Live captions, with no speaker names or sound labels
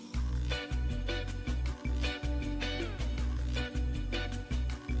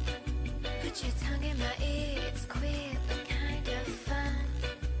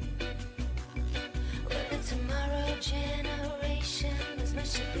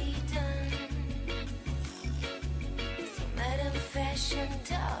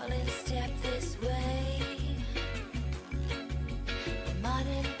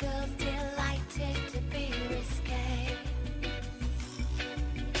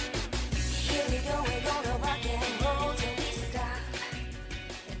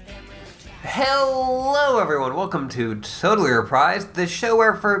Hello, everyone. Welcome to Totally Reprised, the show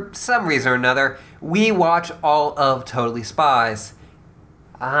where, for some reason or another, we watch all of Totally Spies.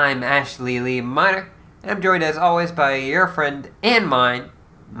 I'm Ashley Lee Minor, and I'm joined as always by your friend and mine,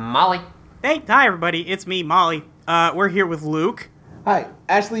 Molly. Hey, hi everybody, it's me, Molly. We're here with Luke. Hi.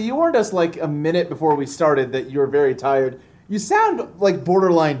 Ashley, you warned us like a minute before we started that you were very tired. You sound like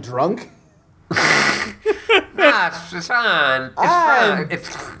borderline drunk. It's fine. It's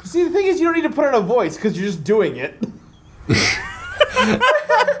fine. See, the thing is, you don't need to put on a voice because you're just doing it.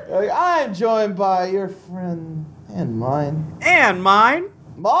 I'm joined by your friend and mine. And mine.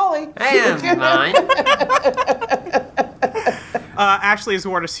 Molly. And mine. Ashley has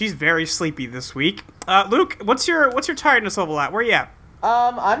warned us he's very sleepy this week. Luke, what's your tiredness level at? Where you at?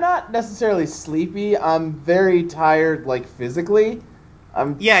 I'm not necessarily sleepy. I'm very tired, like, physically.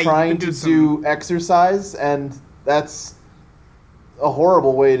 I'm trying to do exercise, and that's a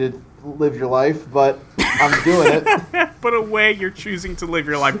horrible way to live your life, but I'm doing it. But a way you're choosing to live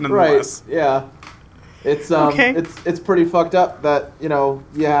your life nonetheless. Right, yeah. It's okay. it's pretty fucked up that,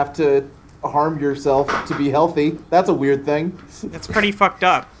 you have to harm yourself to be healthy. That's a weird thing. It's pretty fucked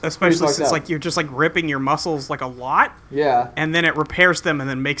up, especially fucked since up. like you're just like ripping your muscles like a lot. Yeah. And then it repairs them and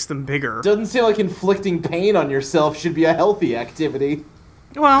then makes them bigger. Doesn't seem like inflicting pain on yourself should be a healthy activity.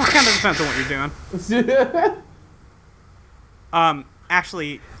 Well, it kind of depends on what you're doing.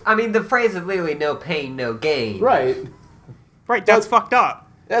 Actually, I mean, the phrase is literally no pain, no gain. Right. that's fucked up.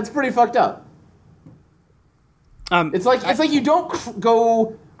 That's pretty fucked up. It's like you don't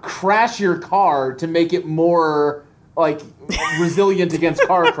go crash your car to make it more like resilient against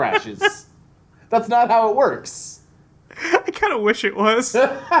car crashes. That's not how it works. I kind of wish it was.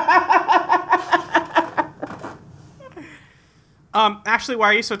 Ashley, why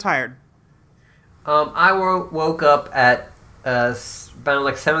are you so tired? I woke up at about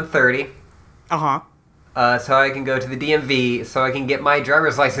like 7:30. So I can go to the DMV, so I can get my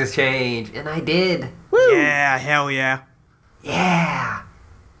driver's license changed, and I did. Woo! Yeah, hell yeah. Yeah.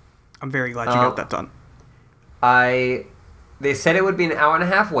 I'm very glad you got that done. They said it would be an hour and a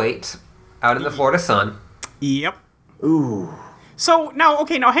half wait out in the Florida sun. Yep. Ooh. So now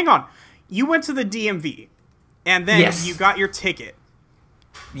hang on. You went to the DMV, and then Yes. you got your ticket,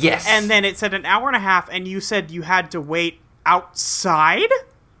 Yes. and then it said an hour and a half, and you said you had to wait outside?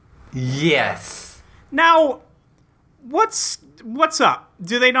 Yes. Now, what's up?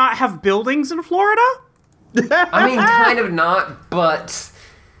 Do they not have buildings in Florida? I mean, kind of not, but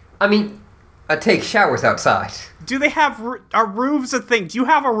I mean, I take showers outside. Do they have are roofs a thing? Do you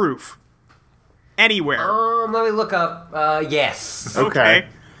have a roof anywhere? Let me look up. Yes. Okay.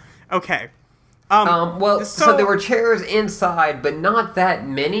 Well, so there were chairs inside, but not that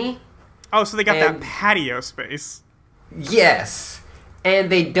many. Oh, so they got that and- patio space. Yes. And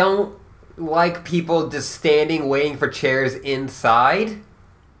they don't like people just standing waiting for chairs inside.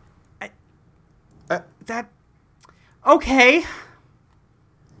 Okay.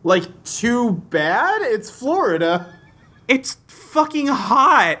 Like, too bad? It's Florida. It's fucking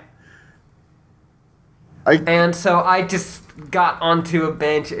hot. And so I just got onto a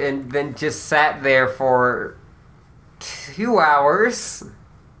bench and then just sat there for 2 hours.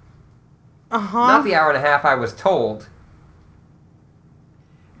 Not the hour and a half I was told.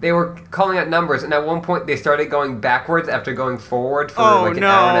 They were calling out numbers, and at one point they started going backwards after going forward for like an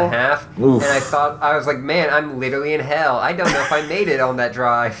hour and a half. Oof. And I was like, man, I'm literally in hell. I don't know if I made it on that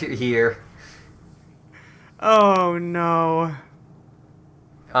drive here. Oh no.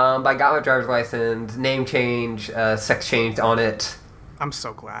 I got my driver's license, name change, sex changed on it. I'm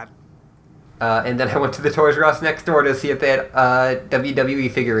so glad. And then I went to the Toys R Us next door to see if they had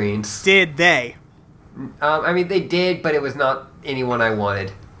WWE figurines. Did they? I mean, they did, but it was not anyone I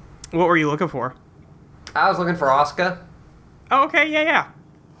wanted. What were you looking for? I was looking for Asuka. Oh, okay, yeah.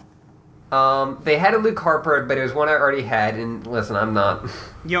 They had a Luke Harper, but it was one I already had, and listen, I'm not.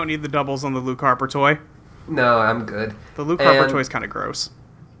 You don't need the doubles on the Luke Harper toy. No, I'm good. The Luke Harper toy is kind of gross.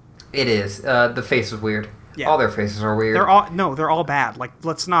 It is. The face is weird. Yeah. All their faces are weird. They're all bad. Like,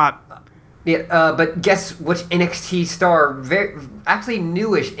 let's not... Yeah, but guess which NXT star, actually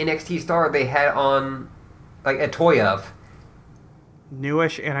newish NXT star they had on, like, a toy of.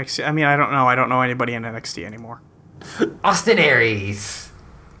 Newish NXT... I mean, I don't know. I don't know anybody in NXT anymore. Austin Aries.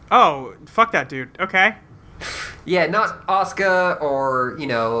 Oh, fuck that dude. Okay. Yeah, not Asuka or,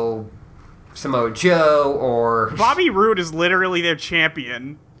 Samoa Joe or... Bobby Roode is literally their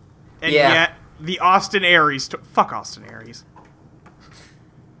champion. And Yeah. yet, the Austin Aries... Fuck Austin Aries.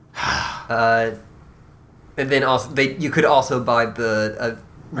 And then also, you could also buy the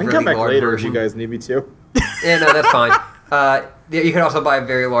I can really come back large later version. if you guys need me to. Yeah, no, that's fine. You can also buy a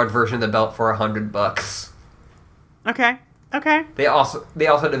very large version of the belt for $100. Okay. They also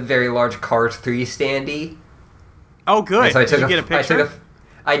had a very large Cars 3 standee. Oh, good. So did you get a picture?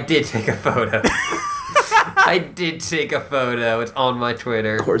 I did take a photo. I did take a photo. It's on my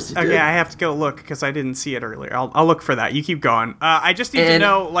Twitter. Of course you did. Okay, I have to go look because I didn't see it earlier. I'll look for that. You keep going. I just need to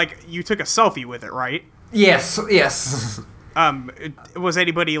know, like, you took a selfie with it, right? Yes. Was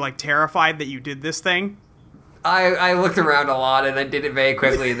anybody, like, terrified that you did this thing? I looked around a lot and I did it very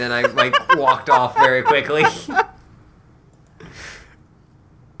quickly and then I, like, walked off very quickly.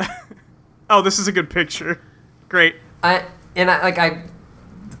 Oh, this is a good picture. Great. I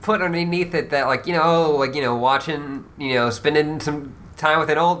put underneath it that, like, watching, spending some time with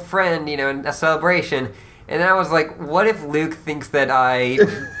an old friend, in a celebration. And I was like, what if Luke thinks that I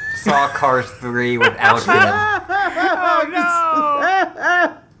saw Cars 3 without him? Oh,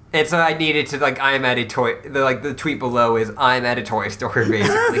 no! And so I needed to, like, I'm at a toy... The tweet below is, I'm at a toy store,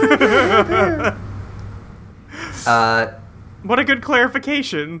 basically. What a good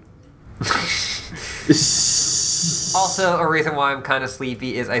clarification. Also, a reason why I'm kind of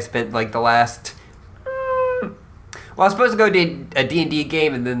sleepy is I spent, like, the last... Well, I was supposed to go to a D&D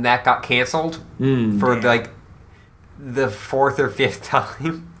game, and then that got canceled for, like, the 4th or 5th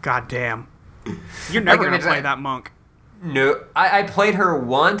time. God damn. You're never going to play that monk. No, I played her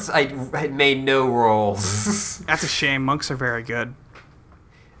once. I had made no rolls. That's a shame. Monks are very good.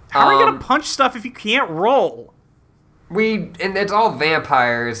 How are you going to punch stuff if you can't roll? And it's all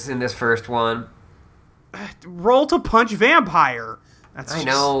vampires in this first one. Roll to punch vampire. I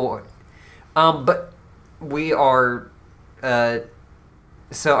know. But we are...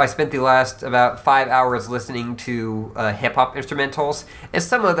 So I spent the last about 5 hours listening to hip-hop instrumentals, and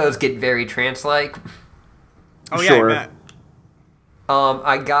some of those get very trance-like. Oh, yeah, sure. I bet.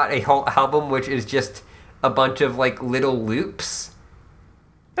 I got a whole album, which is just a bunch of, like, little loops.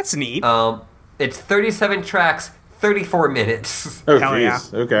 That's neat. It's 37 tracks, 34 minutes. Oh, hell yeah.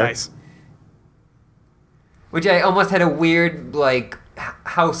 Okay. Nice. Which I almost had a weird, like,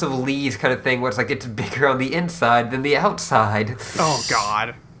 House of Leaves kind of thing, where it's like it's bigger on the inside than the outside. Oh,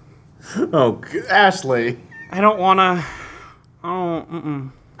 God. Oh, Ashley. I don't want to...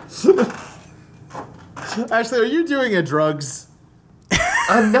 Oh, Ashley, are you doing a drugs?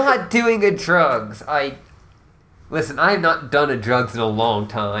 I'm not doing a drugs. Listen, I have not done a drugs in a long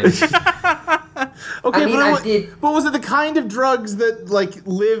time. Okay, I did. But was it the kind of drugs that, like,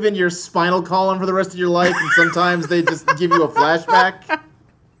 live in your spinal column for the rest of your life, and sometimes they just give you a flashback?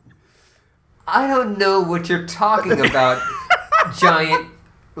 I don't know what you're talking about, giant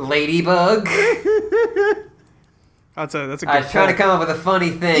ladybug. That's a good I was trying to come up with a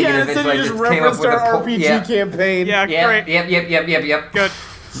funny thing, and eventually you I just just came up with our RPG campaign. Yeah, great. Yep. Good.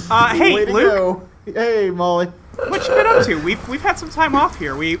 Hey, Way to Luke. Go. Hey, Molly. What you been up to? We've had some time off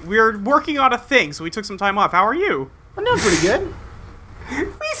here. We're working on a thing, so we took some time off. How are you? I'm doing pretty good.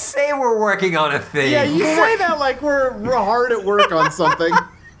 We say we're working on a thing. Yeah, you say that like we're hard at work on something.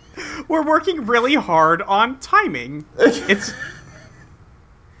 We're working really hard on timing. It's...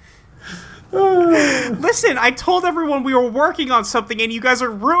 Listen, I told everyone we were working on something, and you guys are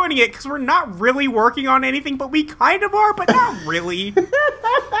ruining it because we're not really working on anything, but we kind of are, but not really.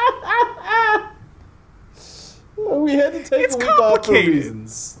 We had to take a week off for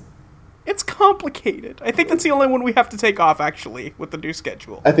reasons. It's complicated. I think that's the only one we have to take off, actually, with the new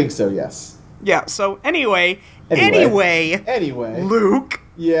schedule. I think so, yes. Yeah, so anyway, Luke.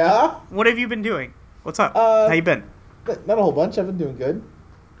 Yeah? What have you been doing? What's up? How you been? Not a whole bunch. I've been doing good.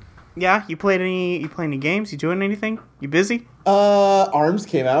 Yeah? You playing any games? You doing anything? You busy? ARMS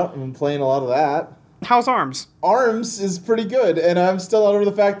came out. I've been playing a lot of that. How's ARMS? ARMS is pretty good, and I'm still not over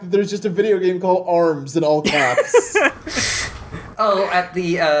the fact that there's just a video game called ARMS in all caps. Oh,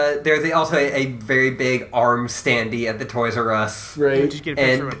 there's also a very big ARMS standee at the Toys R Us. Right. Did you get a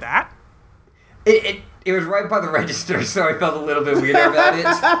picture with that? It was right by the register, so I felt a little bit weird about it.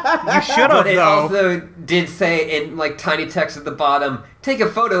 You should have, But it also did say in, like, tiny text at the bottom, take a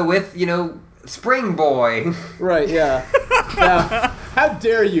photo with, Spring Boy. Right, yeah. Now, how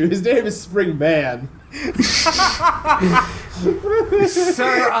dare you? His name is Spring Man.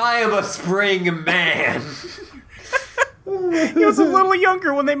 Sir, I am a Spring Man. He was a little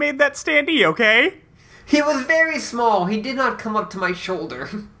younger when they made that standee, okay? He was very small. He did not come up to my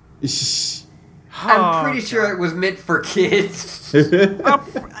shoulder. I'm pretty sure it was meant for kids.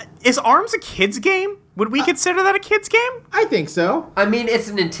 Is ARMS a kid's game? Would we consider that a kid's game? I think so. I mean, it's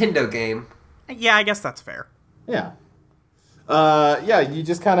a Nintendo game. Yeah, I guess that's fair. Yeah. You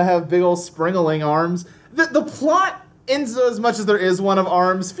just kind of have big old springling arms. The plot, in as much as there is one of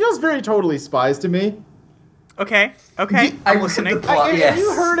ARMS, feels very Totally Spies to me. Okay. I'm listening. Have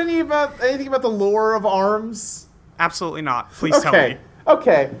you heard anything about the lore of ARMS? Absolutely not. Please tell me.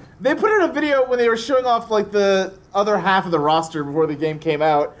 Okay. They put in a video when they were showing off like the other half of the roster before the game came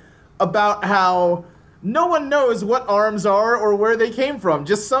out about how no one knows what arms are or where they came from.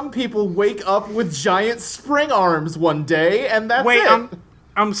 Just some people wake up with giant spring arms one day, and that's it. Wait,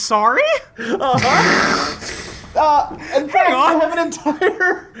 I'm sorry? In fact, they have an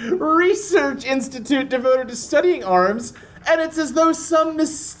entire research institute devoted to studying arms, and it's as though some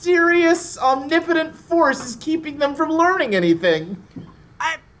mysterious, omnipotent force is keeping them from learning anything.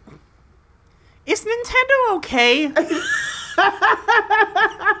 Is Nintendo okay?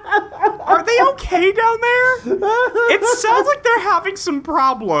 Are they okay down there? It sounds like they're having some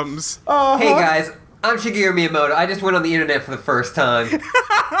problems. Hey guys, I'm Shigeru Miyamoto. I just went on the internet for the first time.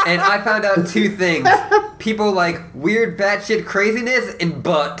 And I found out two things. People like weird batshit craziness and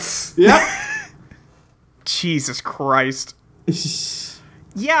butts. Yep. Jesus Christ.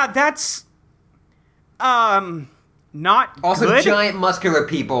 Yeah, that's... not also good. Giant muscular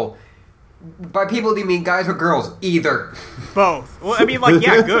people. By people, do you mean guys or girls? Either. Both. Well, I mean, like,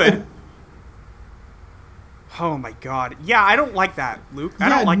 yeah, good. Oh my god. Yeah, I don't like that, Luke. I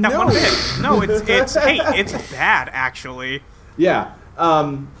don't like that one bit. No, it's bad, actually. Yeah.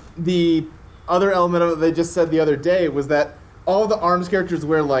 The other element of it they just said the other day was that all the ARMS characters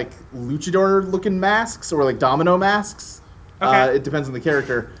wear, like, luchador-looking masks or, like, domino masks. Okay. It depends on the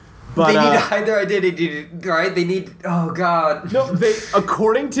character. But, they need to hide their identity, right? They need... Oh, God. No,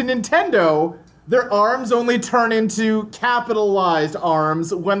 according to Nintendo, their arms only turn into capitalized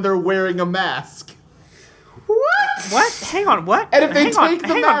arms when they're wearing a mask. What? Hang on, what? And if they take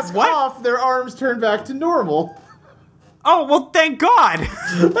the mask off, their arms turn back to normal. Oh, well, thank God.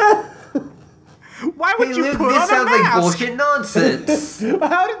 Why would you put on a mask? This sounds like bullshit nonsense.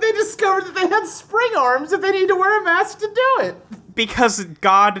 How did they discover that they had spring arms if they need to wear a mask to do it? Because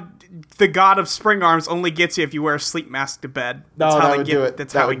the god of spring arms only gets you if you wear a sleep mask to bed. That's how they get.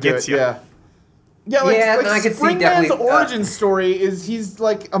 That's how it gets you. Yeah. Yeah, I could see definitely. Springman's origin story is he's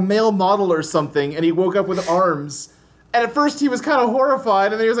like a male model or something, and he woke up with arms. And at first he was kind of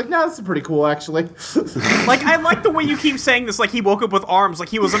horrified, and then he was like, "No, this is pretty cool, actually." Like, I like the way you keep saying this, like he woke up with arms, like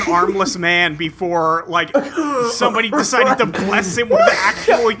he was an armless man before, like, somebody decided to bless him with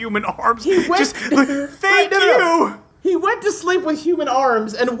actual human arms. Thank you! He went to sleep with human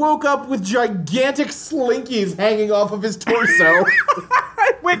arms and woke up with gigantic slinkies hanging off of his torso.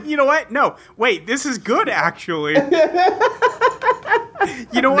 Wait, you know what? No, wait, this is good, actually.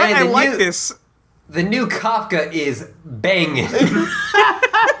 You know what? I like this. The new Kafka is banging.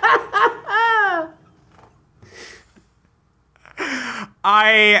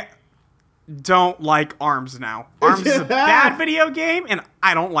 I don't like ARMS now. ARMS is a bad video game, and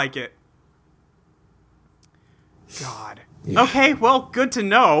I don't like it. God. Yeah. Okay, well, good to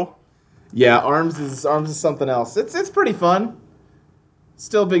know. Yeah, ARMS is something else. It's pretty fun.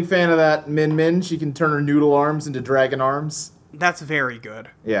 Still a big fan of that Min Min. She can turn her noodle arms into dragon arms. That's very good.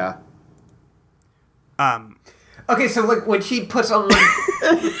 Yeah. Okay, so like when she puts on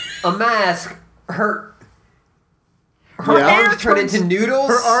a mask, her arms turn into noodles?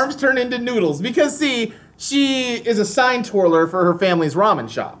 Her arms turn into noodles. Because, see, she is a sign twirler for her family's ramen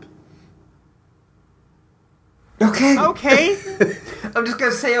shop. Okay. I'm just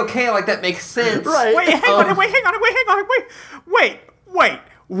gonna say okay, like that makes sense. Right. Wait, hang on.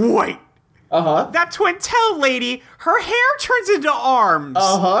 Uh-huh. That Twintel lady, her hair turns into arms.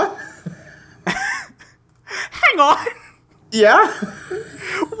 Uh-huh. Hang on. Yeah?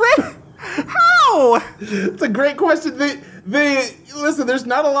 Wait, how? It's a great question. They listen, there's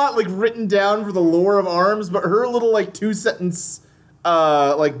not a lot like written down for the lore of ARMS, but her little like 2-sentence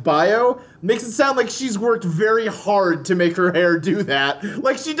like bio makes it sound like she's worked very hard to make her hair do that.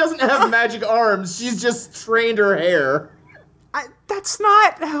 Like she doesn't have magic arms, she's just trained her hair. That's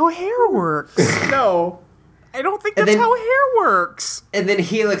not how hair works. No. I don't think that's how hair works. And then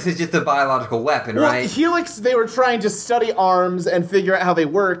Helix is just a biological weapon, right? Helix, they were trying to study arms and figure out how they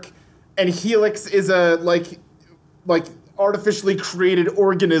work, and Helix is a like artificially created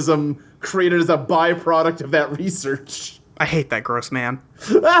organism created as a byproduct of that research. I hate that gross man.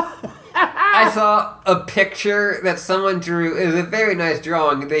 I saw a picture that someone drew. It was a very nice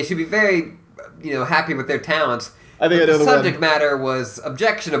drawing. They should be very, happy with their talents. I think the subject matter was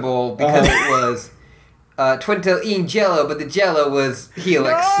objectionable because it was Twintel eating Jello, but the Jello was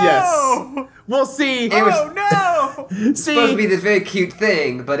Helix. No! Yes. Well, see. No! It's supposed to be this very cute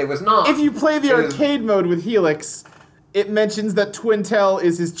thing, but it was not. If you play the arcade mode with Helix, it mentions that Twintel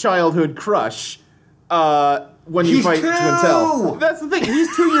is his childhood crush. When you fight Twintel. That's the thing.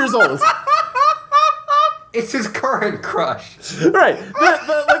 He's 2 years old. It's his current crush. Right.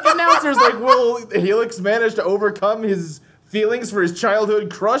 The announcer's like, will Helix manage to overcome his feelings for his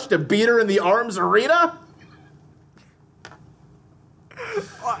childhood crush to beat her in the ARMS arena?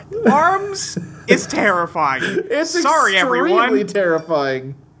 ARMS is terrifying. It's Sorry, everyone. Extremely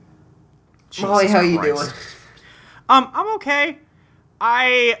terrifying. Molly, how you doing? I'm okay.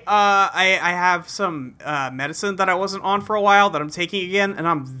 I have some medicine that I wasn't on for a while that I'm taking again, and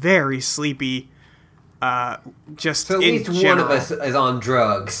I'm very sleepy. Just so at in least general. one of us is on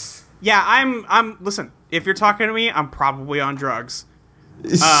drugs. Yeah, I'm. Listen, if you're talking to me, I'm probably on drugs.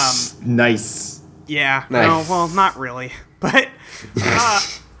 Nice. Yeah. Nice. No, well, not really, but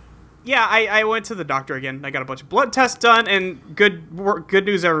yeah, I went to the doctor again. I got a bunch of blood tests done, and good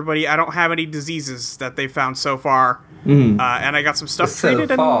news, everybody. I don't have any diseases that they found so far, and I got some stuff treated.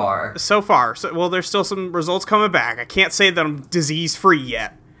 So far. Well, there's still some results coming back. I can't say that I'm disease-free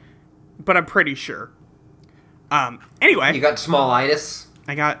yet, but I'm pretty sure. Anyway. You got smallitis?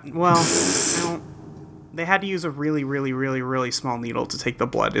 I don't... They had to use a really, really, really, really small needle to take the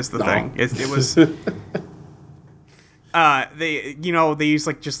blood. Is the thing? It was. They use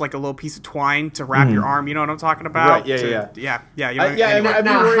just a little piece of twine to wrap your arm. You know what I'm talking about? Right. Yeah. Anyway. I'd be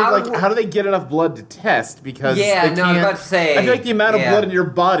worried. How do they get enough blood to test? Because I was about to say. I feel like the amount of blood in your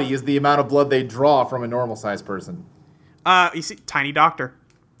body is the amount of blood they draw from a normal sized person. You see, tiny doctor.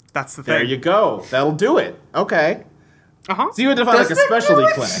 That's the thing. There you go. That'll do it. Okay. So you had to find a specialty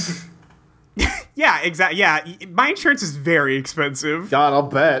clinic. Yeah, exactly. Yeah, my insurance is very expensive. God, I'll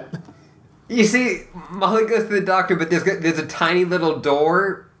bet. You see, Molly goes to the doctor, but there's a tiny little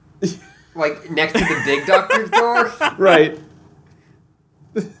door, next to the big doctor's door. Right.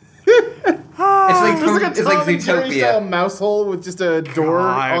 It's like Zootopia. A mouse hole with just a door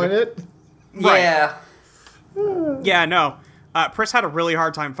on it. Yeah. Yeah, no. Pris had a really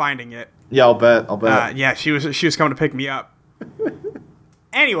hard time finding it. Yeah, I'll bet. Yeah, she was coming to pick me up.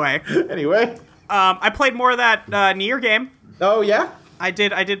 Anyway. I played more of that Nier game. Oh yeah? I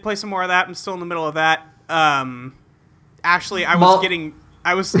did play some more of that. I'm still in the middle of that. Ashley, I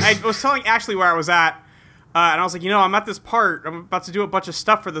was telling Ashley where I was at, and I was like, I'm at this part. I'm about to do a bunch of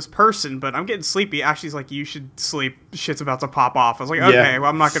stuff for this person, but I'm getting sleepy. Ashley's like, you should sleep. Shit's about to pop off. I was like, okay, well,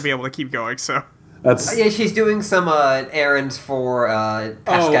 I'm not gonna be able to keep going. So. She's doing some errands for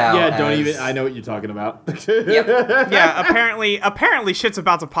Pascal. Oh yeah, don't even. I know what you're talking about. Yep. Yeah, apparently shit's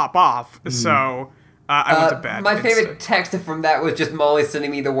about to pop off. So I went to bed. My favorite text from that was just Molly sending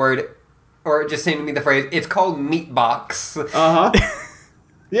me the word, or just sending me the phrase. It's called Meatbox.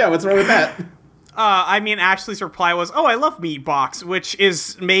 Yeah, what's wrong with that? Ashley's reply was, "Oh, I love Meatbox," which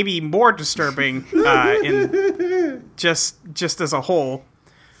is maybe more disturbing in just as a whole.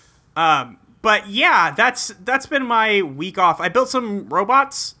 But yeah, that's been my week off. I built some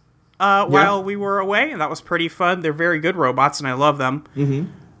robots while we were away, and that was pretty fun. They're very good robots, and I love them.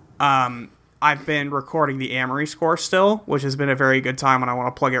 Mm-hmm. I've been recording the Amory score still, which has been a very good time, and I want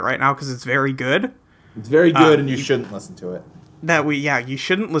to plug it right now because it's very good. It's very good, and you shouldn't listen to it. You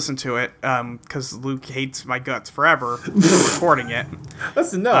shouldn't listen to it because Luke hates my guts forever for recording it.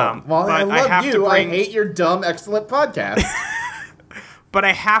 Listen, no. I love you. I hate your dumb, excellent podcast. But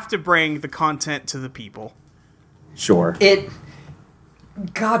I have to bring the content to the people. Sure.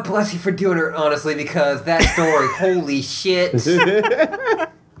 God bless you for doing it, honestly, because that story, holy shit.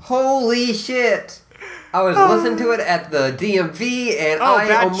 Holy shit. I was listening to it at the DMV, and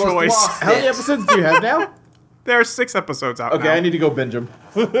I almost lost it. How many episodes do you have now? There are 6 episodes out now. Okay, I need to go binge them.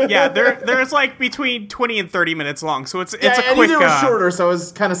 Yeah, there's between 20 and 30 minutes long, so it's a quick... Yeah, they were shorter, so I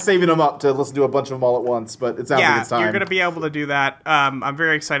was kind of saving them up to listen to a bunch of them all at once, but it sounds like it's time. Yeah, you're going to be able to do that. I'm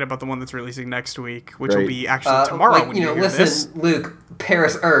very excited about the one that's releasing next week, which will be actually tomorrow when you hear this. Luke,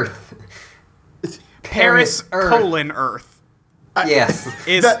 Paris Earth. Paris Earth. Yes.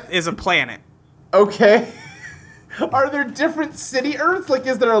 Is a planet. Okay. Are there different city Earths?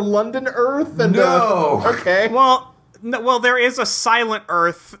 Is there a London Earth? No. Okay. Well, there is a Silent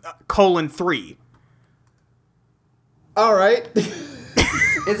Earth, 3. All right.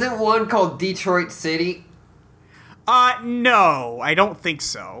 Isn't one called Detroit City? No, I don't think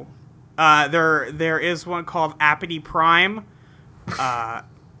so. There is one called Apathy Prime,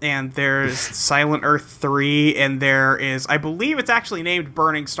 and there's Silent Earth 3, and there is, I believe it's actually named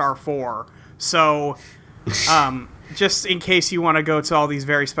Burning Star 4. So, just in case you want to go to all these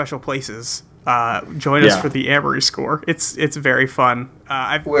very special places, join us for the Amory score. It's very fun.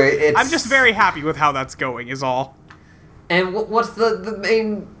 I'm just very happy with how that's going, is all. And what's the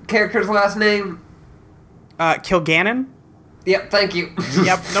main character's last name? Kilgannon? Yep, thank you.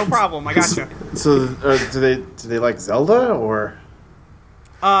 Yep, no problem. I gotcha. So, do they like Zelda, or?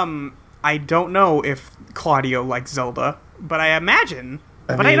 I don't know if Claudio likes Zelda, but I imagine.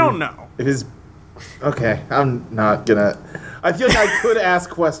 I don't know. It is... Okay, I'm not gonna... I feel like I could ask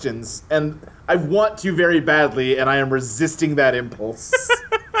questions, and I want to very badly, and I am resisting that impulse.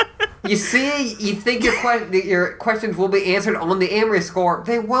 You see, you think your questions will be answered on the Amory score.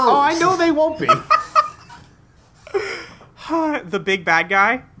 They won't. Oh, I know they won't be. The big bad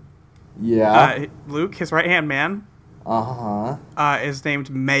guy? Yeah. Luke, his right-hand man. Uh-huh. Is named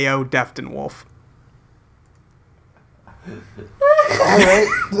Mayo Deftonwolf. Alright.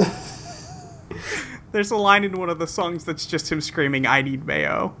 There's a line in one of the songs that's just him screaming, "I need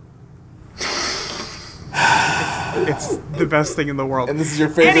mayo." It's the best thing in the world. And this is your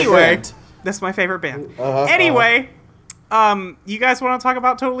favorite band. That's my favorite band. Anyway, you guys want to talk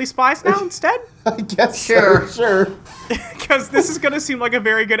about Totally Spies now instead? I guess sure. Because this is going to seem like a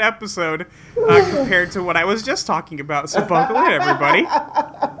very good episode compared to what I was just talking about. So buckle in, everybody.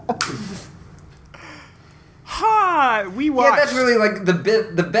 We watched. Yeah, that's really like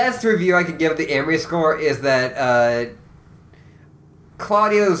the best review I could give the Amory score is that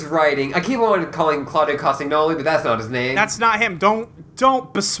Claudio's writing. I keep on calling Claudio Castagnoli, but that's not his name. That's not him.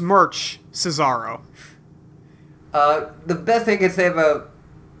 Don't besmirch Cesaro. The best thing I can say about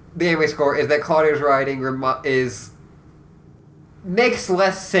the Amory score is that Claudio's writing makes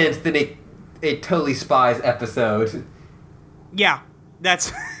less sense than a Totally Spies episode. Yeah,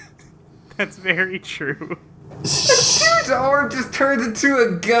 that's that's very true. The dude's arm just turns into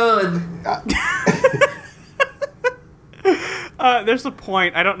a gun. There's a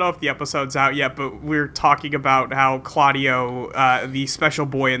point, I don't know if the episode's out yet, but we're talking about how Claudio, the special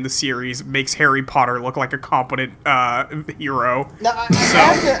boy in the series, makes Harry Potter look like a competent hero. Now,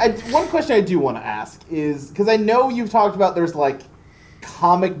 one question I do want to ask is, because I know you've talked about there's, like,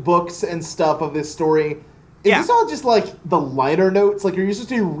 comic books and stuff of this story. Is this all just, like, the liner notes? Like, are you supposed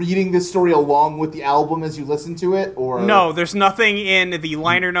to be reading this story along with the album as you listen to it, or...? No, there's nothing in the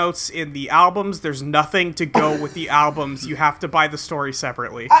liner notes in the albums. There's nothing to go with the albums. You have to buy the story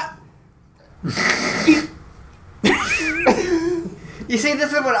separately. You see,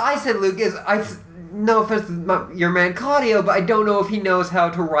 this is what I said, Luke, is no offense to your man Claudio, but I don't know if he knows how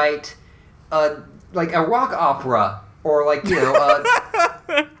to write, like, a rock opera, or, like, you know,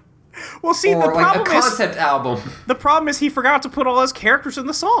 well, see, or the like problem a concept album. The problem is he forgot to put all his characters in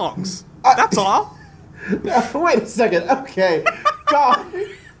the songs. That's all. Wait a second. Okay. God.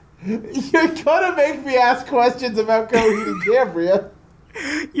 You're gonna make me ask questions about Coheed and Cambria.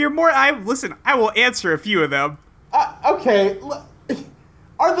 Listen, I will answer a few of them. Okay.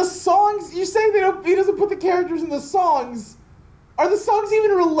 Are the songs... You say he doesn't put the characters in the songs. Are the songs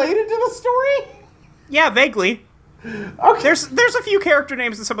even related to the story? Yeah, vaguely. Okay. There's a few character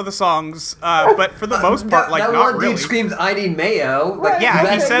names in some of the songs, but for the most part, like, that not one really. Dude screams, "I need mayo." Right, like,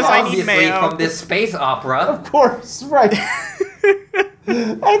 yeah, he says, "I need mayo." From this space opera. Of course, right.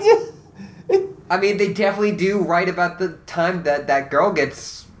 I mean, they definitely do write about the time that girl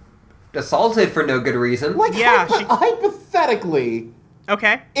gets assaulted for no good reason. Like, yeah, hypothetically...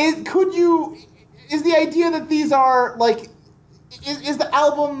 Okay. Is the idea that these are, like... Is the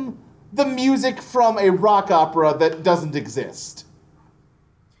album... the music from a rock opera that doesn't exist?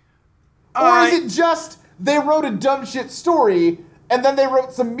 Or is it just they wrote a dumb shit story and then they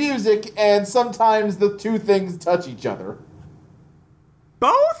wrote some music and sometimes the two things touch each other?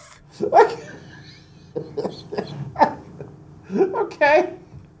 Both? Okay.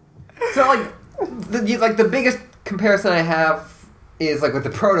 So, like the biggest comparison I have is, like, with the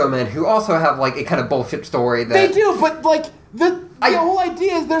Proto Men, who also have, like, a kind of bullshit story that... They do, but, like, the whole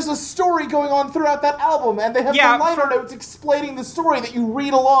idea is there's a story going on throughout that album, and they have the liner notes explaining the story that you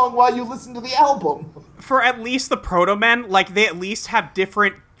read along while you listen to the album. For at least the Proto Men, like, they at least have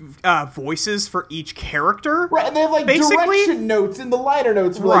different voices for each character. Right, and they have, like, direction notes in the liner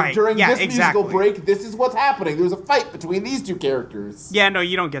notes for, like, during this musical break, this is what's happening. There's a fight between these two characters. Yeah, no,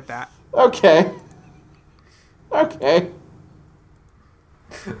 you don't get that. Okay.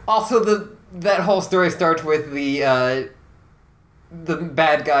 Also, that whole story starts with the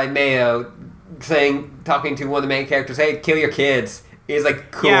bad guy Mayo talking to one of the main characters, "Hey, kill your kids." He's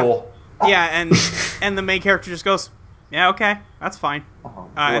like, "Cool." Yeah, and the main character just goes, "Yeah, okay, that's fine."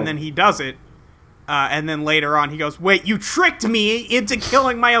 And then he does it. And then later on he goes, "Wait, you tricked me into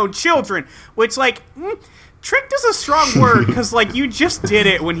killing my own children," which, like, tricked is a strong word, because, like, you just did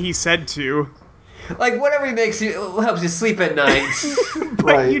it when he said to. Like, whatever helps you sleep at night.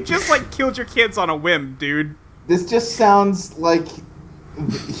 But you just, like, killed your kids on a whim, dude. This just sounds like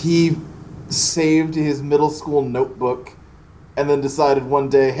he saved his middle school notebook and then decided one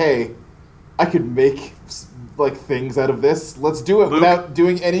day, hey, I could make like things out of this. Let's do it without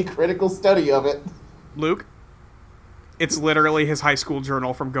doing any critical study of it. Luke, it's literally his high school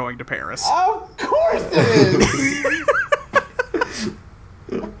journal from going to Paris. Of course it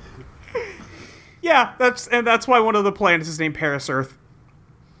is. Yeah, that's why one of the planets is named Paris Earth.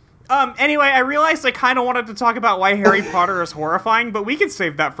 Anyway, I realized I kind of wanted to talk about why Harry Potter is horrifying, but we can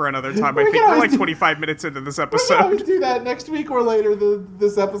save that for another time. I think we're like 25 minutes into this episode. We can always do that next week or later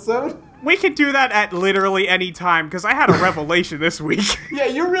this episode. We could do that at literally any time, because I had a revelation this week. Yeah,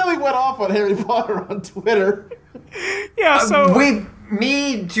 you really went off on Harry Potter on Twitter. Yeah, so...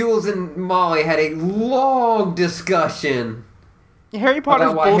 Me, Jules, and Molly had a long discussion Harry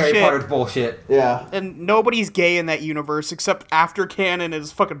Potter's about why bullshit. Harry Potter's bullshit. Yeah. And nobody's gay in that universe except after canon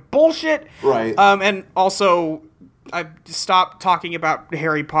is fucking bullshit. Right. And also, I stopped talking about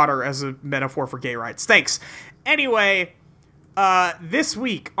Harry Potter as a metaphor for gay rights. Thanks. Anyway, this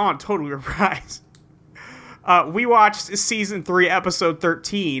week on Totally Reprised, we watched season 3, episode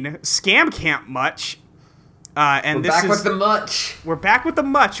 13, Scam Camp Much. And We're back with the much. We're back with the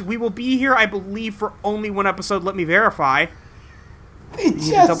much. We will be here, I believe, for only one episode. Let me verify. Need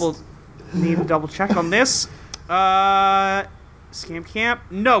to double check on this. Scam Camp?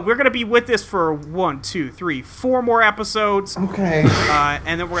 No, we're going to be with this for 4 more episodes. Okay.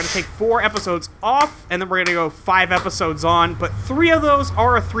 And then we're going to take 4 episodes off, and then we're going to go 5 episodes on, but 3 of those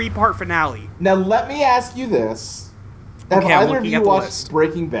are a 3-part finale. Now, let me ask you this. Have either of you watched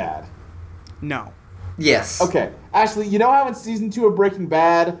Breaking Bad? No. Yes. Okay. Ashley, you know how in season 2 of Breaking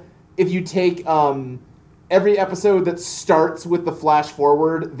Bad, if you take every episode that starts with the flash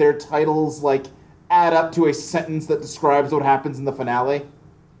forward, their titles like add up to a sentence that describes what happens in the finale?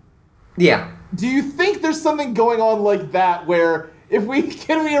 Yeah. Do you think there's something going on like that where if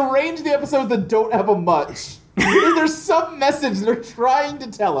can we arrange the episodes that don't have a much? Is there some message they're trying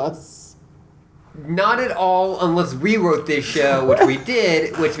to tell us? Not at all, unless we wrote this show, which we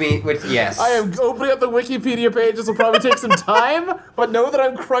did, which yes. I am opening up the Wikipedia page. This will probably take some time, but know that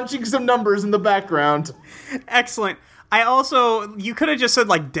I'm crunching some numbers in the background. Excellent. You could have just said,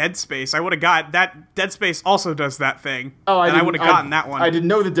 like, Dead Space. I would have got that. Dead Space also does that thing. I would have gotten that one. I didn't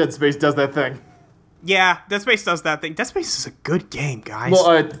know that Dead Space does that thing. Yeah, Dead Space does that thing. Dead Space is a good game, guys.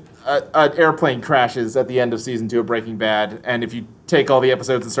 Well, an airplane crashes at the end of season 2 of Breaking Bad, and if you take all the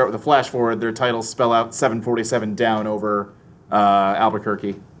episodes and start with a flash forward, their titles spell out 747 down over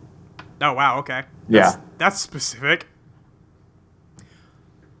Albuquerque. Oh, wow, okay. That's specific.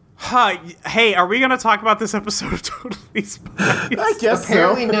 Hey, are we going to talk about this episode of Totally Spies? I guess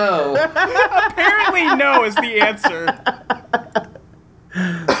Apparently no. Apparently no is the answer.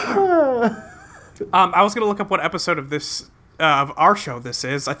 I was going to look up what episode of this of our show this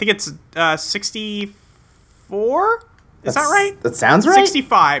is. I think it's 64? Is that right? That sounds right.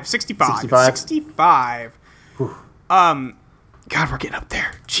 65. God, we're getting up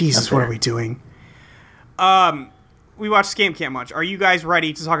there. Jesus, what are we doing? We watched Scam Camp Much. Are you guys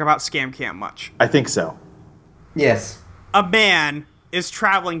ready to talk about Scam Camp Much? I think so. Yes. A man is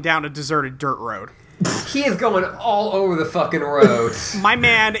traveling down a deserted dirt road. He is going all over the fucking road. My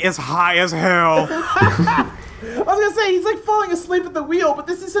man is high as hell. I was gonna say, he's like falling asleep at the wheel, but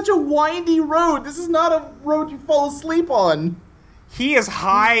this is such a windy road. This is not a road you fall asleep on. He is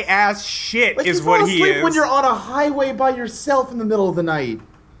high as shit, like is what he is. You fall asleep when you're on a highway by yourself in the middle of the night.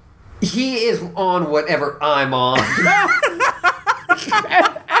 He is on whatever I'm on.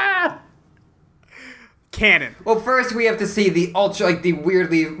 Canon. Well, first we have to see the the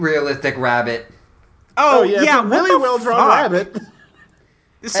weirdly realistic rabbit. Oh yeah, it's a really well drawn rabbit.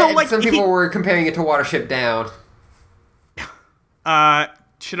 So and some people were comparing it to Watership Down.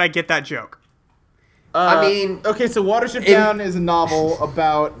 Should I get that joke? I mean, okay, so Watership Down is a novel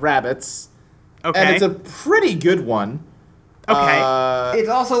about rabbits. Okay, and it's a pretty good one. Okay, it's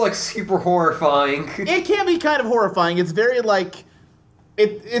also like super horrifying. It can be kind of horrifying. It's very like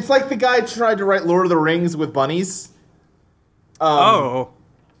it's like the guy tried to write Lord of the Rings with bunnies. But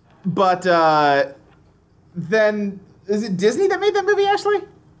then is it Disney that made that movie, Ashley?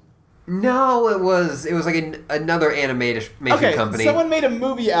 No, it was like another animation company. Someone made a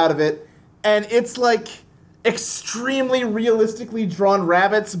movie out of it, and it's like extremely realistically drawn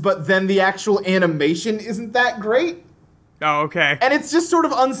rabbits, but then the actual animation isn't that great. Oh, okay. And it's just sort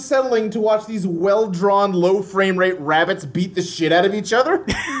of unsettling to watch these well-drawn, low frame rate rabbits beat the shit out of each other.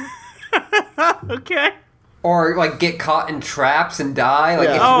 Okay. Or like get caught in traps and die. Like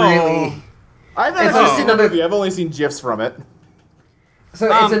it's really. I've never seen the movie. I've only seen GIFs from it. So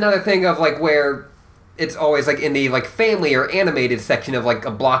it's another thing of like where it's always like in the like family or animated section of like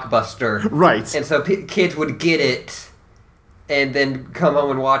a Blockbuster, right? And so kids would get it, and then come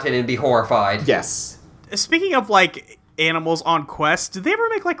home and watch it and be horrified. Yes. Speaking of, like, animals on quest, did they ever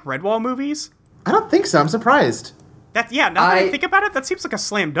make, like, Redwall movies? I don't think so. I'm surprised. Now that I think about it, that seems like a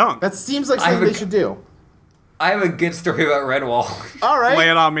slam dunk. That seems like something they should do. I have a good story about Redwall. All right. Lay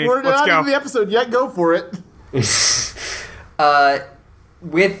it on me. We're Let's not go. into the episode yet. Go for it. I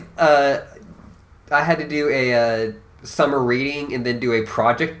had to do a summer reading and then do a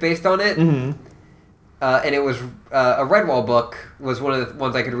project based on it. Mm-hmm. And it was a Redwall book was one of the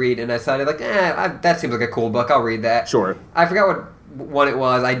ones I could read, and I decided, like, that seems like a cool book. I'll read that. Sure. I forgot what one it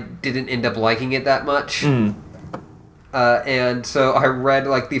was. I didn't end up liking it that much. Mm. And so I read,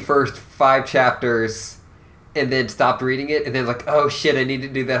 like, the first 5 chapters and then stopped reading it, and then, like, oh, shit, I need to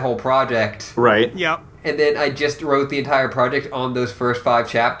do that whole project. Right. Yep. And then I just wrote the entire project on those first 5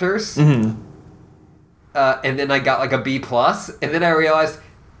 chapters. Mm-hmm. And then I got, like, a B+, and then I realized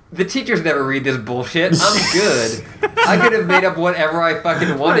the teachers never read this bullshit. I'm good. I could have made up whatever I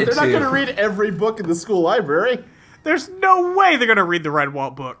fucking wanted They're not to. going to read every book in the school library. There's no way they're going to read the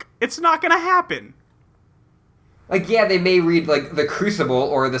Redwall book. It's not going to happen. Like, yeah, they may read, like, The Crucible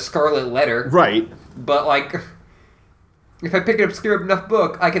or The Scarlet Letter. Right. But, like, if I pick an obscure enough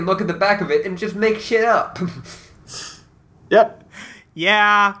book, I can look at the back of it and just make shit up. Yep.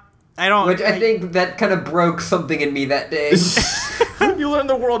 Yeah, I don't... Which I think that kind of broke something in me that day. You learn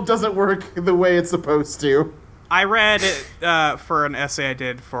the world doesn't work the way it's supposed to. I read, for an essay I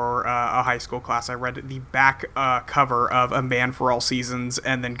did for a high school class, I read the back cover of A Man for All Seasons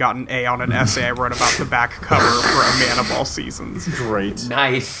and then got an A on an essay I wrote about the back cover for A Man of All Seasons. Great.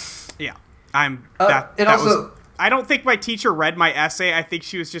 Nice. Yeah. I don't think my teacher read my essay. I think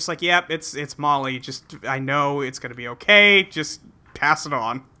she was just like, yep, it's Molly. Just, I know it's going to be okay. Just pass it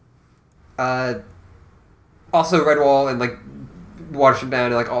on. Also, Redwall and, like, Watership Down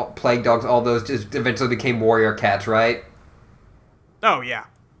and, like, all Plague Dogs, all those just eventually became warrior cats, right? Oh, yeah.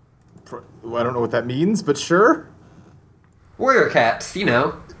 I don't know what that means, but sure. Warrior cats, you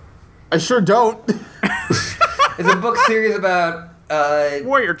know. I sure don't. It's a book series about,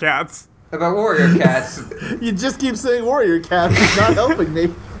 Warrior cats. about warrior cats. You just keep saying warrior cats. It's not helping me.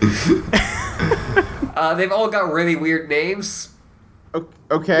 They've all got really weird names.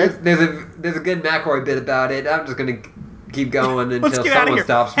 Okay. There's a good McElroy bit about it. I'm just gonna keep going until someone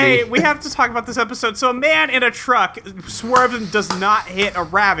stops me. Hey, we have to talk about this episode. So a man in a truck swerves and does not hit a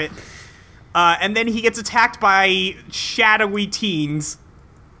rabbit, and then he gets attacked by shadowy teens.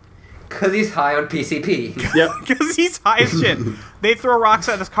 Because he's high on PCP. Yep. Because he's high as shit. They throw rocks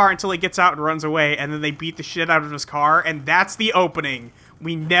at his car until he gets out and runs away, and then they beat the shit out of his car, and that's the opening.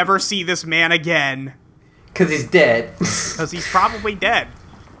 We never see this man again. Because he's dead. Because he's probably dead.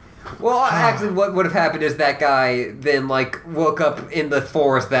 Well, actually, what would have happened is that guy then, like, woke up in the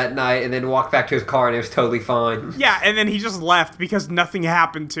forest that night and then walked back to his car and it was totally fine. Yeah, and then he just left because nothing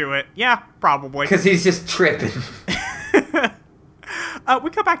happened to it. Yeah, probably. Because he's just tripping. We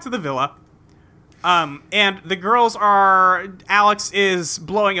come back to the villa. And the girls are... Alex is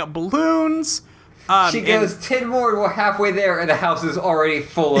blowing up balloons. She goes 10 more and we're halfway there and the house is already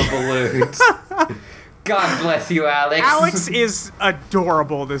full of balloons. God bless you, Alex. Alex is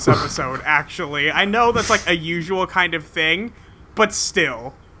adorable this episode, actually. I know that's, like, a usual kind of thing, but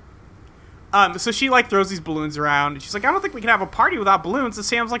still. So she, like, throws these balloons around, and she's like, I don't think we can have a party without balloons. And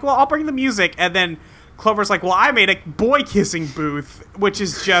Sam's like, well, I'll bring the music. And then Clover's like, well, I made a boy-kissing booth, which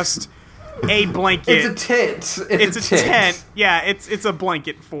is just a blanket. It's a tent. It's a tent. Yeah, it's a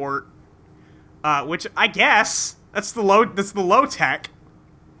blanket fort. Which, I guess, that's the low tech.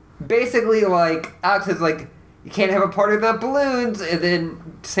 Basically, like, Alex is like, you can't have a party without balloons, and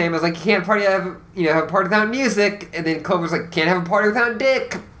then Sam is like, you can't have a party without music, and then Clover's like, can't have a party without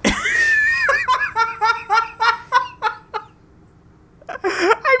dick.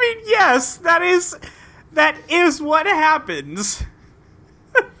 I mean, yes, that is what happens.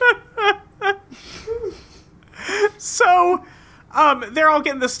 So, they're all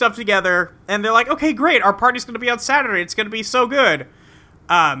getting this stuff together, and they're like, okay, great, our party's gonna be on Saturday, it's gonna be so good.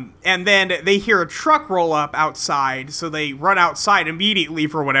 And then they hear a truck roll up outside, so they run outside immediately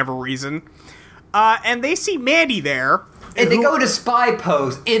for whatever reason. And they see Mandy there. And they go to spy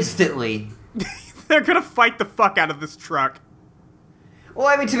pose instantly. They're gonna fight the fuck out of this truck. Well,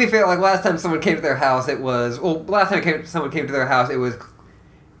 I mean, to be fair, like, last time someone came to their house, it was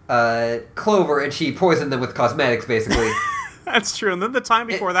Clover, and she poisoned them with cosmetics, basically. That's true. And then the time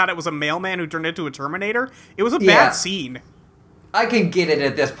before that, it was a mailman who turned into a Terminator. It was a bad scene. I can get it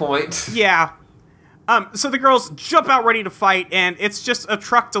at this point. Yeah. So the girls jump out ready to fight, and it's just a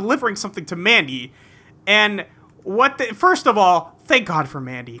truck delivering something to Mandy. And first of all, thank God for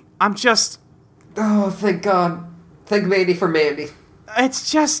Mandy. Oh, thank God. Thank Mandy for Mandy. It's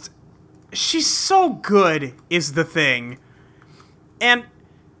just... she's so good is the thing. And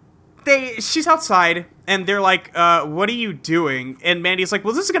she's outside, and they're like, what are you doing? And Mandy's like,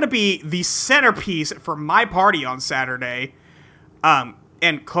 well, this is going to be the centerpiece for my party on Saturday.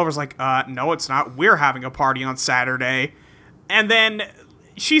 And Clover's like, no, it's not. We're having a party on Saturday. And then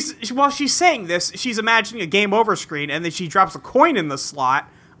while she's saying this, she's imagining a game over screen, and then she drops a coin in the slot.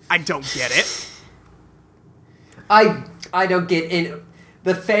 I don't get it. I don't get it.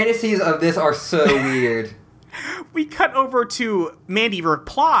 The fantasies of this are so weird. We cut over to Mandy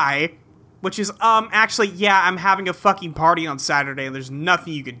reply, which is, actually, yeah, I'm having a fucking party on Saturday, and there's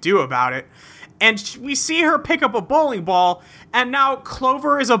nothing you can do about it. And we see her pick up a bowling ball, and now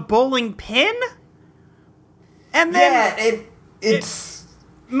Clover is a bowling pin? And then... Yeah,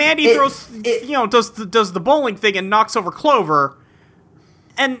 Mandy does the bowling thing and knocks over Clover.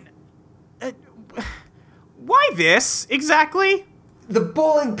 And... why this, exactly? The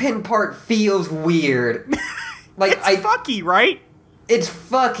bowling pin part feels weird. Like, it's fucky, right? It's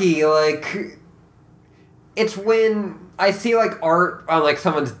fucky, like... It's when I see, like, art on, like,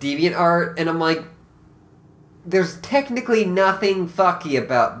 someone's DeviantArt, and I'm like, there's technically nothing fucky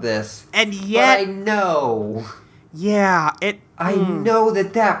about this. And yet... But I know. Yeah, I know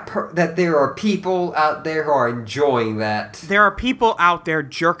that there are people out there who are enjoying that. There are people out there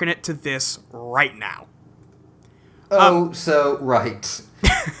jerking it to this right now. So right.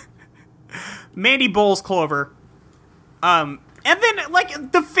 Mandy bowls Clover. And then,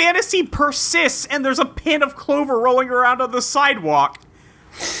 like, the fantasy persists, and there's a pin of Clover rolling around on the sidewalk.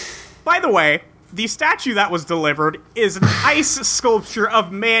 By the way, the statue that was delivered is an ice sculpture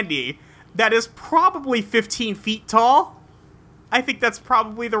of Mandy that is probably 15 feet tall. I think that's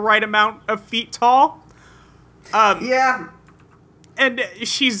probably the right amount of feet tall. Yeah. And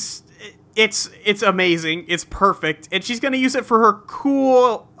it's amazing. It's perfect. And she's going to use it for her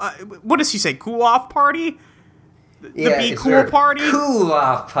cool, what does she say? Cool off party? The Be Cool party? Cool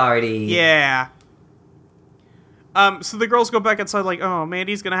off party. Yeah. So the girls go back inside like, oh,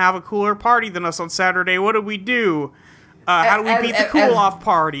 Mandy's going to have a cooler party than us on Saturday. What do we do? How do we beat the cool off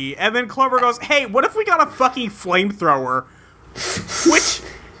party? And then Clover goes, hey, what if we got a fucking flamethrower? Which,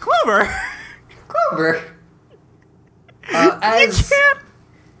 Clover.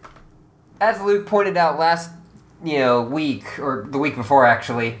 As Luke pointed out last, week, or the week before,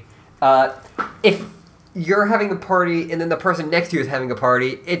 actually, if you're having a party and then the person next to you is having a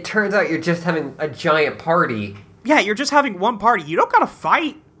party, it turns out you're just having a giant party. Yeah, you're just having one party. You don't gotta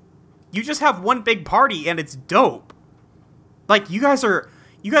fight. You just have one big party, and it's dope. Like, you guys are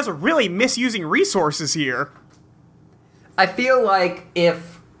really misusing resources here. I feel like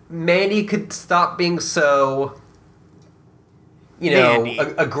if Mandy could stop being so...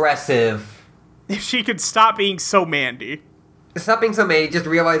 aggressive. If she could stop being so Mandy. Stop being so Mandy, just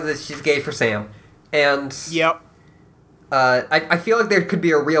realize that she's gay for Sam. And... Yep. I feel like there could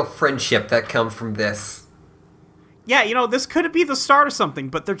be a real friendship that comes from this. Yeah, this could be the start of something,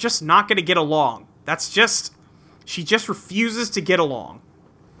 but they're just not going to get along. She just refuses to get along.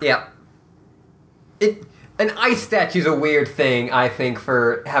 Yeah. An ice statue's a weird thing, I think,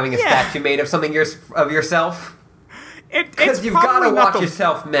 for having a statue made of something of yourself. Because you've got to watch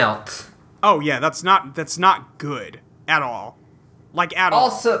yourself melt. Oh yeah, that's not good at all. Like at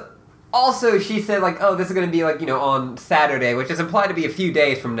all. Also, she said like, oh, this is going to be like on Saturday, which is implied to be a few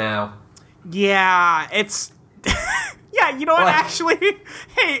days from now. Yeah, it's. Yeah, you know what? Actually,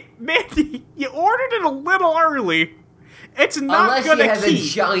 hey, Mandy, you ordered it a little early. It's not gonna keep. Unless she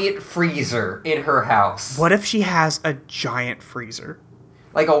has a giant freezer in her house. What if she has a giant freezer?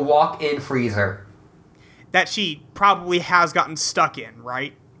 Like a walk-in freezer. That she probably has gotten stuck in,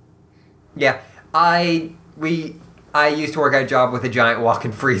 right? Yeah. I used to work at a job with a giant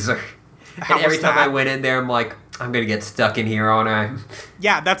walk-in freezer. And every time I went in there, I'm like, I'm gonna get stuck in here, aren't I?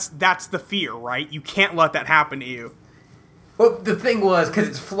 Yeah, that's the fear, right? You can't let that happen to you. Well, the thing was, because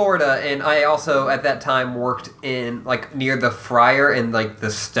it's Florida, and I also, at that time, worked in, like, near the fryer and, like, the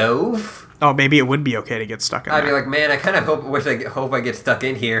stove. Oh, maybe it would be okay to get stuck in there. I'd be like, man, I kind of hope I get stuck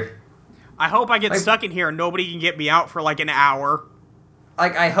in here. I hope I get stuck in here and nobody can get me out for, like, an hour.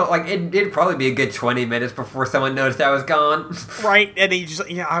 Like, I hope, like, it'd probably be a good 20 minutes before someone noticed I was gone. Right, and then you just,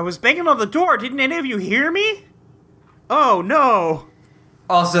 I was banging on the door. Didn't any of you hear me? Oh, no.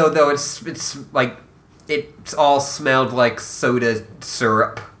 Also, though, it's like... It all smelled like soda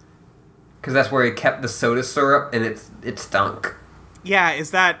syrup. Because that's where he kept the soda syrup, and it stunk. Yeah,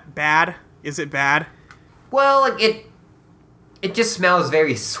 is that bad? Is it bad? Well, like, it just smells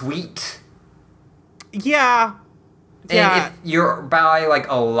very sweet. Yeah. And if you're by, like,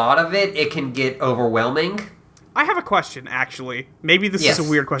 a lot of it, it can get overwhelming. I have a question, actually. Maybe this is a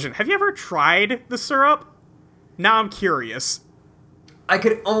weird question. Have you ever tried the syrup? Now I'm curious. I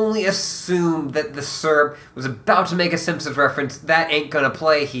could only assume that the syrup was about to make a Simpsons reference. That ain't gonna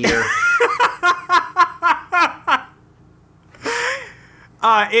play here.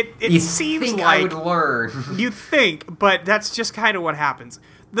 It seems think like I would learn. You think, but that's just kind of what happens.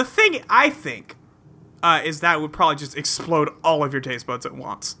 The thing I think is that it would probably just explode all of your taste buds at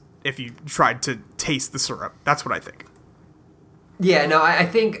once if you tried to taste the syrup. That's what I think. Yeah, no, I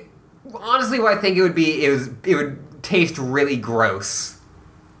think honestly, what I think it would be it would taste really gross.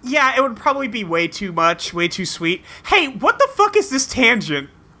 Yeah, it would probably be way too much, way too sweet. Hey, what the fuck is this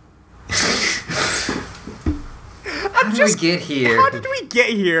tangent? How did we get here? How did we get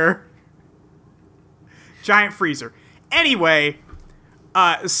here? Giant freezer. Anyway,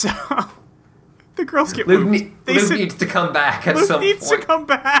 so the girls get Luke, moved. Luke needs to come back at some point. Luke needs to come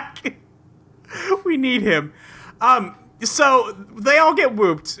back. We need him. So they all get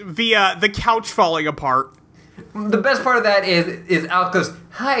whooped via the couch falling apart. The best part of that is Alex goes,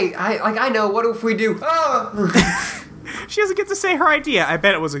 "Hi, I know. What if we do?" Oh. She doesn't get to say her idea. I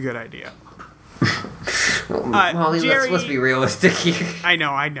bet it was a good idea. Molly, Jerry, let's be realistic here. I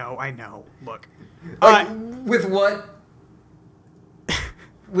know. Look, with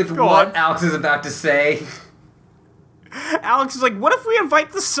what Alex is about to say. Alex is like, "What if we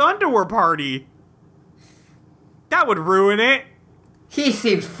invite the son to our party? That would ruin it." He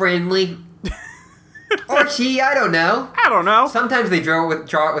seems friendly. Or she, I don't know. Sometimes they draw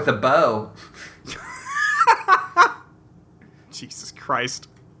it with a bow. Jesus Christ.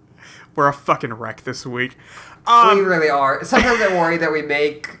 We're a fucking wreck this week. We really are. Sometimes I worry that we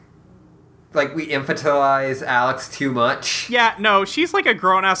we infantilize Alex too much. Yeah, no, she's like a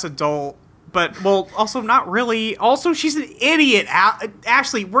grown-ass adult, but, well, also not really. Also, she's an idiot.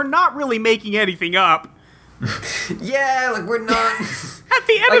 Ashley, we're not really making anything up. Yeah, we're not. At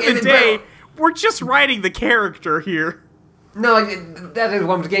the end of the day, we're just writing the character here. No, that is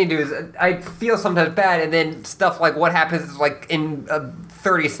what I'm getting to, is I feel sometimes bad, and then stuff like what happens, in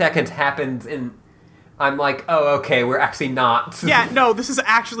 30 seconds happens, and I'm like, oh, okay, we're actually not. Yeah, no, this is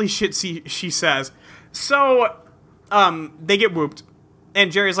actually shit she says. So, they get whooped,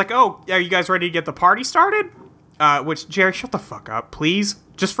 and Jerry's like, oh, are you guys ready to get the party started? Which, Jerry, shut the fuck up, please.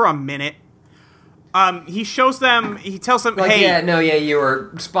 Just for a minute. He tells them, hey... you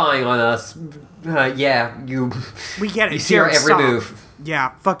were spying on us. We get it, you see our every move.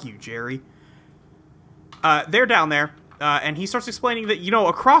 Yeah, fuck you, Jerry. They're down there, and he starts explaining that,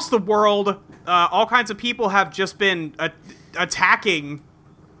 across the world, all kinds of people have just been attacking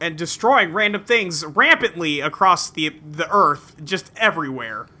and destroying random things rampantly across the earth, just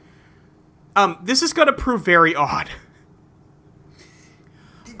everywhere. This is gonna prove very odd.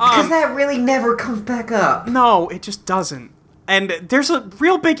 Because that really never comes back up. No, it just doesn't. And there's a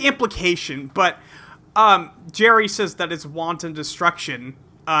real big implication, but Jerry says that it's wanton destruction,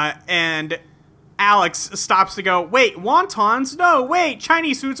 and Alex stops to go, wait, wontons? No, wait,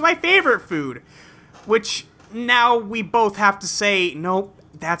 Chinese food's my favorite food. Which, now we both have to say, nope,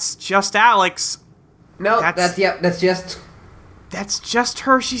 that's just Alex. No, that's just... That's just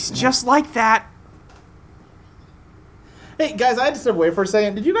her, she's just like that. Hey, guys, I had to step away for a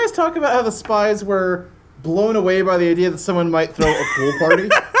second. Did you guys talk about how the spies were blown away by the idea that someone might throw a pool party?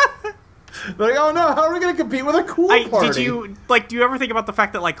 They're like, oh no, how are we going to compete with a pool party? Do you ever think about the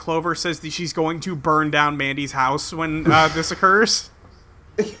fact that, Clover says that she's going to burn down Mandy's house when this occurs?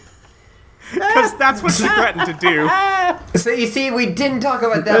 Because that's what she threatened to do. So you see, we didn't talk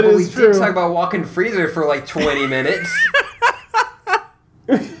about that, but we did talk about walking freezer for 20 minutes.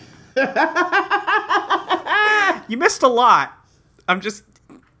 You missed a lot.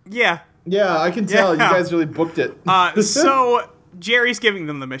 Yeah, I can tell. Yeah. You guys really booked it. So Jerry's giving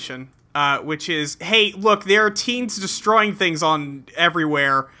them the mission, which is, hey, look, there are teens destroying things on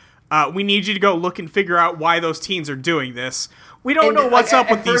everywhere. We need you to go look and figure out why those teens are doing this. We don't know what's up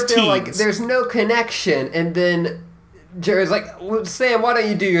with these teens. There's no connection, and then Jerry's like, well, Sam, why don't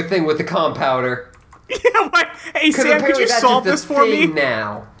you do your thing with the compounder? Yeah, hey, Sam, could you solve this for me?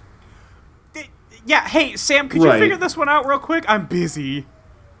 Now. Yeah, hey, Sam, could you figure this one out real quick? I'm busy.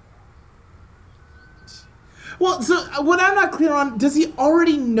 Well, so what I'm not clear on, does he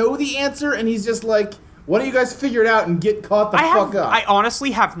already know the answer and he's just like, why don't you guys figure it out and get caught the fuck up? I honestly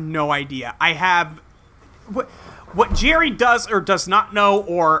have no idea. What Jerry does or does not know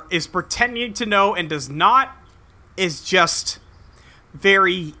or is pretending to know and does not is just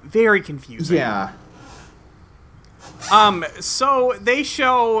very, very confusing. Yeah. So they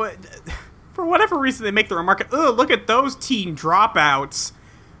show... For whatever reason, they make the remark, oh, look at those teen dropouts.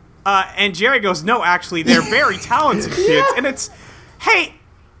 And Jerry goes, no, actually, they're very talented kids. And it's, hey,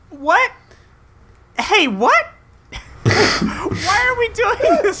 what? Hey, what? Why are we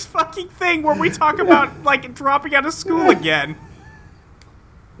doing this fucking thing where we talk about, like, dropping out of school again?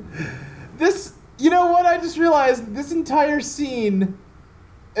 You know what? I just realized this entire scene,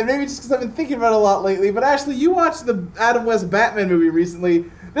 and maybe just because I've been thinking about it a lot lately, but Ashley, you watched the Adam West Batman movie recently.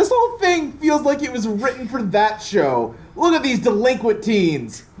 This whole thing feels like it was written for that show. Look at these delinquent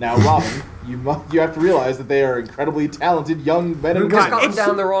teens. Now, Robin, you have to realize that they are incredibly talented young men and women. We've gone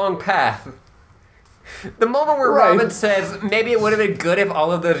down the wrong path. The moment where Robin says, maybe it would have been good if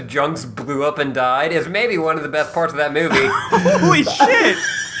all of those junks blew up and died, is maybe one of the best parts of that movie. Holy shit!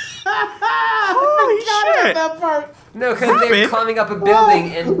 Holy shit! That part. No, because they're climbing up a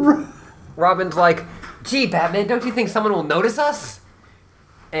building, and Robin's like, gee, Batman, don't you think someone will notice us?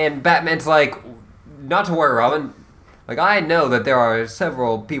 And Batman's like, not to worry, Robin. Like, I know that there are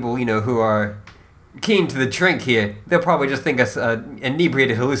several people, who are keen to the drink here. They'll probably just think us an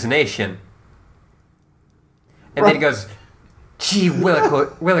inebriated hallucination. And then he goes, gee,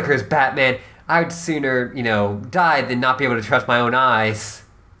 Willikers, Batman, I'd sooner, die than not be able to trust my own eyes.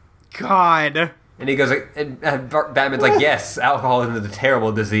 God. And he goes, and Batman's like, yes, alcoholism is a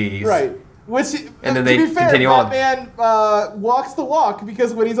terrible disease. Right. And then they continue on. Batman walks the walk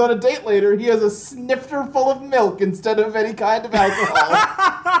because when he's on a date later, he has a snifter full of milk instead of any kind of alcohol.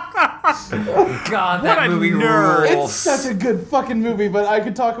 God, that movie rules. It's such a good fucking movie, but I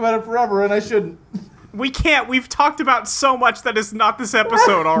could talk about it forever, and I shouldn't. We can't. We've talked about so much that is not this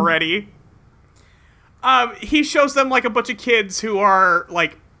episode already. He shows them, like, a bunch of kids who are,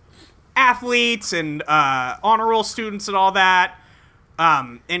 like, athletes and honor roll students and all that.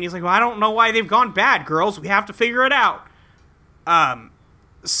 And he's like, well, I don't know why they've gone bad, girls. We have to figure it out.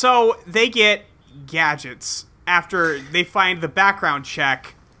 So they get gadgets after they find the background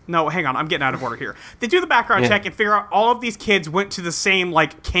check. No, hang on. I'm getting out of order here. They do the background check and figure out all of these kids went to the same,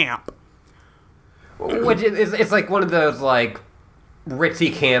 like, camp. Which is, it's like one of those, like,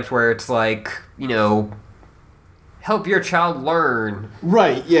 ritzy camps where it's like, help your child learn.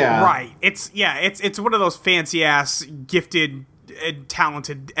 Right, yeah. Right. It's one of those fancy-ass, gifted,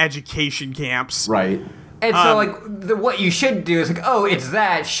 talented education camps. Right. And so, like, what you should do is like, oh, it's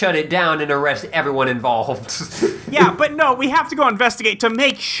that, shut it down and arrest everyone involved. Yeah, but no, we have to go investigate to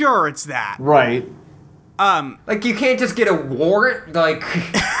make sure it's that. Right. Like, you can't just get a warrant, like...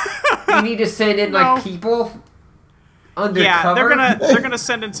 You need to send in, like, people undercover? Yeah, they're gonna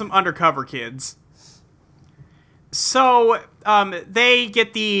send in some undercover kids. So, they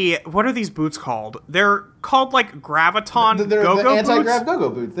get what are these boots called? They're called, like, Graviton Go-Go boots? They're the anti-grav Go-Go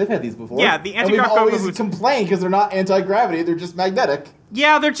boots. They've had these before. Yeah, the anti-grav Go-Go boots. And we've always complained because they're not anti-gravity, they're just magnetic.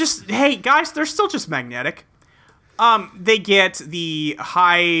 Yeah, they're just, hey, guys, they're still just magnetic. They get the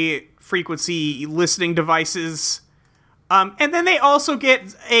high-frequency listening devices. And then they also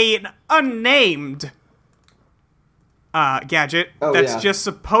get an unnamed gadget that's just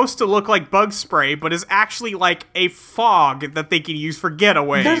supposed to look like bug spray, but is actually like a fog that they can use for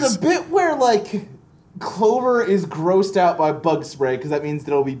getaways. There's a bit where, like, Clover is grossed out by bug spray because that means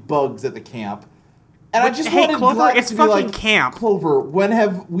there'll be bugs at the camp. And I just wanted Clover, Gladys it's to be fucking like, camp. Clover, when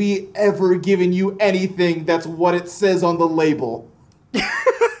have we ever given you anything that's what it says on the label?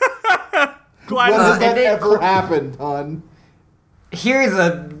 When has that ever happened, hon? Here's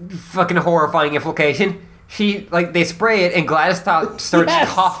a fucking horrifying implication. They spray it and Gladys starts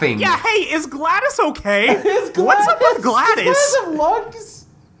coughing. Yeah, hey, is Gladys okay? What's up with Gladys? Does Gladys have lungs?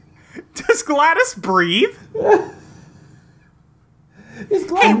 Does Gladys breathe? Is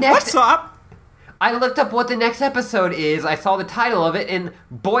Gladys... Hey, what's up? I looked up what the next episode is. I saw the title of it, and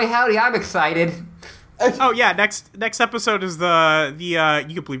boy howdy, I'm excited. Oh yeah, next episode is the you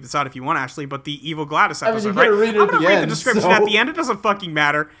can bleep this out if you want, Ashley, but the Evil Gladys episode, right? I'm gonna read the description at the end. It doesn't fucking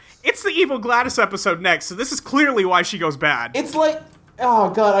matter. It's the Evil Gladys episode next, so this is clearly why she goes bad. It's like, oh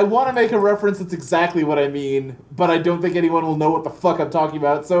god, I want to make a reference that's exactly what I mean, but I don't think anyone will know what the fuck I'm talking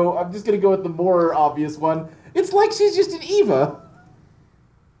about, so I'm just gonna go with the more obvious one. It's like she's just an Eva.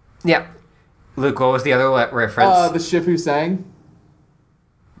 Yep. Luke, what was the other reference? The ship who sang.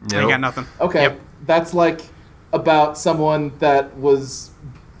 No. I got nothing. Okay. Yep. That's like about someone that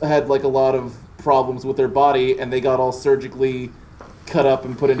had like a lot of problems with their body, and they got all surgically cut up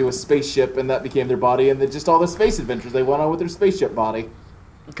and put into a spaceship, and that became their body, and then just all the space adventures they went on with their spaceship body.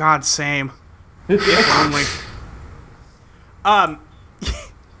 God, same. If only.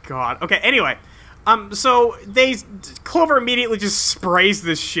 God. Okay. Anyway, so Clover immediately just sprays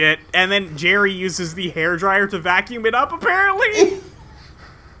this shit, and then Jerry uses the hairdryer to vacuum it up. Apparently.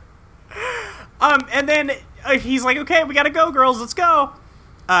 And then he's like, okay, we gotta go, girls, let's go.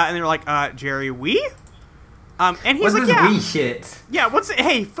 And they're like, Jerry, we? And he's what's like, this yeah. wee shit? Yeah,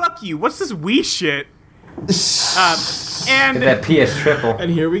 hey, fuck you. What's this wee shit? And that PS triple.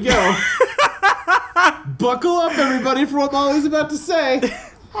 And here we go. Buckle up, everybody, for what Molly's about to say.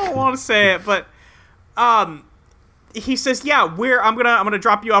 I don't want to say it, but he says, "Yeah, I'm gonna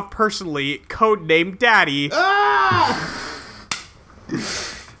drop you off personally. Code name Daddy." Ah!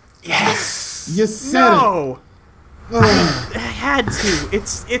 Yes. You said it. I had to.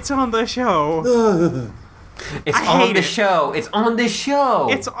 It's on the show. It's on the show. It's on the show.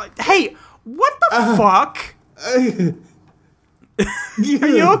 Hey, what the fuck? Are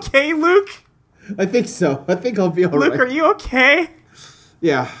you okay, Luke? I think so. I think I'll be all right. Luke, are you okay?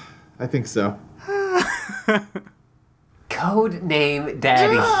 Yeah, I think so. Code name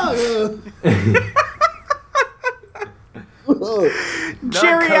Daddy.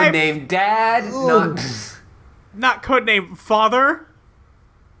 Jerry, code name Dad. Not code name Father,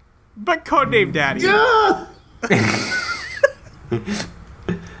 but code name Daddy.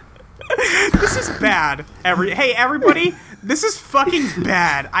 This is bad. Hey, everybody, this is fucking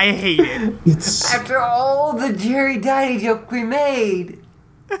bad. I hate it. After all the Jerry Daddy joke we made.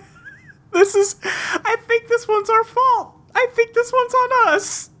 I think this one's our fault. I think this one's on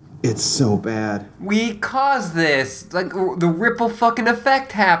us. It's so bad. We caused this. Like, the ripple fucking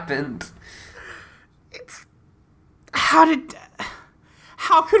effect happened. How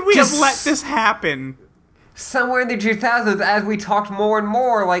could we have let this happen? Somewhere in the 2000s, as we talked more and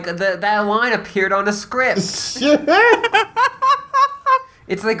more, like, that line appeared on a script.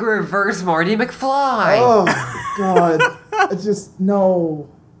 It's like a reverse Marty McFly. Oh, God. I just, no.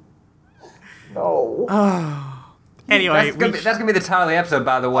 Anyway, that's gonna be the title of the episode,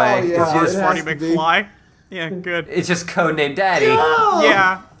 by the way. Oh, yeah, it's just Marty McFly. Yeah, good. It's just codename Daddy. No!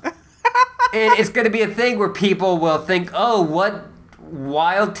 Yeah. And it's gonna be a thing where people will think, oh, what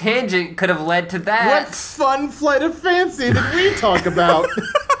wild tangent could have led to that? What fun flight of fancy did we talk about?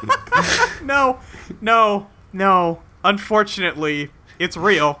 No. Unfortunately, it's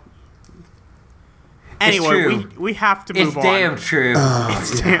real. Anyway, we have to move on. It's damn true.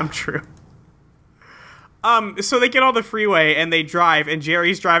 It's damn true. So they get on the freeway and they drive, and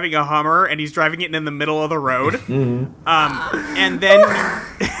Jerry's driving a Hummer, and he's driving it in the middle of the road. And then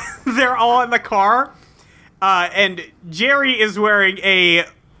they're all in the car, and Jerry is wearing a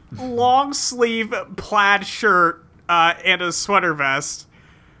long sleeve plaid shirt and a sweater vest.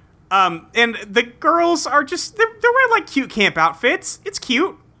 And the girls are they're wearing like cute camp outfits. It's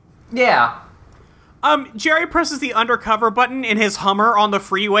cute. Yeah. Jerry presses the undercover button in his Hummer on the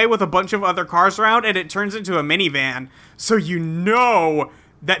freeway with a bunch of other cars around, and it turns into a minivan. So you know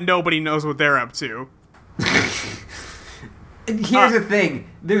that nobody knows what they're up to. Here's the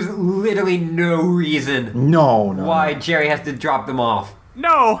thing. There's literally no reason why Jerry has to drop them off.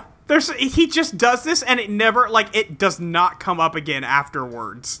 No. He just does this, and it does not come up again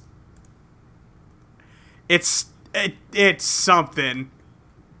afterwards. It's something.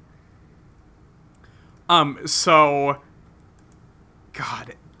 So,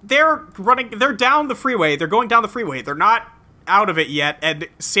 God, they're down the freeway. They're going down the freeway. They're not out of it yet. And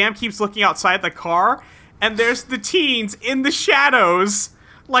Sam keeps looking outside the car, and there's the teens in the shadows,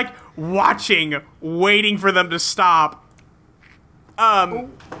 like, watching, waiting for them to stop. And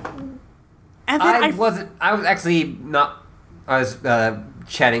then I was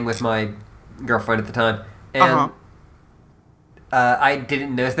chatting with my girlfriend at the time, and I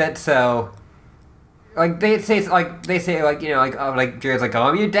didn't notice that, so... Like they say, Jerry's like, oh,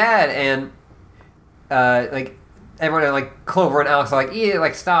 I'm your dad, and like everyone, like Clover and Alex are like, yeah,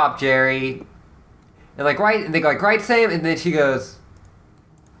 like stop, Jerry, and like right, and they go like, right, Sam, and then she goes,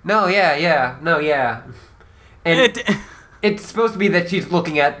 no, yeah, and it's supposed to be that she's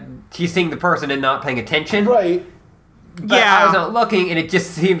seeing the person and not paying attention, right? But yeah, I was not looking, and it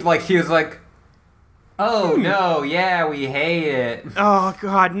just seemed like she was like, oh no, yeah, we hate it. Oh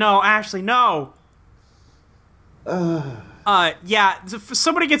God, no, Ashley, no. Yeah,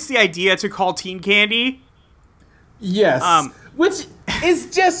 somebody gets the idea to call Teen Candy. Yes. Which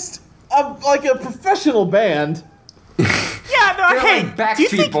is just a professional band. Yeah, no, hey, like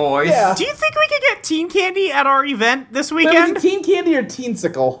Backstreet Boys. Yeah. Do you think we could get Teen Candy at our event this weekend? Now, was it Teen Candy or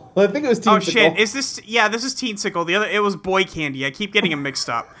Teensicle? I think it was Teensicle. Oh shit, this is Teensicle. It was Boy Candy. I keep getting them mixed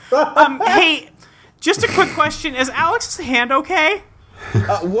up. Hey, just a quick question. Is Alex's hand okay?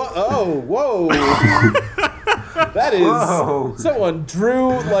 Whoa. That is... Whoa. Someone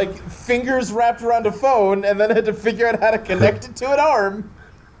drew, like, fingers wrapped around a phone and then had to figure out how to connect it to an arm.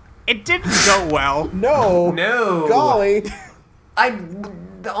 It didn't go well. No. Golly.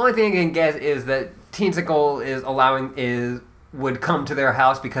 The only thing I can guess is that Teensicle is would come to their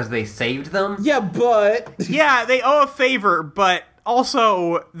house because they saved them. Yeah, but... Yeah, they owe a favor, but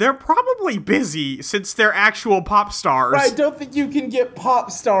also, they're probably busy since they're actual pop stars. I don't think you can get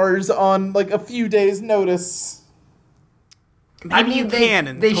pop stars on, like, a few days' notice. Maybe you can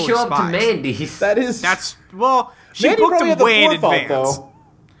in they Totally show up Spies. to Mandy's. That's, well, she Mandy booked probably them had the way in forethought, advance. though.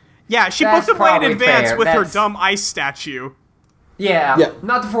 Yeah, she That's booked them way in probably advance fair. with her That's- dumb ice statue. Yeah,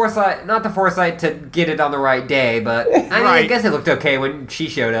 not the foresight to get it on the right day, but I mean, I Right. guess it looked okay when she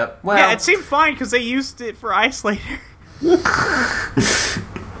showed up. Well, Yeah, it seemed fine because they used it for ice later.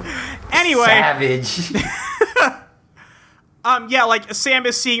 Anyway, savage. yeah, like Sam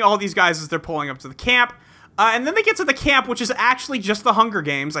is seeing all these guys as they're pulling up to the camp, and then they get to the camp, which is actually just the Hunger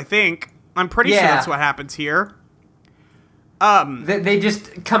Games. I think I'm pretty sure that's what happens here. They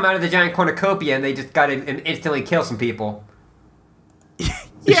just come out of the giant cornucopia and they just got to instantly kill some people.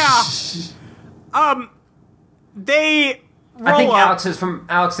 Yeah. They roll I think up.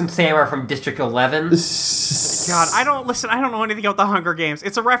 Alex and Sam are from District 11. God, I don't know anything about the Hunger Games.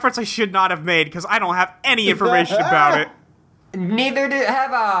 It's a reference I should not have made because I don't have any information about it. Neither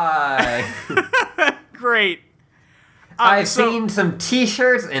have I. Great. I've seen some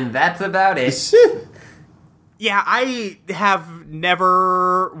T-shirts, and that's about it. Yeah, I have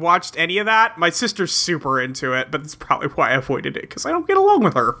never watched any of that. My sister's super into it, but that's probably why I avoided it, because I don't get along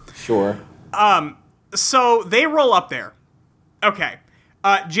with her. Sure. So they roll up there. Okay.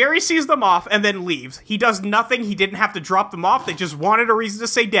 Jerry sees them off and then leaves. He does nothing. He didn't have to drop them off. They just wanted a reason to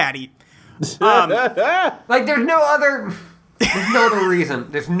say daddy. Like, there's no other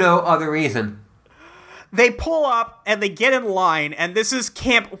reason. There's no other reason. They pull up and they get in line, and this is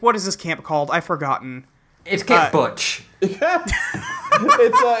camp... What is this camp called? I've forgotten. It's Camp Butch. It's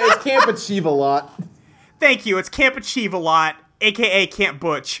Camp Achieve a Lot. Thank you. It's Camp Achieve a Lot, a.k.a. Camp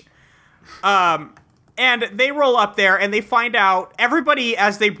Butch. And they roll up there, and they find out everybody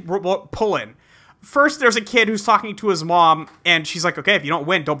as they pull in. First, there's a kid who's talking to his mom, and she's like, okay, if you don't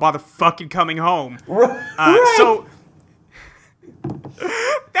win, don't bother fucking coming home. Right. So,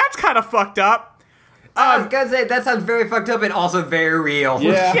 that's kind of fucked up. I was gonna say, that sounds very fucked up and also very real.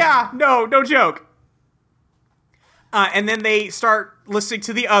 Yeah. Yeah, no joke. And then they start listening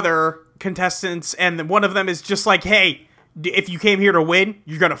to the other contestants, and then one of them is just like, hey, if you came here to win,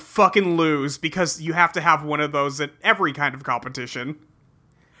 you're gonna fucking lose, because you have to have one of those at every kind of competition.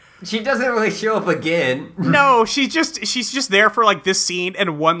 She doesn't really show up again. No, she's just there for like this scene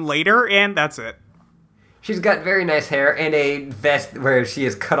and one later, and that's it. She's got very nice hair and a vest where she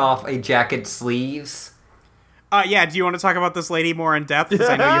has cut off a jacket sleeves. Yeah, do you want to talk about this lady more in depth? Because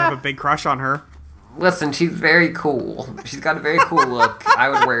I know you have a big crush on her. Listen, she's very cool. She's got a very cool look. I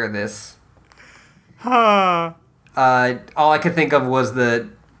would wear this. All I could think of was the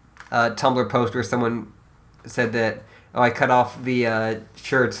Tumblr post where someone said that, oh, I cut off the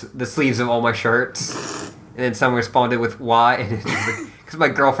the sleeves of all my shirts. And then someone responded with, why? And it's like, because my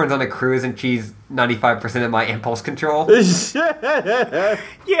girlfriend's on a cruise and she's 95% of my impulse control.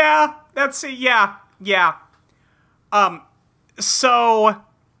 Yeah, that's it. Yeah. So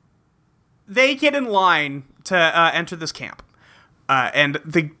they get in line to enter this camp. And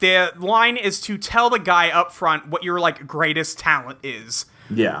the line is to tell the guy up front what your, like, greatest talent is.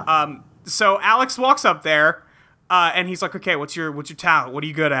 Yeah. So Alex walks up there, and he's like, okay, what's your talent? What are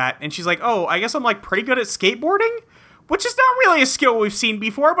you good at? And she's like, oh, I guess I'm, like, pretty good at skateboarding? Which is not really a skill we've seen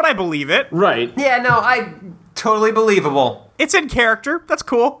before, but I believe it. Right. Yeah, no, totally believable. It's in character. That's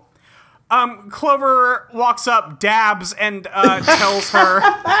cool. Clover walks up, dabs, and tells her...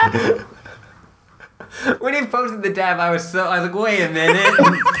 When he posted the dab, I was like, wait a minute.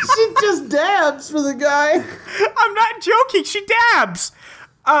 She just dabs for the guy. I'm not joking. She dabs.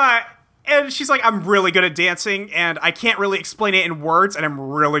 And she's like, I'm really good at dancing, and I can't really explain it in words, and I'm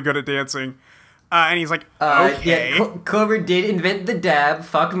really good at dancing. And he's like, okay. Yeah, Clover did invent the dab.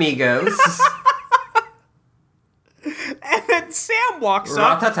 Fuck Migos. And then Sam walks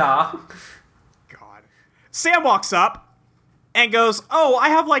up. Ra-ta-ta. God. Sam walks up and goes, oh, I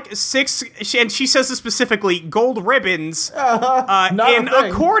have like 6, and she says this specifically, gold ribbons in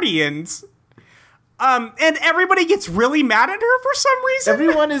accordions. And everybody gets really mad at her for some reason.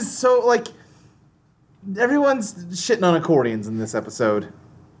 Everyone is so, like, everyone's shitting on accordions in this episode.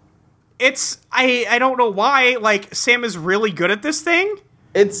 I don't know why, like, Sam is really good at this thing.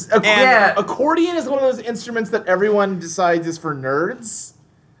 Accordion is one of those instruments that everyone decides is for nerds,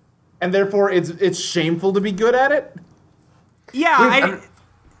 and therefore it's shameful to be good at it. Yeah,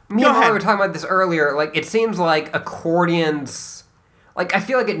 me and Molly were talking about this earlier. Like, it seems like accordions, like, I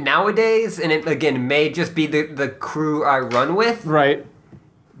feel like it nowadays, and it, again, may just be the crew I run with. Right.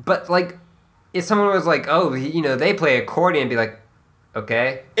 But, like, if someone was like, oh, they play accordion, be like,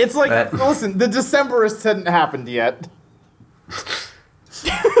 okay. It's like, listen, the Decemberists hadn't happened yet.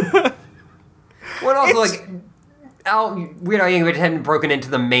 Well, also, Weird Al Yankovic hadn't broken into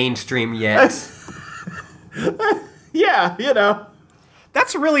the mainstream yet. Yeah,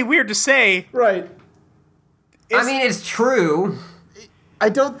 That's really weird to say. Right. It's true. I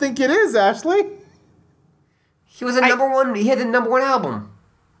don't think it is, Ashley. He was he had the number one album.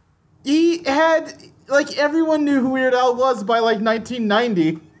 He had, everyone knew who Weird Al was by,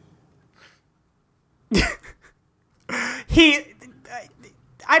 1990.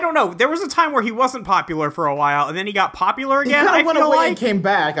 I don't know. There was a time where he wasn't popular for a while, and then he got popular again. He went away and came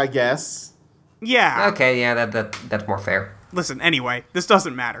back, I guess. Yeah. Okay, yeah, that's more fair. Listen, anyway, this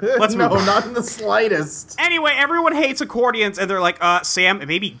doesn't matter. Let's move on. No, not in the slightest. Anyway, everyone hates accordions, and they're like, Sam,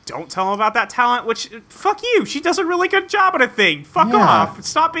 maybe don't tell him about that talent, which, fuck you, she does a really good job at a thing. Fuck off.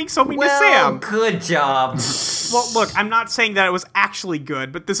 Stop being so mean to Sam. Good job. Well, look, I'm not saying that it was actually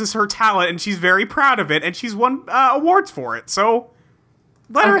good, but this is her talent, and she's very proud of it, and she's won awards for it, so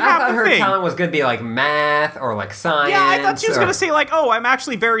let her have the thing. I thought her talent was going to be, math or, science. Yeah, I thought she was going to say, I'm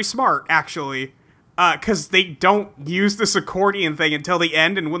actually very smart, actually. Because they don't use this accordion thing until the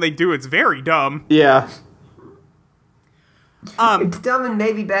end, and when they do, it's very dumb. Yeah. It's dumb and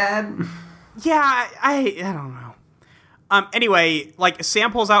maybe bad. Yeah, I don't know. Anyway,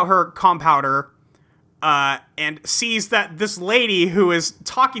 Sam pulls out her compounder, and sees that this lady who is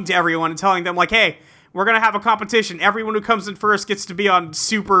talking to everyone and telling them, hey, we're gonna have a competition. Everyone who comes in first gets to be on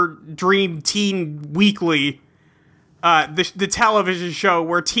Super Dream Teen Weekly. The television show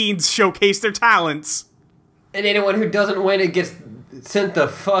where teens showcase their talents. And anyone who doesn't win it gets sent the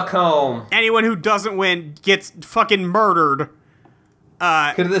fuck home. Anyone who doesn't win gets fucking murdered.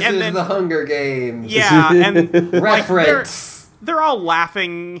 Because this is the Hunger Games. Yeah, and reference. They're all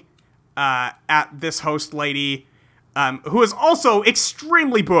laughing at this host lady, who is also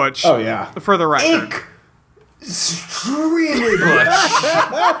extremely butch. Oh, yeah. For the record. Extremely butch.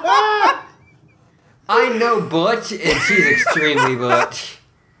 I know Butch, and she's extremely butch.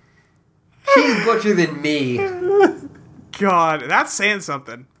 She's butcher than me. God, that's saying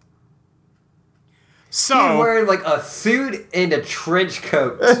something. So she's wearing a suit and a trench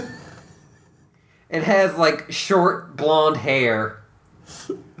coat, and has short blonde hair.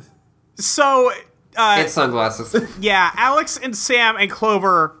 So and sunglasses. Yeah, Alex and Sam and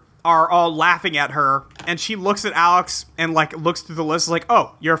Clover are all laughing at her, and she looks at Alex and looks through the list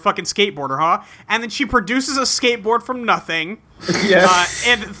oh, you're a fucking skateboarder, huh? And then she produces a skateboard from nothing. Yes.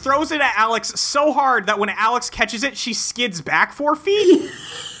 And throws it at Alex so hard that when Alex catches it, she skids back 4 feet.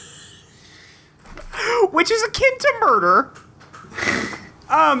 Which is akin to murder.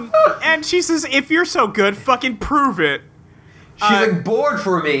 And she says, if you're so good, fucking prove it. She's bored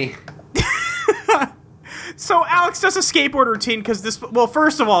for me. So Alex does a skateboard routine because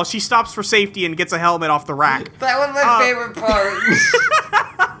first of all, she stops for safety and gets a helmet off the rack. That was my favorite part.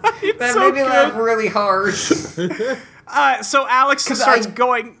 That made me laugh really hard. So Alex starts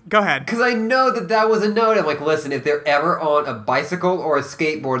going... Go ahead. Because I know that was a note. I'm listen, if they're ever on a bicycle or a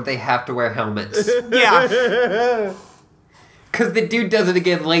skateboard, they have to wear helmets. Yeah. Because the dude does it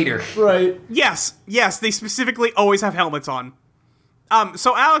again later. Right. Yes, they specifically always have helmets on.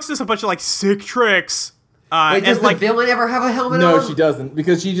 So Alex does a bunch of sick tricks. Wait, does the villain ever have a helmet on? No, she doesn't,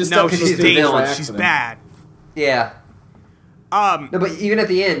 because she just she's dangerous. She's bad. Yeah. No, but even at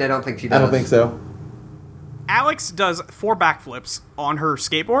the end, I don't think she does. I don't think so. Alex does 4 backflips on her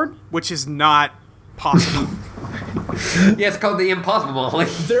skateboard, which is not possible. Yeah, it's called the Impossible Molly.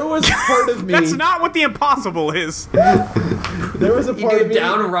 There was part of me... That's not what the impossible is. There was a part of me...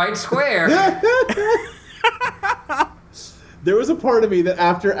 downright square. There was a part of me that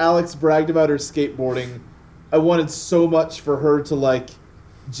after Alex bragged about her skateboarding, I wanted so much for her to,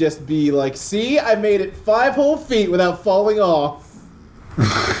 just be see, I made it 5 whole feet without falling off.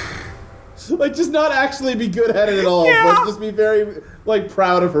 Just not actually be good at it at all, but just be very,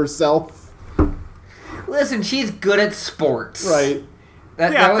 proud of herself. Listen, she's good at sports. Right.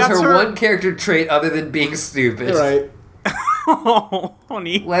 That was her one character trait other than being stupid. Right. Oh,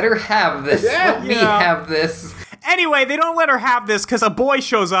 honey. Let her have this. Let me have this. Anyway, they don't let her have this because a boy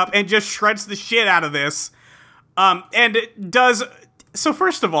shows up and just shreds the shit out of this. And does... So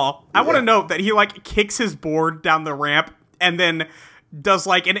first of all, I want to note that he, kicks his board down the ramp and then does,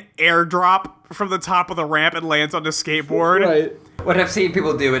 an airdrop from the top of the ramp and lands on the skateboard. Right. What I've seen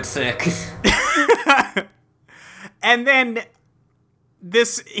people do, it's sick. And then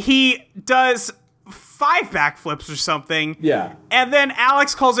he does 5 backflips or something. Yeah. And then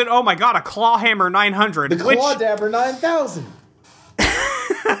Alex calls it, oh my god, a Clawhammer 900. The Clawdabber 9000.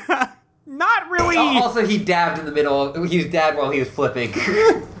 not really. Also, he dabbed in the middle. He was dabbed while he was flipping.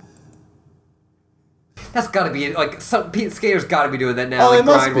 That's got to be like some skaters got to be doing that now. Oh, like they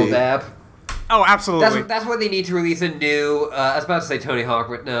must grind will be. dab. Oh, absolutely. That's what they need to release a new. I was about to say Tony Hawk,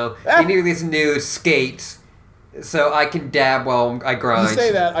 but no, they need to release a new skate, so I can dab while I grind. You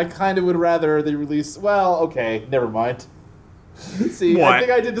say that, I kind of would rather they release. Well, okay, never mind. See, What? I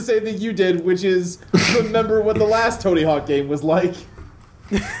think I did the same thing you did, which is remember what the last Tony Hawk game was like.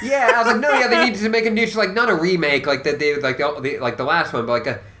 Yeah, I was like, no, yeah, they need to make a new, like not a remake like that they like the last one, but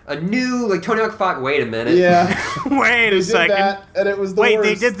like a new like Tony Hawk 5. Wait a minute. Yeah. Wait They a did second. that, and it was the Wait, worst.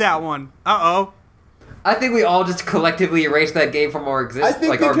 they did that one. Uh-oh. I think we all just collectively erased that game from our I existence, think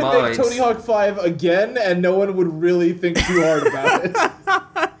like they our could minds. make Tony Hawk 5 again, and no one would really think too hard about it.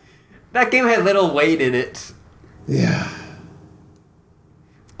 That game had little weight in it. Yeah.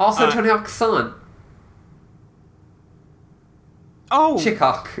 Also, Tony Hawk's son, Oh. Chick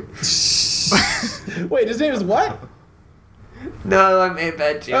Hawk. Wait, his name is what? No, I made a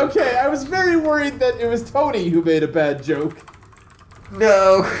bad joke. Okay, I was very worried that it was Tony who made a bad joke.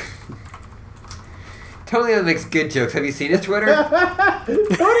 No. Tony makes good jokes. Have you seen his Twitter? Tony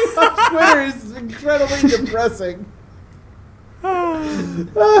Hawk's Twitter is incredibly depressing.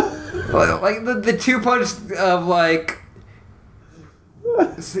 Like the two punch of like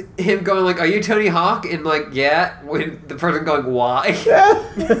him going like, "Are you Tony Hawk?" and like, "Yeah," when the person going, "Why?"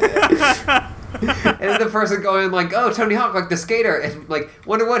 And then the person going like, "Oh, Tony Hawk, like the skater," and like,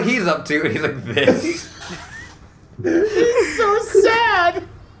 "Wonder what he's up to?" And he's like, "This." He's so sad.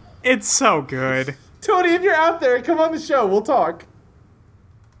 It's so good. Tony, if you're out there, come on the show. We'll talk.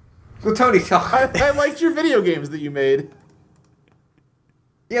 Well, Tony Hawk. I liked your video games that you made.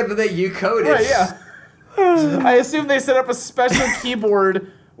 Yeah, but that you coded. Right, yeah. I assume they set up a special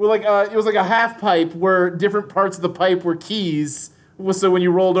keyboard with like it was like a half pipe where different parts of the pipe were keys. So when you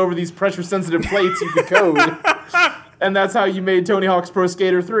rolled over these pressure sensitive plates, you could code. And that's how you made Tony Hawk's Pro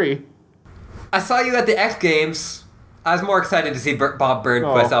Skater 3. I saw you at the X Games. I was more excited to see Bob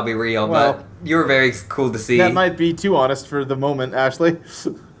Burnquist, I'll be real, well, but you were very cool to see. That might be too honest for the moment, Ashley.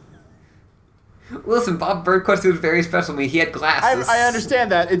 Listen, Bob Burnquist was very special to me. He had glasses. I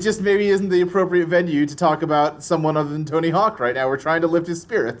understand that. It just maybe isn't the appropriate venue to talk about someone other than Tony Hawk right now. We're trying to lift his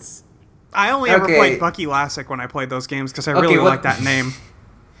spirits. I only ever Okay. played Bucky Lassick when I played those games because I really what- like that name.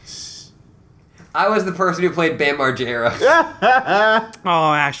 I was the person who played Bam Margera.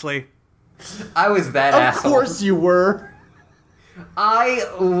 Oh, Ashley. I was that Of asshole. course you were. I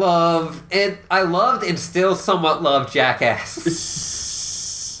loved and still somewhat love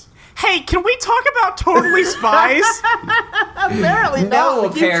Jackass. Hey, can we talk about Totally Spies? Apparently No, not. We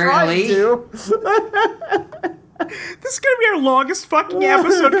keep apparently. trying to. This is gonna be our longest fucking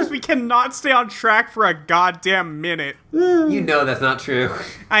episode because we cannot stay on track for a goddamn minute. You know that's not true.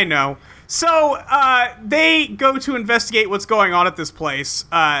 I know. So, they go to investigate what's going on at this place.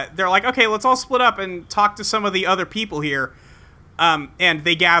 They're like, okay, let's all split up and talk to some of the other people here. And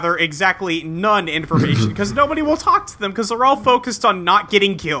they gather exactly none information because nobody will talk to them because they're all focused on not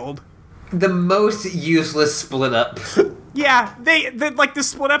getting killed. The most useless split up. Yeah, they like the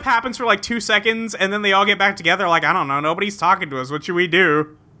split up happens for like 2 seconds and then they all get back together like, I don't know, nobody's talking to us. What should we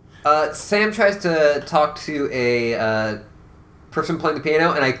do? Sam tries to talk to a person playing the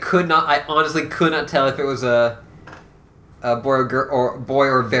piano, and I honestly could not tell if it was a boy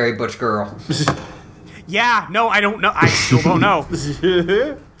or a very butch girl. Yeah, no, I don't know. I still don't know.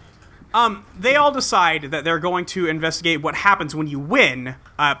 They all decide that they're going to investigate what happens when you win,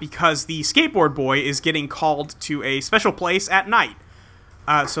 because the skateboard boy is getting called to a special place at night.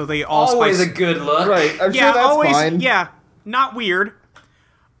 So they all Always a good look. Right. I'm yeah, sure that's always, fine. yeah, not weird.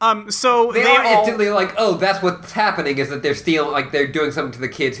 So They they are all, instantly like, oh, that's what's happening, is that they're stealing, like, they're doing something to the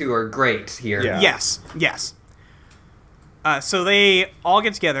kids who are great here. Yeah. Yes. So they all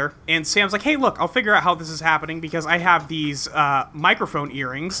get together, and Sam's like, hey, look, I'll figure out how this is happening because I have these microphone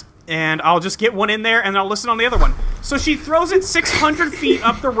earrings, and I'll just get one in there, and I'll listen on the other one. So she throws it 600 feet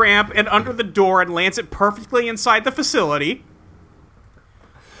up the ramp and under the door and lands it perfectly inside the facility.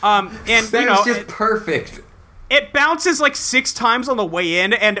 And, That is just perfect. it bounces like 6 times on the way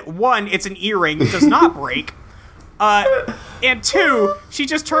in, and 1, it's an earring, it does not break. And 2, she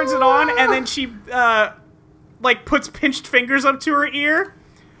just turns it on, and then she, like, puts pinched fingers up to her ear.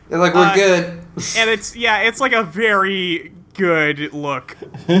 They're like, we're good. And it's like a very good look.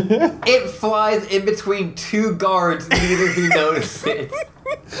 It flies in between 2 guards, neither of you notice it.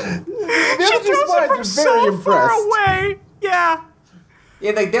 She throws it from so far away. Yeah.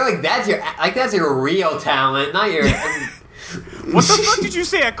 Yeah, like they're like, that's your real talent, not your. What the fuck did you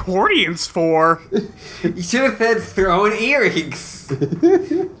say accordions for? You should have said throwing earrings.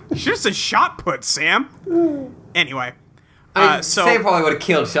 You should have said shot put, Sam. Anyway. Sam probably would have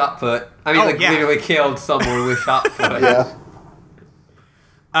killed shot put. I mean, literally killed someone with shot put. Yeah.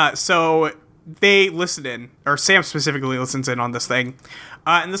 So they listen in, or Sam specifically listens in on this thing.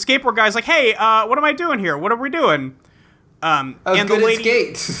 And the skateboard guy's like, hey, what am I doing here? What are we doing? I was and good the lady,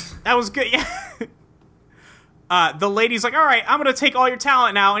 at skates. That was good, yeah. The lady's like, all right, I'm going to take all your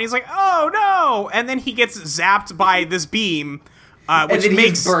talent now. And he's like, oh, no. And then he gets zapped by this beam, which and then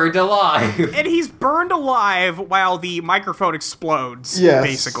he's burned alive. And he's burned alive while the microphone explodes,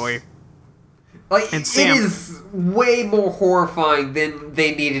 basically. Like, and Sam, it is way more horrifying than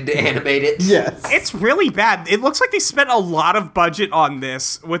they needed to animate it. Yes. It's really bad. It looks like they spent a lot of budget on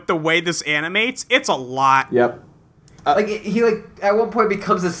this with the way this animates. It's a lot. Yep. He at one point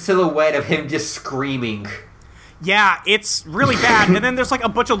becomes a silhouette of him just screaming. Yeah, it's really bad. And then there's like a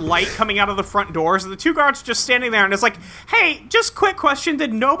bunch of light coming out of the front doors, and the two guards just standing there, and it's like, hey, just quick question,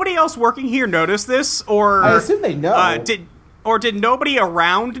 did nobody else working here notice this? Or I assume they know. Did nobody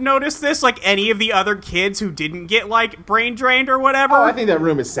around notice this? Like any of the other kids who didn't get like brain drained or whatever? Oh, I think that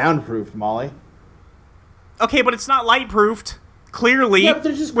room is soundproofed, Molly. Okay, but it's not light proofed. Clearly, yeah, but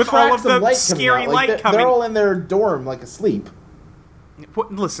there's just with all of the scary light coming. They're all in their dorm, like asleep.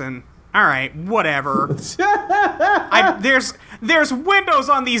 Listen, all right, whatever. There's windows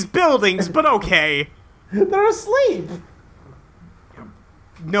on these buildings, but okay. They're asleep.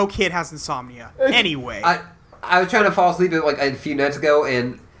 No kid has insomnia. Anyway. I was trying to fall asleep like a few nights ago,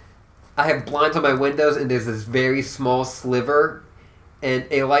 and I have blinds on my windows, and there's this very small sliver, and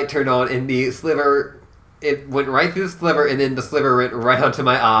a light turned on, and the sliver, it went right through the sliver, and then the sliver went right onto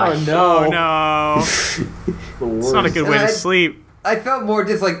my eye. Oh, no. Oh, no. It's not a good way to sleep. I felt more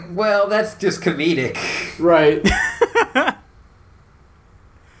just like, well, that's just comedic. Right.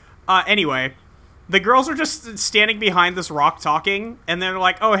 Anyway. The girls are just standing behind this rock talking, and they're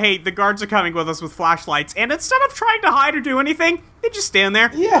like, oh, hey, the guards are coming with us with flashlights. And instead of trying to hide or do anything, they just stand there.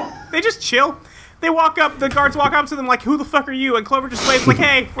 Yeah. They just chill. They walk up, the guards walk up to them like, who the fuck are you? And Clover just waves like,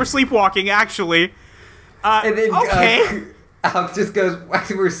 hey, we're sleepwalking, actually. And then okay. Alex just goes,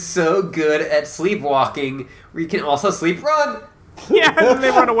 actually, we're so good at sleepwalking, we can also sleep run. Yeah, and then they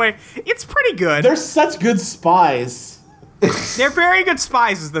run away. It's pretty good. They're such good spies. They're very good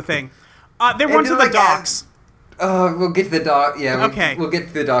spies is the thing. They run to the docks. We'll get to the dock. Yeah, okay. We'll get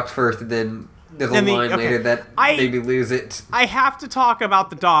to the docks first, and then there's a line later that made me lose it. I have to talk about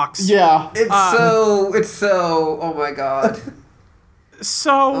the docks. Yeah. It's so, oh my god.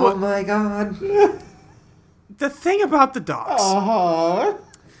 So. Oh my god. The thing about the docks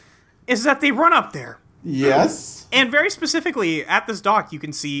is that they run up there. Yes. And very specifically, at this dock, you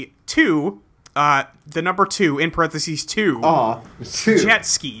can see the number 2, in parentheses 2, jet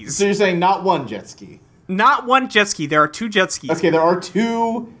skis. So you're saying not one jet ski? Not one jet ski. There are 2 jet skis. Okay, there are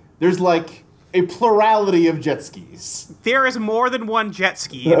 2. There's like a plurality of jet skis. There is more than one jet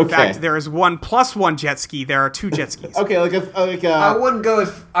ski. In fact, there is 1 plus 1 jet ski. There are 2 jet skis. Okay, I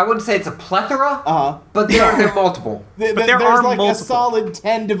wouldn't say it's a plethora. But there are multiple. There's like multiple. A solid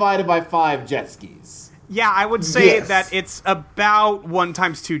 10 divided by 5 jet skis. Yeah, I would say that it's about 1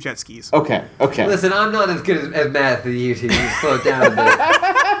 times 2 jet skis. Okay. Listen, I'm not as good at math as you two. You slow it down a bit.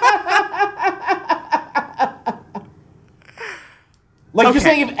 Like you're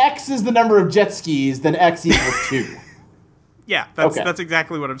saying if X is the number of jet skis, then X equals 2. Yeah, that's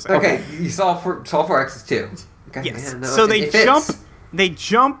exactly what I'm saying. Okay, you solve for X is 2. Okay, yes. Man, no, so they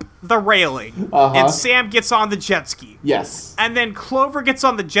jump the railing, and Sam gets on the jet ski. Yes. And then Clover gets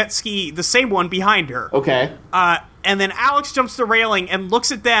on the jet ski, the same one behind her. Okay. And then Alex jumps the railing and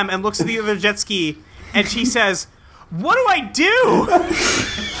looks at them and looks at the other jet ski, and she says, what do I do?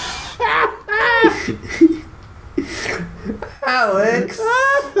 Alex!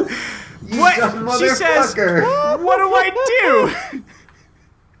 What? She says, what do I do?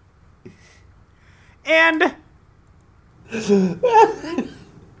 And...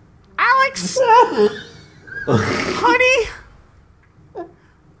 Alex, honey,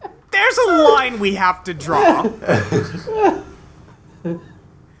 there's a line we have to draw.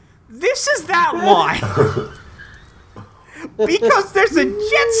 This is that line. Because there's a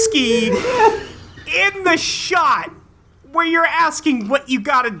jet ski in the shot where you're asking what you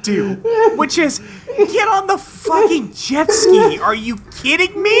gotta do, which is get on the fucking jet ski. Are you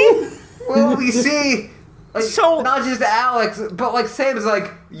kidding me? Well, we see... not just Alex, but Sam's like,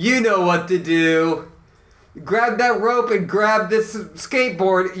 you know what to do. Grab that rope and grab this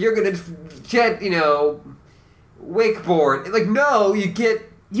skateboard. You're gonna jet, wakeboard. No, you get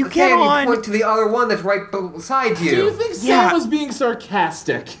You get on. You point to the other one that's right beside you. Do you think Sam was being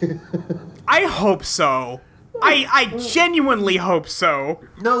sarcastic? I hope so. I genuinely hope so.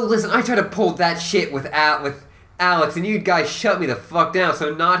 No, listen, I tried to pull that shit with Alex, and you guys shut me the fuck down,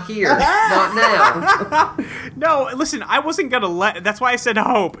 so not here. Not now. No, listen, I wasn't gonna that's why I said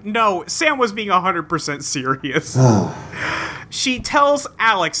hope. No, Sam was being 100% serious. She tells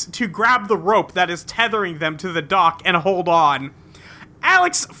Alex to grab the rope that is tethering them to the dock and hold on.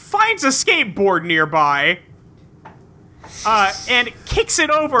 Alex finds a skateboard nearby, and kicks it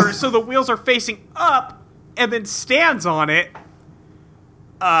over so the wheels are facing up, and then stands on it,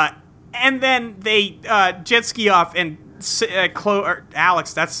 and then they jet ski off, and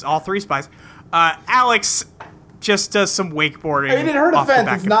Alex, that's all three spies, Alex just does some wakeboarding. I mean, in her defense,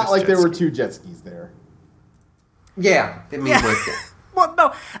 it's not like there were two jet skis there. Yeah, it means Well,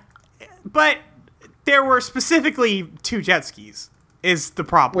 no, but there were specifically two jet skis, is the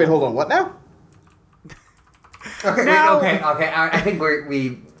problem. Wait, hold on, what now? Okay. I think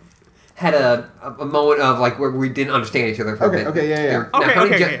we had a moment of like where we didn't understand each other for a bit. Okay, yeah.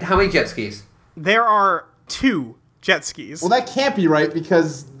 How many jet skis? There are two jet skis. Well, that can't be right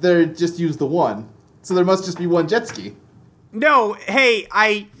because they just used the one. So there must just be one jet ski. No, hey,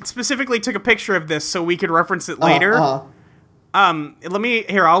 I specifically took a picture of this so we could reference it later.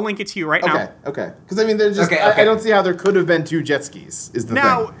 I'll link it to you right now. Okay. Because, I mean, they're just, I don't see how there could have been two jet skis, is the thing.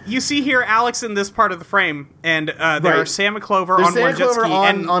 Now, you see here Alex in this part of the frame, and there are Sam and Clover on one jet ski.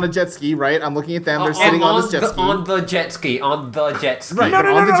 on a jet ski, right? I'm looking at them. They're sitting on this jet ski. On the jet ski. Right,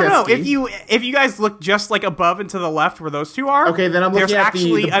 no. If you guys look just like above and to the left where those two are. Okay, then I'm looking at the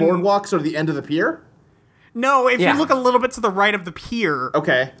boardwalks or the end of the pier. No, if you look a little bit to the right of the pier.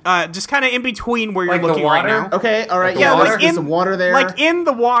 Okay. Just kind of in between where you're looking right now. Okay, all right. There's some water there. Like in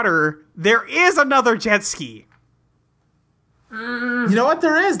the water, there is another jet ski. You know what?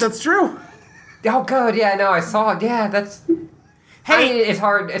 There is. That's true. Oh, good. Yeah, no, I saw it. Yeah, that's... Hey, I mean, it's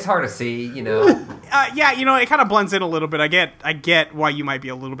hard to see, you know. It kind of blends in a little bit. I get why you might be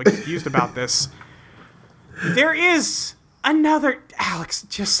a little bit confused about this. There is another... Alex,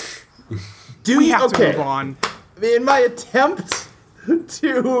 just... We have to move on. In my attempt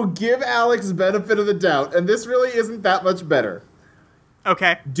to give Alex benefit of the doubt, and this really isn't that much better.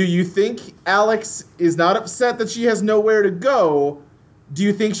 Okay. Do you think Alex is not upset that she has nowhere to go? Do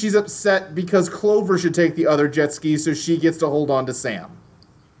you think she's upset because Clover should take the other jet ski so she gets to hold on to Sam?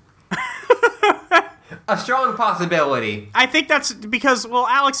 A strong possibility. I think that's because,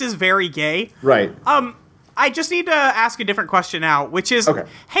 Alex is very gay. Right. I just need to ask a different question now, which is,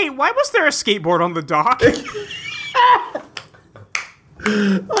 hey, why was there a skateboard on the dock? Because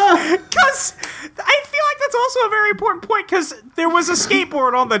I feel like that's also a very important point, because there was a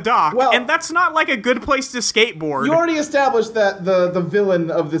skateboard on the dock, and that's not, like, a good place to skateboard. You already established that the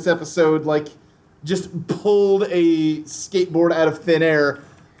villain of this episode, like, just pulled a skateboard out of thin air.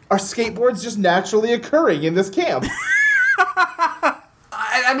 Are skateboards just naturally occurring in this camp?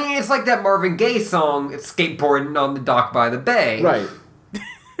 I mean, it's like that Marvin Gaye song, it's skateboarding on the dock by the bay. Right.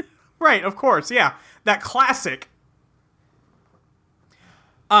 Right, of course, yeah. That classic.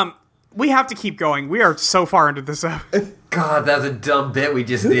 We have to keep going. We are so far into this episode. God, that was a dumb bit we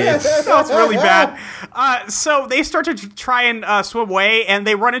just did. That's really bad. So they start to try and swim away, and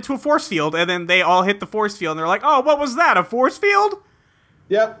they run into a force field, and then they all hit the force field, and they're like, oh, what was that, a force field?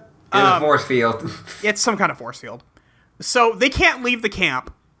 Yep. A force field. It's some kind of force field. So they can't leave the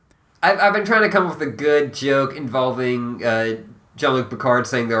camp. I've been trying to come up with a good joke involving Jean-Luc Picard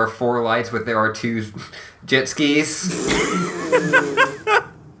saying there are 4 lights, but there are 2 jet skis.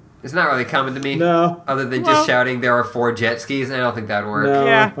 It's not really coming to me. No. Other than just shouting there are 4 jet skis, and I don't think that'd work.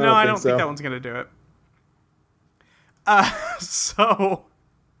 No, I don't think that one's going to do it. So...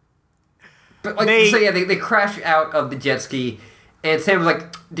 But they crash out of the jet ski, and Sam was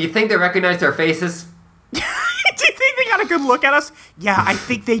like, do you think they recognize their faces? Do you think they got a good look at us? Yeah, I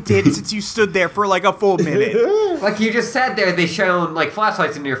think they did since you stood there for like a full minute. Like you just sat there, they shone like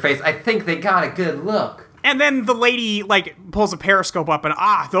flashlights into your face. I think they got a good look. And then the lady like pulls a periscope up and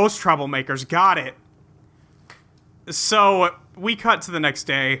those troublemakers got it. So we cut to the next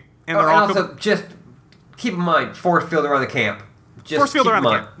day, and they're all also just keep in mind force field around the camp. Just force field around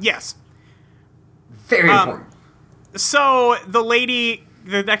the camp. Yes. Very important. So the lady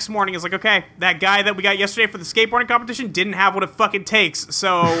the next morning is like, okay, that guy that we got yesterday for the skateboarding competition didn't have what it fucking takes,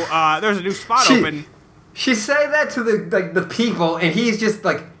 so there's a new spot open. She said that to the people, and he's just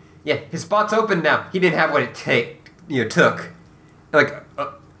like, yeah, his spot's open now. He didn't have what it took. Like,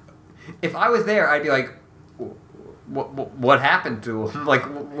 if I was there, I'd be like, what happened to him? Like,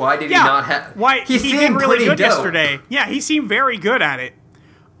 why did he not have... He seemed really good yesterday. Yeah, he seemed very good at it.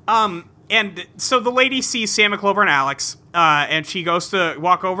 And so the lady sees Sam and Clover and Alex, and she goes to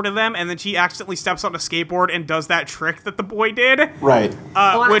walk over to them, and then she accidentally steps on a skateboard and does that trick that the boy did. Right.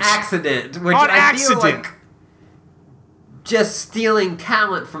 On accident. Which I feel like just stealing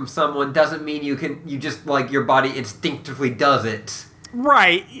talent from someone doesn't mean you just, like, your body instinctively does it.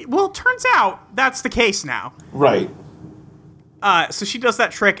 Right. Well, it turns out that's the case now. Right. So she does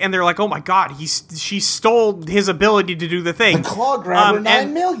that trick, and they're like, oh my god, she stole his ability to do the thing. The claw grabber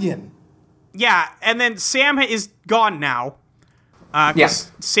 9 million. Yeah, and then Sam is gone now.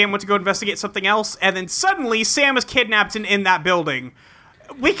 Yes. Sam went to go investigate something else, and then suddenly Sam is kidnapped in that building.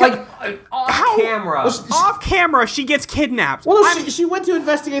 Camera. Off camera, she gets kidnapped. Well, she went to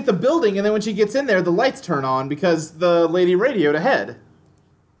investigate the building, and then when she gets in there, the lights turn on because the lady radioed ahead.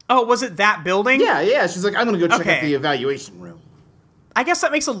 Oh, was it that building? Yeah. She's like, I'm going to go check out the evaluation room. I guess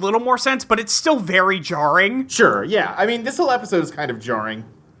that makes a little more sense, but it's still very jarring. Sure, yeah. I mean, this whole episode is kind of jarring.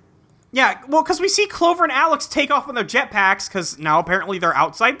 Yeah, well, because we see Clover and Alex take off on their jetpacks, because now apparently they're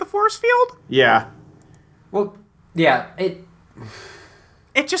outside the force field? Yeah. Well, yeah,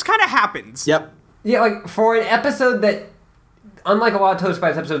 It just kind of happens. Yep. Yeah, like, for an episode that, unlike a lot of Totally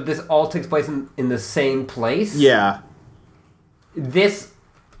Spies episodes, this all takes place in the same place. Yeah. This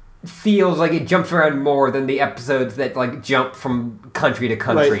feels like it jumps around more than the episodes that, like, jump from country to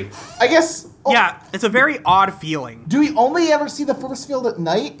country. Right. I guess... Yeah, it's a very odd feeling. Do we only ever see the force field at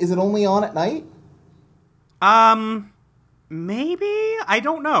night? Is it only on at night? Maybe? I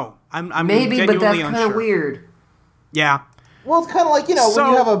don't know. I'm maybe, but that's kind of weird. Yeah. Well, it's kind of like, when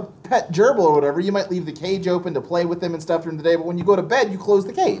you have a pet gerbil or whatever, you might leave the cage open to play with them and stuff during the day, but when you go to bed, you close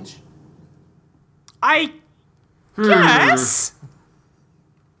the cage. I guess.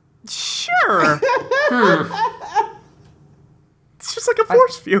 Sure. It's just like a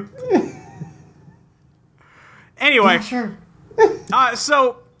force field. Anyway. Yeah, sure.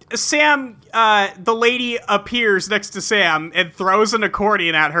 So Sam, the lady appears next to Sam and throws an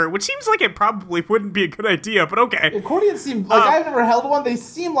accordion at her, which seems like it probably wouldn't be a good idea, but okay. Accordions seem, like, I've never held one, they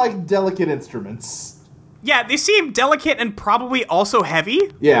seem like delicate instruments. Yeah, they seem delicate and probably also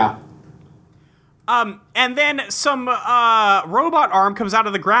heavy. Yeah. And then some robot arm comes out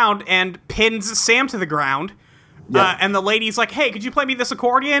of the ground and pins Sam to the ground. Yeah. And the lady's like, hey, could you play me this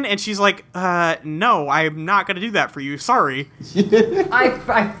accordion? And she's like, no, I'm not going to do that for you. Sorry.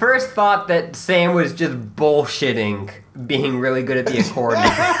 I first thought that Sam was just bullshitting being really good at the accordion.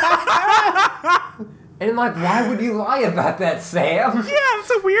 And I'm like, why would you lie about that, Sam? Yeah,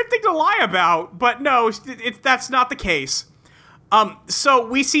 it's a weird thing to lie about. But no, that's not the case. So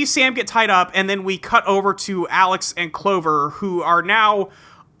we see Sam get tied up, and then we cut over to Alex and Clover, who are now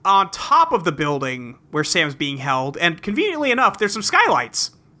on top of the building where Sam's being held, and conveniently enough, there's some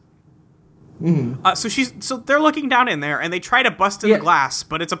skylights. Mm-hmm. So they're looking down in there, and they try to bust in the glass,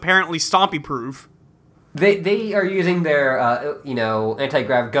 but it's apparently stompy-proof. They are using their,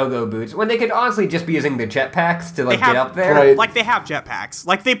 anti-grav go-go boots, when they could honestly just be using their jetpacks to, get up there. Right. Like, they have jetpacks.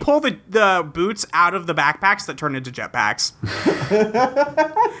 Like, they pull the boots out of the backpacks that turn into jetpacks.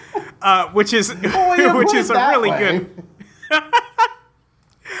 Which is a really good...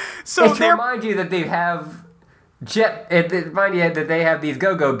 So it's to remind you that they have that they have these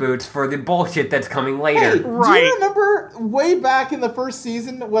go-go boots for the bullshit that's coming later. Hey, right. Do you remember way back in the first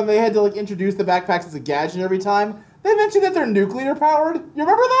season when they had to introduce the backpacks as a gadget every time? They mentioned that they're nuclear powered. You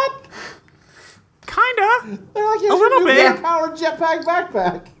remember that? Kinda. They're like, here's a little nuclear bit powered jetpack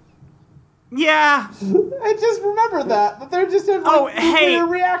backpack. Yeah. I just remember that they're just have nuclear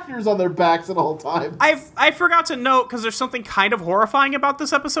reactors on their backs at all times. I forgot to note, because there's something kind of horrifying about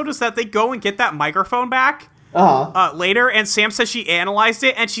this episode, is that they go and get that microphone back later, and Sam says she analyzed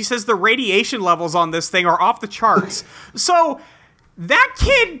it, and she says the radiation levels on this thing are off the charts. So that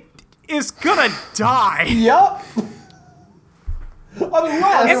kid is gonna die. Yup.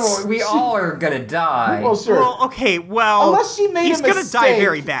 Unless we all are gonna die. Well, sure. Well, okay, unless she made he's a mistake, gonna die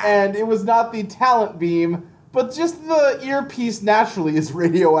very bad, and it was not the talent beam, but just the earpiece naturally is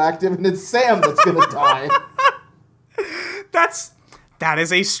radioactive, and it's Sam that's gonna die. That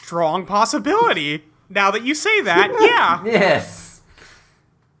is a strong possibility. Now that you say that, yeah. Yes.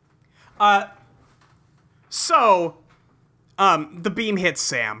 So, the beam hits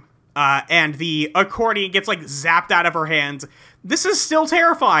Sam, and the accordion gets zapped out of her hands. This is still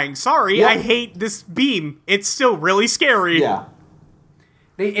terrifying. Sorry, yeah. I hate this beam. It's still really scary. Yeah.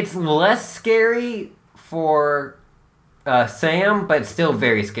 It's less scary for Sam, but still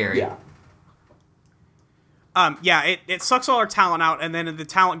very scary. Yeah. It sucks all our talent out, and then the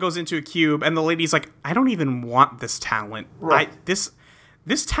talent goes into a cube, and the lady's like, I don't even want this talent. Right. This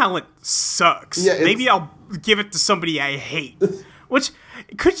talent sucks. Yeah, maybe I'll give it to somebody I hate. Which,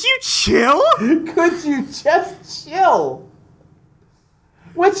 could you chill? Could you just chill?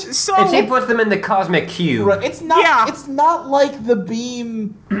 Which so and she puts them in the cosmic cube. Right, it's not like the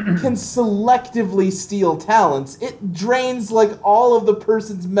beam can selectively steal talents. It drains like all of the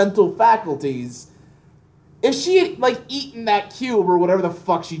person's mental faculties. If she had like eaten that cube or whatever the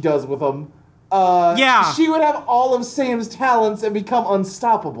fuck she does with them, she would have all of Sam's talents and become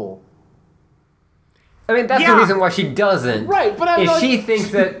unstoppable. I mean, that's the reason why she doesn't. Right, but she thinks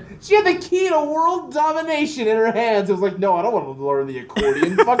that she had the key to world domination in her hands. It was like, no, I don't want to learn the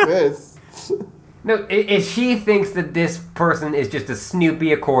accordion. Fuck this. No, if she thinks that this person is just a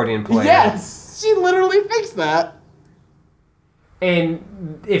snoopy accordion player. Yes, she literally thinks that.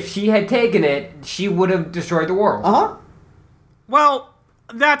 And if she had taken it, she would have destroyed the world. Uh-huh. Well,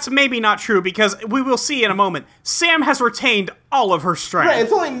 that's maybe not true, because we will see in a moment. Sam has retained all of her strength. Right,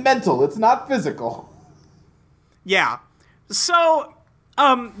 it's only mental. It's not physical. Yeah. So,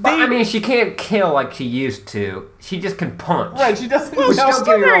 I mean, she can't kill like she used to. She just can punch. Right, she doesn't well, she's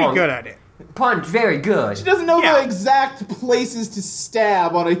still very good at it. Punch, very good. She doesn't know the exact places to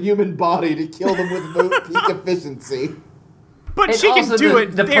stab on a human body to kill them with most peak efficiency. But she can do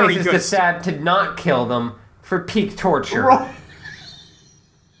it the very places good. to stab to not kill them for peak torture. Right.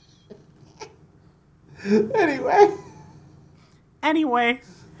 Anyway.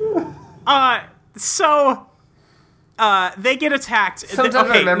 So they get attacked. Sometimes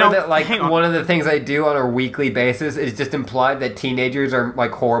I remember that, like, one of the things I do on a weekly basis is just imply that teenagers are,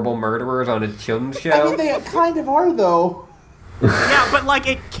 like, horrible murderers on a children's show. I mean, they kind of are, though. Yeah, but, like,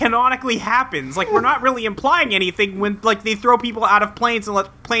 it canonically happens. Like, we're not really implying anything when, like, they throw people out of planes and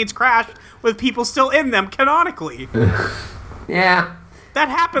let planes crash with people still in them canonically. Yeah. That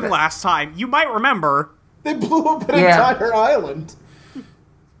happened last time. You might remember. They blew up an entire island.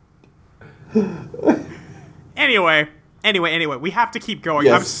 Anyway, we have to keep going.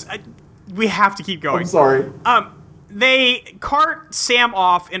 Yes. We have to keep going. I'm sorry. They cart Sam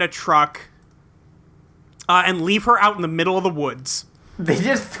off in a truck and leave her out in the middle of the woods. They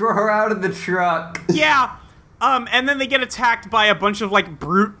just throw her out of the truck. Yeah. And then they get attacked by a bunch of, like,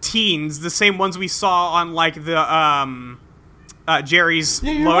 brute teens, the same ones we saw on, like, the, Jerry's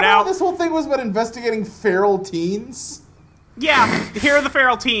you loadout. Know this whole thing was about investigating feral teens? Yeah, here are the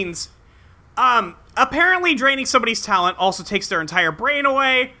feral teens. Apparently draining somebody's talent also takes their entire brain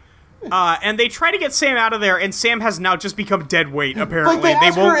away. And they try to get Sam out of there, and Sam has now just become dead weight, apparently. Like, they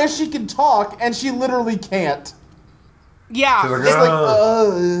ask her if she can talk, and she literally can't. Yeah.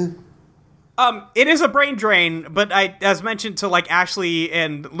 It's like, it is a brain drain, but as mentioned to, like, Ashley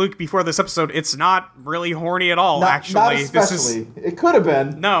and Luke before this episode, it's not really horny at all, actually. Not especially. It could have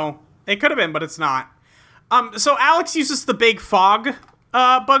been. No, it could have been, but it's not. So Alex uses the big fog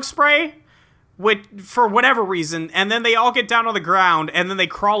bug spray, which, for whatever reason, and then they all get down on the ground, and then they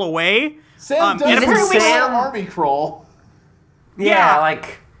crawl away. Sam does apparently an army crawl. Yeah,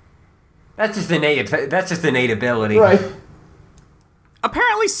 like, that's just innate ability. Right.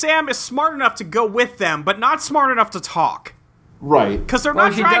 Apparently Sam is smart enough to go with them, but not smart enough to talk. Right. Because they're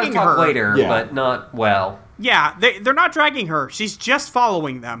not dragging she does talk her. later, but not well. Yeah, they're not dragging her. She's just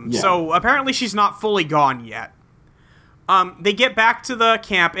following them. Yeah. So apparently she's not fully gone yet. They get back to the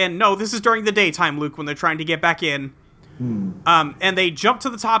camp, and no, this is during the daytime, Luke, when they're trying to get back in. And they jump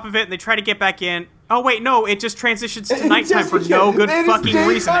to the top of it, and they try to get back in. Oh, wait, no, it just transitions to nighttime for no good fucking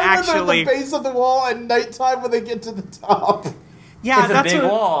reason, actually. At the base of the wall, and nighttime when they get to the top. Yeah, it's that's a big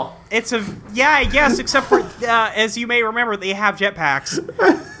wall. It's I guess, except for, as you may remember, they have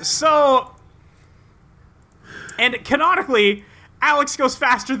jetpacks. So, and canonically, Alex goes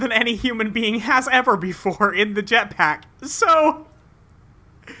faster than any human being has ever before in the jetpack. So,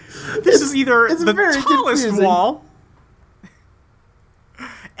 this is either the tallest confusing. wall.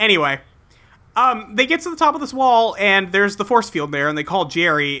 Anyway, they get to the top of this wall, and there's the force field there, and they call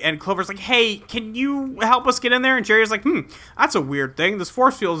Jerry, and Clover's like, hey, can you help us get in there? And Jerry's like, that's a weird thing. This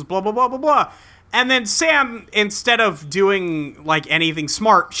force field is blah, blah, blah, blah, blah. And then Sam, instead of doing, like, anything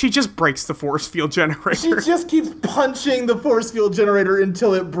smart, she just breaks the force field generator. She just keeps punching the force field generator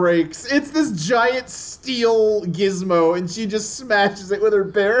until it breaks. It's this giant steel gizmo, and she just smashes it with her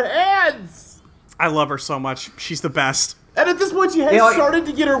bare hands. I love her so much. She's the best. And at this point, she has started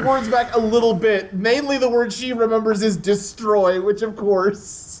to get her words back a little bit. Mainly the word she remembers is destroy, which, of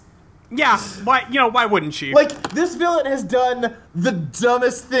course... Yeah, why wouldn't she? Like, this villain has done the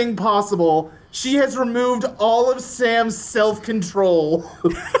dumbest thing possible. She has removed all of Sam's self-control.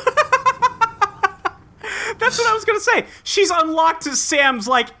 That's what I was gonna say. She's unlocked Sam's,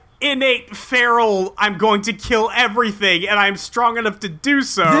 like, innate feral, I'm going to kill everything, and I'm strong enough to do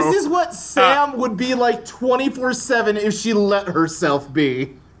so. This is what Sam would be like 24/7 if she let herself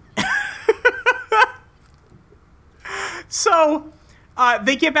be. So,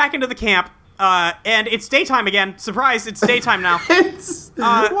 they get back into the camp, and it's daytime again. Surprise, it's daytime now. Why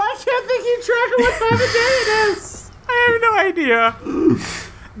can't they keep track of what time of day it is? I have no idea.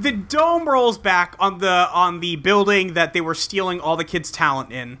 The dome rolls back on the building that they were stealing all the kids'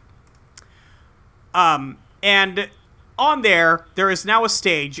 talent in. And on there is now a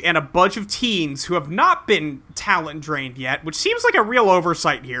stage and a bunch of teens who have not been talent drained yet, which seems like a real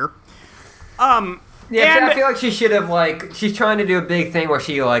oversight here. Yeah, I feel like she should have, like, she's trying to do a big thing where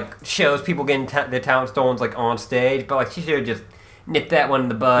she, like, shows people getting their talent stolen, like, on stage, but, like, she should have just nipped that one in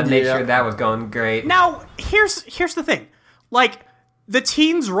the bud, make sure that was going great. Now, here's the thing. Like, the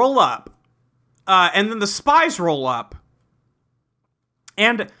teens roll up, and then the spies roll up,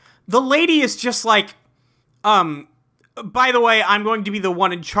 and the lady is just like, by the way, I'm going to be the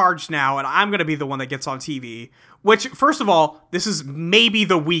one in charge now, and I'm going to be the one that gets on TV. Which, first of all, this is maybe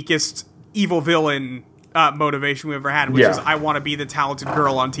the weakest evil villain motivation we ever had, which is I want to be the talented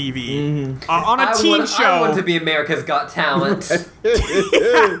girl on TV. On a teen show. I want to be America's Got Talent.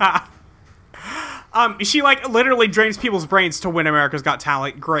 Yeah. She, like, literally drains people's brains to win America's Got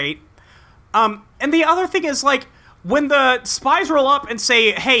Talent. Great. And the other thing is, like, when the spies roll up and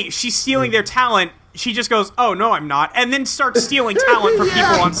say, hey, she's stealing their talent, she just goes, oh, no, I'm not, and then starts stealing talent from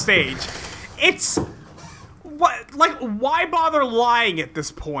people on stage. It's... why bother lying at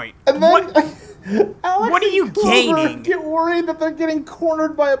this point? And then, what are you gaining? Get worried that they're getting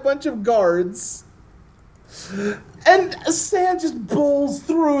cornered by a bunch of guards. And Sam just bowls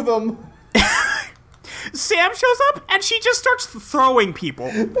through them. Sam shows up, and she just starts throwing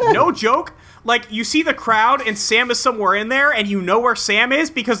people. No joke. Like, you see the crowd, and Sam is somewhere in there, and you know where Sam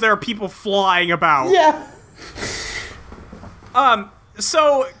is because there are people flying about. Yeah.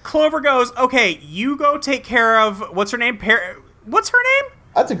 So Clover goes, okay, you go take care of, what's her name? What's her name?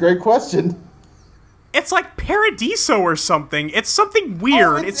 That's a great question. It's like Paradiso or something. It's something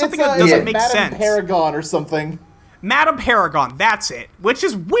weird. It's something that doesn't make sense. Madame Paragon or something. Madame Paragon, that's it. Which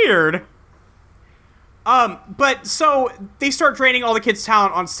is weird. But so they start draining all the kids'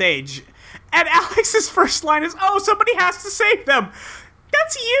 talent on stage. And Alex's first line is, oh, somebody has to save them.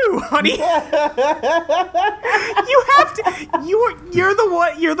 That's you, honey. You have to. You're the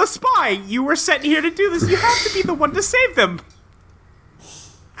one. You're the spy. You were sent here to do this. You have to be the one to save them.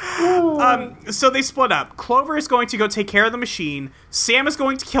 So they split up. Clover is going to go take care of the machine. Sam is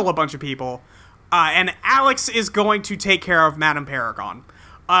going to kill a bunch of people, and Alex is going to take care of Madame Paragon.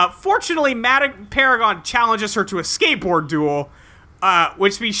 Fortunately, Madame Paragon challenges her to a skateboard duel,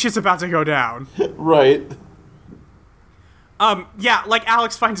 which means shit's about to go down. Right. Yeah, like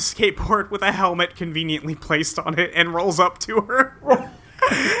Alex finds a skateboard with a helmet conveniently placed on it and rolls up to her. And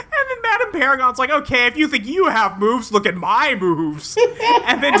then Madame Paragon's like, okay, if you think you have moves, look at my moves.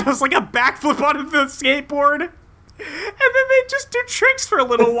 And then does like a backflip onto the skateboard. And then they just do tricks for a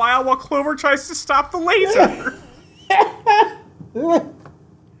little while Clover tries to stop the laser.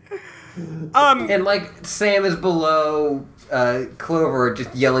 And like Sam is below Clover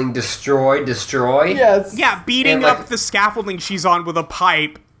just yelling, destroy, destroy. Yes. Yeah, beating up the scaffolding she's on with a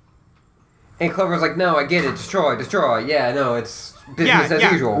pipe. And Clover's like, no, I get it, destroy, destroy. Yeah, no, it's business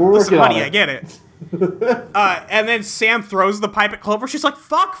as usual. Listen, honey, I get it. And then Sam throws the pipe at Clover. She's like,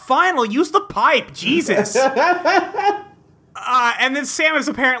 fuck, fine, I'll use the pipe. Jesus. And then Sam is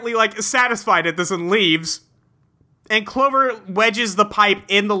apparently, like, satisfied at this and leaves. And Clover wedges the pipe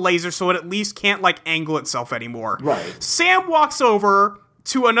in the laser so it at least can't, like, angle itself anymore. Right. Sam walks over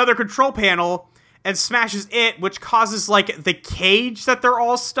to another control panel and smashes it, which causes, like, the cage that they're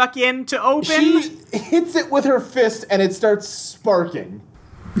all stuck in to open. She hits it with her fist and it starts sparking.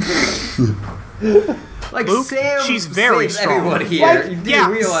 Like, Luke, Sam she's very strong. everyone here. Like, you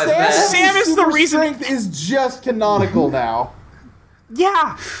do realize that. Sam is the reason. Strength is just canonical now.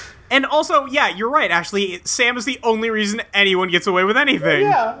 Yeah. And also, yeah, you're right, actually. Sam is the only reason anyone gets away with anything.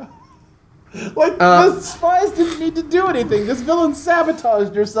 Yeah. Like, the spies didn't need to do anything. This villain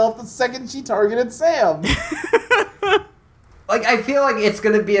sabotaged herself the second she targeted Sam. Like, I feel like it's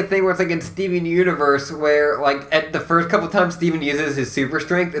gonna be a thing where it's like in Steven Universe where, like, at the first couple times Steven uses his super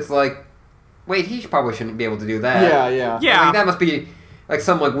strength, it's like, wait, he probably shouldn't be able to do that. Yeah. Like, that must be, like,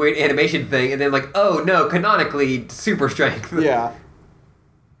 some, like, weird animation thing, and then, like, oh, no, canonically, super strength. Yeah.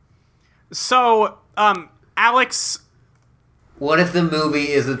 So, Alex... What if the movie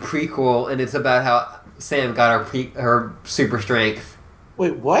is a prequel and it's about how Sam got her super strength?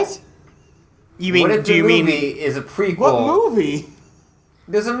 Wait, what? You mean? What if the movie is a prequel? What movie?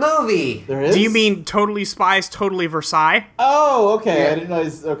 There's a movie. There is? Do you mean Totally Spies, Totally Versailles? Oh, okay. Yeah. I didn't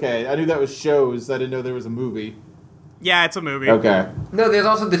know. Okay, I knew that was shows. I didn't know there was a movie. Yeah, it's a movie. Okay. No, there's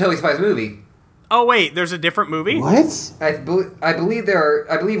also the Totally Spies movie. Oh wait, there's a different movie? What? I believe I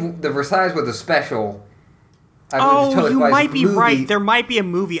believe the Versailles was a special. Oh, you might be right. There might be a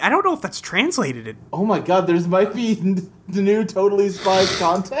movie. I don't know if that's translated. Oh my God! Might be the new Totally Spies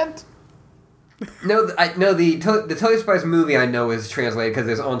content. No, the Totally Spies movie I know is translated because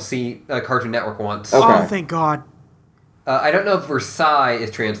it's on Cartoon Network once. Okay. Oh, thank God. I don't know if Versailles is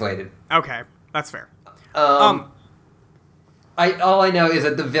translated. Okay, that's fair. All I know is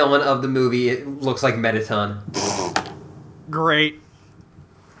that the villain of the movie looks like Mettaton. Great.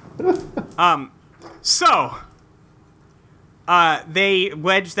 So they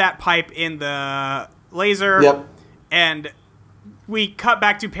wedge that pipe in the laser. Yep. And we cut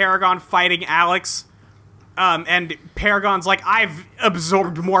back to Paragon fighting Alex. And Paragon's like, I've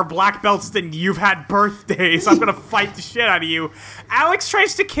absorbed more black belts than you've had birthdays. I'm gonna fight the shit out of you. Alex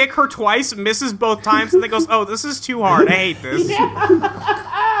tries to kick her twice, misses both times, and then goes, oh, this is too hard. I hate this.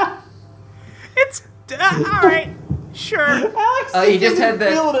 Yeah. It's, alright. Sure. Alex you just had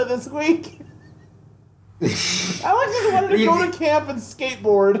that. Feeling it this week. Alex just wanted to go to camp and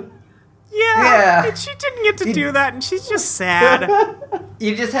skateboard. Yeah. And she didn't get to do that, and she's just sad.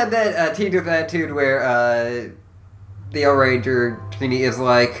 You just had that teenager attitude where the Yellow Ranger Trini is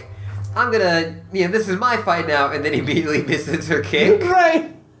like, I'm gonna, this is my fight now, and then immediately misses her kick.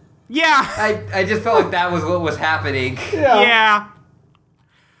 Right. Yeah. I just felt like that was what was happening. Yeah.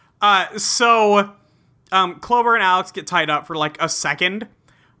 So Clover and Alex get tied up for like a second.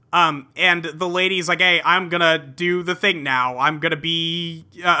 And the lady's like, hey, I'm gonna do the thing now. I'm gonna be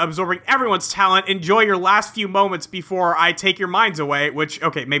absorbing everyone's talent. Enjoy your last few moments before I take your minds away, which,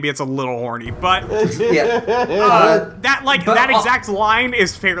 okay, maybe it's a little horny, but Yeah. that exact line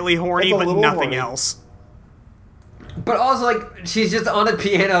is fairly horny, but nothing horny. else. But also, like, she's just on a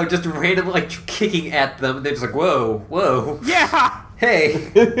piano, just randomly, like, kicking at them. And they're just like, whoa. Yeah.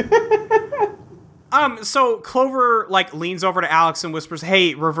 Hey. So Clover, like, leans over to Alex and whispers,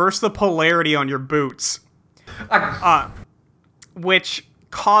 hey, reverse the polarity on your boots. Which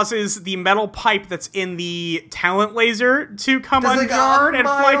causes the metal pipe that's in the talent laser to come unjarred and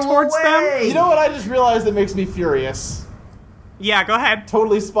fly towards them. You know what I just realized that makes me furious? Yeah, go ahead.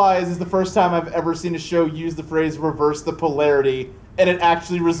 Totally Spies is the first time I've ever seen a show use the phrase reverse the polarity, and it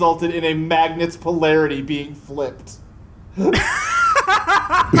actually resulted in a magnet's polarity being flipped.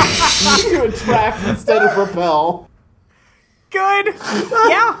 To attract instead of repel. Good.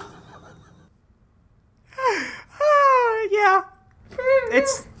 Yeah. Yeah.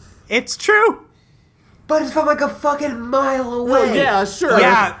 It's true. But it's from like a fucking mile away. Well, yeah, sure.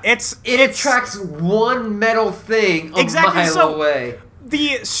 Yeah, it attracts one metal thing a mile away.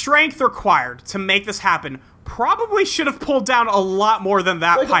 The strength required to make this happen probably should have pulled down a lot more than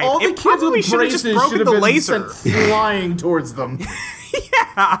that pipe. All the it kids probably with should have just broken the been laser. Sent flying towards them.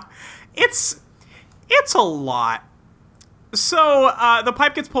 Yeah, it's a lot. So the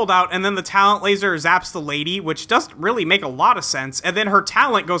pipe gets pulled out, and then the talent laser zaps the lady, which doesn't really make a lot of sense. And then her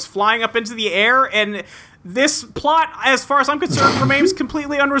talent goes flying up into the air, and this plot, as far as I'm concerned, remains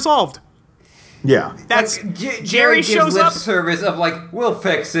completely unresolved. Yeah, that's like, Jerry shows lip up. Service of like, we'll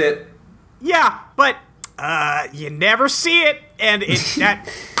fix it. Yeah, but you never see it, and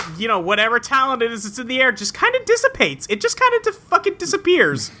whatever talent it is that's in the air just kind of dissipates. It just kind of fucking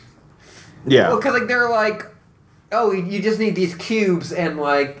disappears. Yeah. Well, because like they're like, oh, you just need these cubes and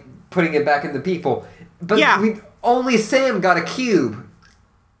like putting it back into people. But only Sam got a cube.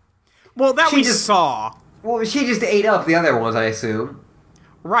 Well, we saw. Well, she just ate up the other ones, I assume.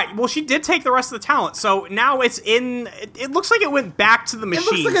 Right. Well, she did take the rest of the talent, so now it's in. It looks like it went back to the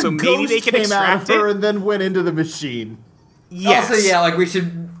machine, It looks like so maybe they can extract out of her it. And then went into the machine. Yes. Also, yeah, like we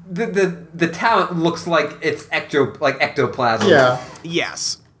should. The talent looks like it's ectoplasm. Yeah.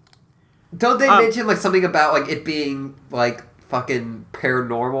 Yes. Don't they mention like something about like it being like fucking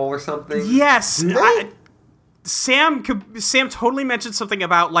paranormal or something? Yes. Sam totally mentioned something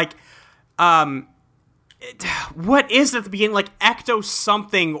about like, what is it at the beginning, like ecto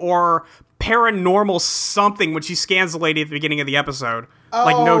something or paranormal something when she scans the lady at the beginning of the episode.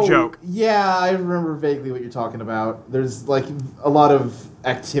 Like, no joke. Yeah, I remember vaguely what you're talking about. There's like a lot of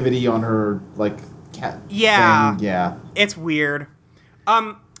activity on her like cat thing. Yeah. It's weird.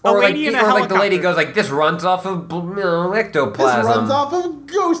 Or a lady in a helicopter. like the lady goes like, this runs off of ectoplasm. This runs off of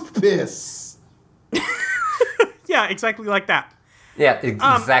ghost piss. Yeah, exactly like that. Yeah,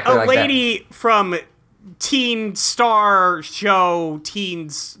 exactly like that. A lady from Teen Star Show,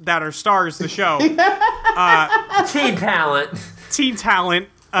 Teens That Are Stars, the show. Teen Talent. teen talent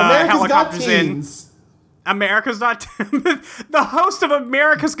America's helicopters Got Teens. in. America's Not... The host of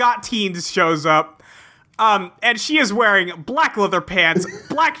America's Got Teens shows up. And she is wearing black leather pants,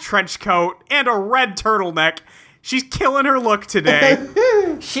 black trench coat, and a red turtleneck. She's killing her look today.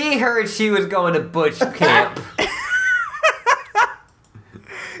 She heard she was going to butch camp.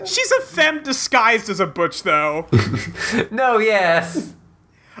 She's a femme disguised as a butch, though. No, yes.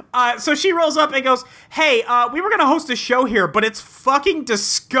 So she rolls up and goes, hey, we were going to host a show here, but it's fucking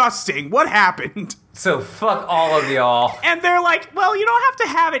disgusting. What happened? So fuck all of y'all. And they're like, well, you don't have to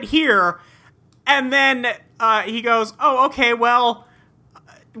have it here. And then he goes, oh, okay, well,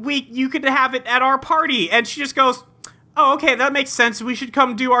 you could have it at our party. And she just goes, oh, okay, that makes sense. We should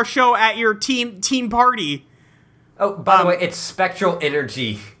come do our show at your teen party. Oh, by the way, it's spectral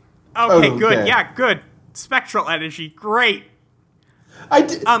energy. Okay, good. Yeah, good. Spectral energy. Great. So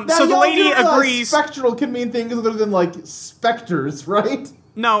the lady agrees. Spectral can mean things other than, like, specters, right?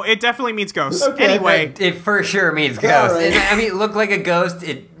 No, it definitely means ghosts. Okay. Anyway. It for sure means ghost. Right. I mean, it looked like a ghost.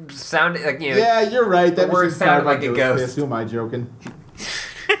 It sounded like, you know. Yeah, you're right. That word sounded like a ghost. Who am I joking?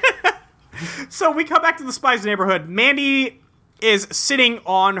 So we come back to the spies' neighborhood. Mandy is sitting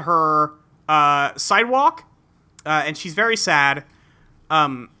on her sidewalk, and she's very sad.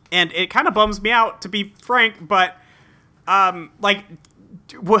 And it kind of bums me out, to be frank, but, is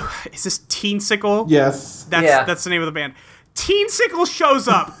this Teensicle? Yes. That's the name of the band. Teensicle shows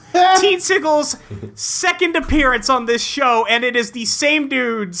up. Teensicle's second appearance on this show, and it is the same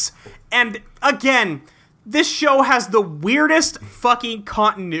dudes. And again, this show has the weirdest fucking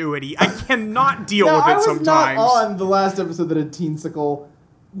continuity. I cannot deal with it sometimes. I was not on the last episode that had Teensicle.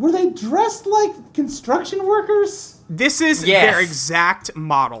 Were they dressed like construction workers? This is their exact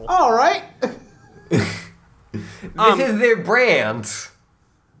model. All right. This is their brand.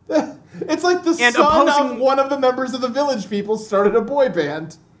 It's like the son of one of the members of the Village People started a boy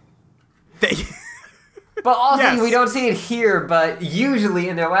band. But also, we don't see it here, but usually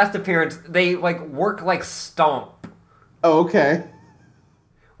in their last appearance, they, like, work like Stomp. Oh, okay.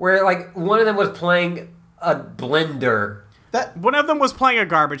 Where, like, one of them was playing a blender. One of them was playing a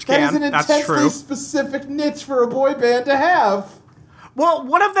garbage can. That is an intensely specific niche for a boy band to have. Well,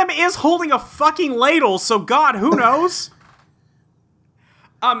 one of them is holding a fucking ladle, so God, who knows?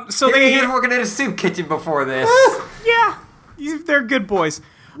 So he was working in a soup kitchen before this. Yeah, they're good boys.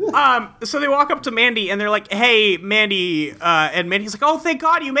 So they walk up to Mandy and they're like, hey, Mandy, and Mandy's like, oh, thank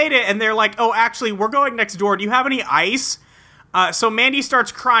God you made it. And they're like, oh, actually, we're going next door. Do you have any ice? So Mandy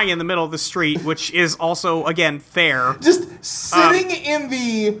starts crying in the middle of the street, which is also, again, fair. Just sitting in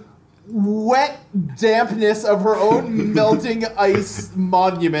the wet dampness of her own melting ice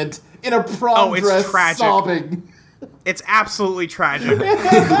monument in a prom dress, tragic. sobbing. It's absolutely tragic.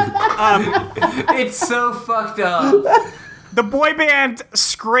 It's so fucked up. The boy band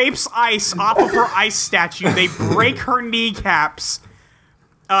scrapes ice off of her ice statue. They break her kneecaps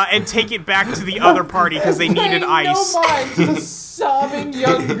and take it back to the other party because they needed ice. No mind to the sobbing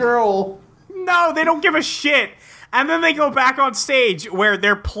young girl. No, they don't give a shit. And then they go back on stage where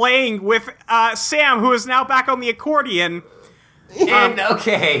they're playing with Sam, who is now back on the accordion. And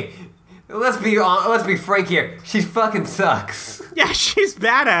okay, let's be frank here. She fucking sucks. Yeah, she's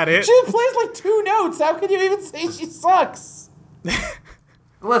bad at it. She plays like 2 notes. How can you even say she sucks?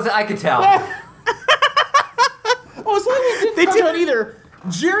 Listen, I can tell. Something we didn't talk about either.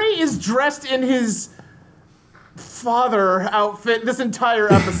 Jerry is dressed in his father outfit this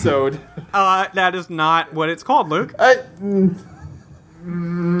entire episode. That is not what it's called, Luke.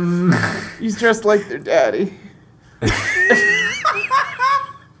 He's dressed like their daddy.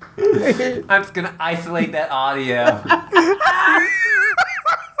 I'm just gonna isolate that audio.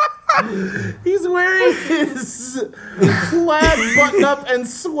 He's wearing his plaid button-up and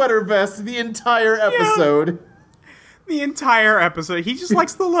sweater vest the entire episode. Yeah. The entire episode. He just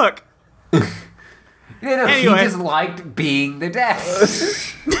likes the look. Anyway. He just liked being the dad.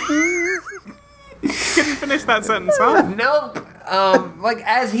 Couldn't finish that sentence, huh? Nope.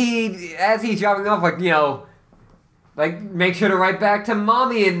 As he's dropping off, make sure to write back to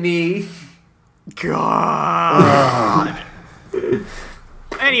mommy and me. God.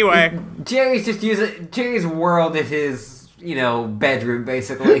 Anyway, Jerry's world is his, bedroom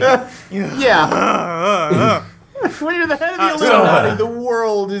basically. Yeah. When you're the head of the Illuminati, the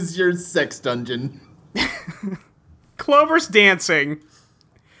world is your sex dungeon. Clover's dancing.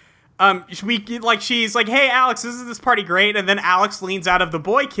 She's like, hey, Alex, isn't this party great? And then Alex leans out of the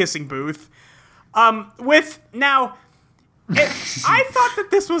boy kissing booth. I thought that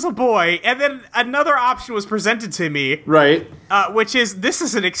this was a boy, and then another option was presented to me. Right. Which is, this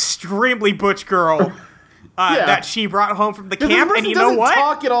is an extremely butch girl. that she brought home from the camp, and you know what? Doesn't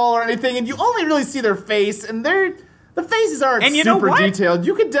talk at all or anything, and you only really see their face, and the faces aren't super detailed.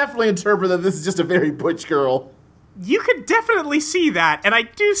 You could definitely interpret that this is just a very butch girl. You could definitely see that, and I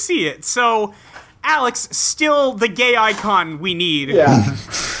do see it. So, Alex, still the gay icon we need. Yeah.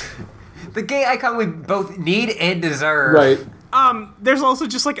 The gay icon we both need and deserve. Right. There's also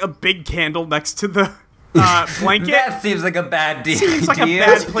just like a big candle next to the blanket. That seems like a bad deal. Seems like a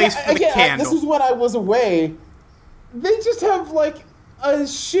bad place for the candle. This is when I was away. They just have like a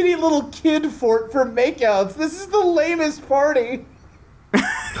shitty little kid fort for makeouts. This is the lamest party.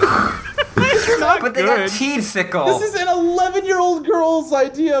 It's not but they good. got Teedsicle. This is an 11-year-old girl's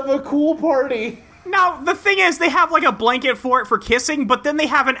idea of a cool party. Now, the thing is, they have like a blanket fort for kissing, but then they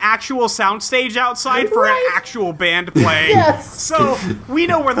have an actual soundstage outside for an actual band playing. Yes. So, we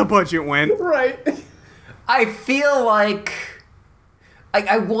know where the budget went. Right. I feel like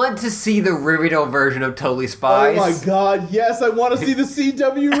I want to see the Riverdale version of Totally Spies. Oh my god, yes, I want to see the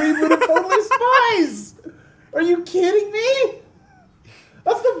CW reboot of Totally Spies! Are you kidding me?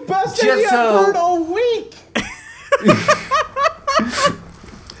 That's the best idea I've heard all week!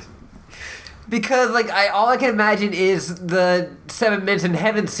 Because, like, all I can imagine is the 7 Minutes in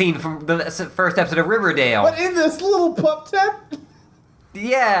Heaven scene from the first episode of Riverdale. But in this little pup tent?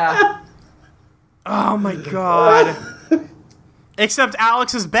 Yeah. Oh my god. Except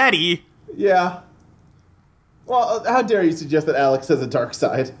Alex is Betty. Yeah. Well, how dare you suggest that Alex has a dark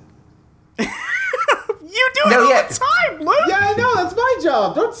side? You do it all the time, Luke! Yeah, I know, that's my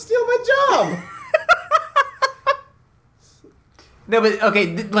job! Don't steal my job! No, but,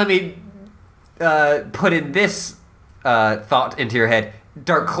 okay, let me put in this thought into your head.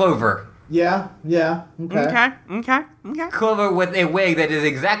 Dark Clover. Yeah, okay. Okay. Clover with a wig that is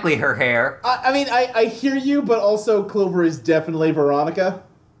exactly her hair. I mean, I hear you, but also Clover is definitely Veronica.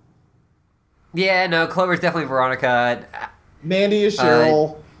 Yeah, no, Clover's definitely Veronica. Mandy is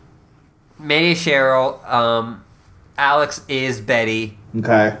Cheryl. Mandy is Cheryl. Alex is Betty.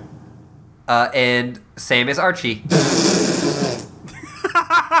 Okay. And Sam is Archie.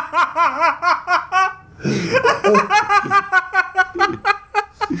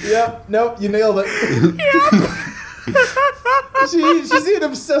 Yep, nope, you nailed it. Yep. She seemed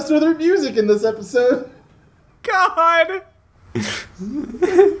obsessed with her music in this episode. God.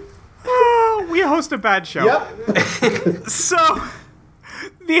 Oh, we host a bad show. Yep. So,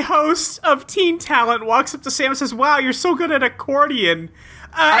 the host of Teen Talent walks up to Sam and says, "Wow, you're so good at accordion."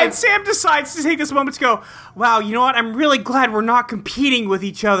 And Sam decides to take this moment to go, "Wow, you know what? I'm really glad we're not competing with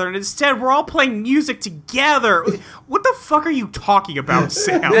each other, and instead we're all playing music together." What the fuck are you talking about,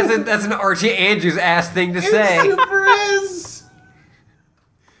 Sam? That's an Archie Andrews ass thing to say. It super is.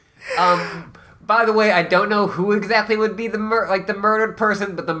 By the way, I don't know who exactly would be the murdered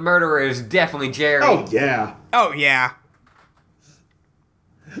person, but the murderer is definitely Jerry. Oh yeah. Oh yeah.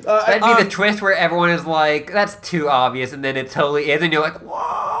 That'd be the twist where everyone is like, "That's too obvious," and then it totally is, and you're like,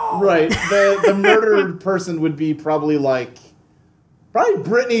 "Whoa!" Right. The murdered person would be probably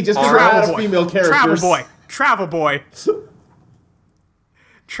Brittany, just because we're out of female characters. Travel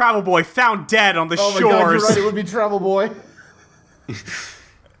boy found dead on the shores. Oh my god, you're right. It would be Travel Boy.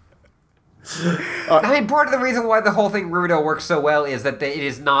 I mean, part of the reason why the whole thing Riverdale works so well is that it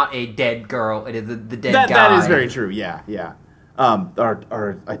is not a dead girl; it is the dead guy. That is very true. Yeah.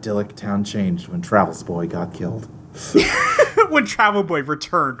 Our idyllic town changed when Travel's Boy got killed. When Travel Boy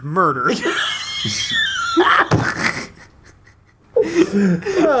returned, murdered.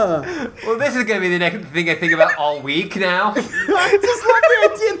 Well, this is going to be the next thing I think about all week now. I just love the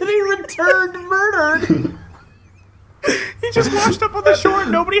idea that he returned murdered. He just washed up on the shore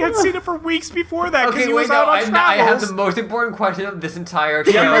and nobody had seen it for weeks before that because he was out on travels. I have the most important question of this entire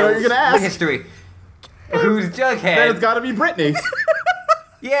show. Yeah, you're gonna ask. History. Who's Jughead? Then it's got to be Brittany.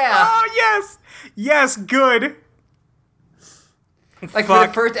 Yeah. Oh, yes. Yes, good. Like, for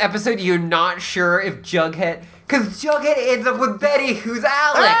the first episode, you're not sure if Jughead... Because Jughead ends up with Betty, who's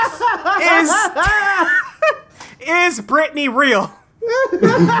Alex. Is Brittany real?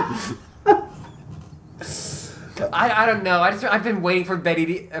 I don't know. I've been waiting for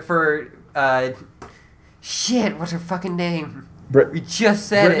Betty shit, what's her fucking name? We just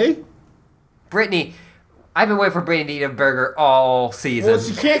said Brittany? it. Brittany. I've been waiting for Brittany to eat a burger all season. Well,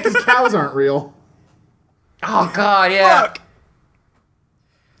 she can't because cows aren't real. Oh, God, yeah. Fuck.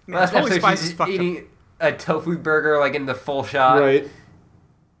 Last Totally episode, Spies she's eating a tofu burger, like, in the full shot. Right.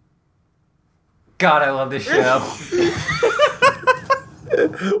 God, I love this show.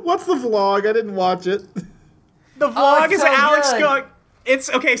 What's the vlog? I didn't watch it. The vlog it's is so Alex good. going... It's...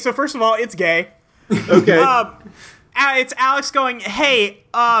 Okay, so first of all, it's gay. Okay. It's Alex going, "Hey,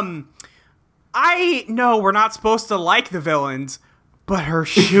 I know we're not supposed to like the villains, but her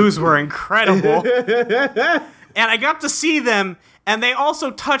shoes were incredible. And I got to see them, and they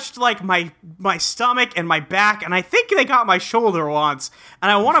also touched, like, my stomach and my back, and I think they got my shoulder once,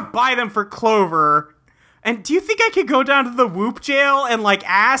 and I want to buy them for Clover. And do you think I could go down to the Whoop jail and, like,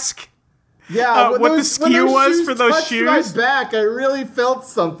 ask what the SKU was for those shoes? My back, I really felt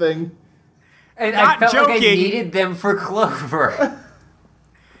something. And I felt like I needed them for Clover.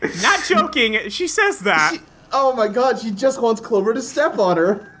 Not joking. She says that. Oh my god, she just wants Clover to step on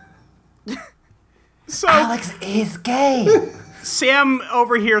her. So Alex is gay. Sam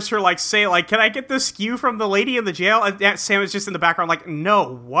overhears her say, can I get this SKU from the lady in the jail? And Sam is just in the background like,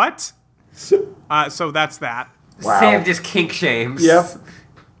 no, what? So that's that. Wow. Sam just kink shames. Yep.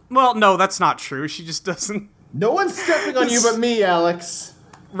 Well, no, that's not true. She just doesn't. No one's stepping on you but me, Alex.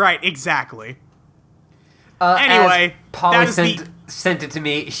 Right, exactly. Anyway, Polly sent it to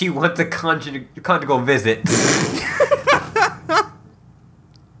me. She wants a conjugal visit.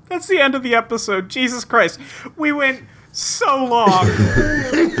 That's the end of the episode. Jesus Christ. We went so long.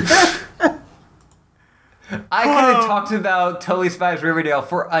 I could have talked about Totally Spies Riverdale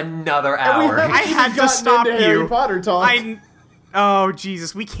for another hour. I had to stop you. Harry Potter talk. Oh,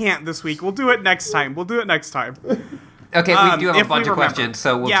 Jesus. We can't this week. We'll do it next time. Okay, we do have a bunch of questions,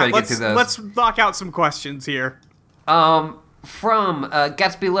 so we'll try to get through those. Let's knock out some questions here. From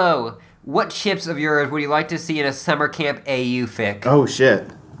Gatsby Low, what ships of yours would you like to see in a summer camp AU fic? Oh, shit.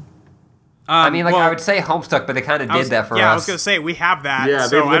 I would say Homestuck, but they kind of did that for us. Yeah, I was going to say, we have that, yeah,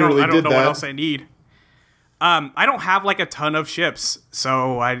 so I don't know that. what else I need. I don't have, a ton of ships,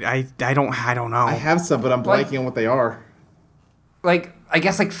 so I don't know. I have some, but I'm blanking on what they are. I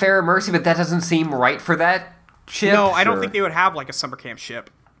guess, Farrah Mercy, but that doesn't seem right for that ship. No, I don't think they would have, a summer camp ship.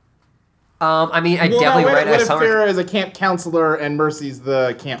 Definitely read what a if summer... Farrah is a camp counselor and Mercy's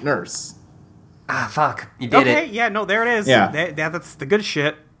the camp nurse? Ah, fuck. You did it. Okay, yeah, no, there it is. Yeah. That's the good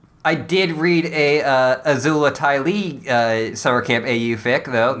shit. I did read a Azula Ty Lee summer camp AU fic,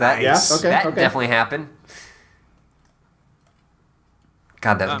 though. That definitely happened.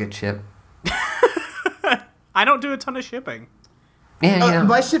 God, that was a good ship. I don't do a ton of shipping. Yeah.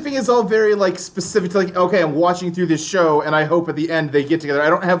 My shipping is all very specific to okay, I'm watching through this show and I hope at the end they get together. I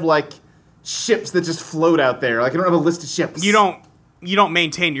don't have ships that just float out there. I don't have a list of ships. You don't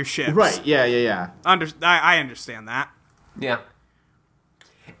maintain your ships. Right? Yeah. I understand that. Yeah.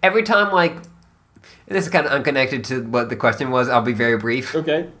 Every time this is kind of unconnected to what the question was. I'll be very brief.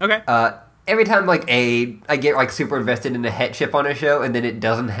 Okay. Every time I get super invested in a het ship on a show and then it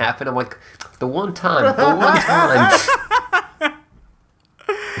doesn't happen, I'm like, the one time.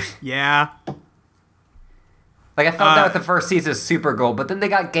 Yeah. I felt that with the first season of Supergirl, but then they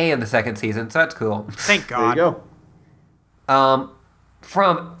got gay in the second season, so that's cool. Thank God. There you go.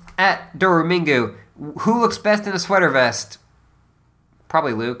 From @Domingo, who looks best in a sweater vest?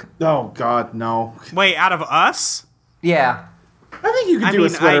 Probably Luke. Oh God, no. Wait, out of us? Yeah. I think you could do a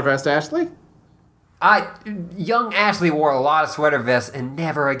sweater vest, Ashley. Young Ashley wore a lot of sweater vests and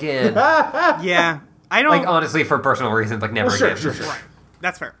never again. Yeah. I don't... honestly, for personal reasons, never again. Sure. Right.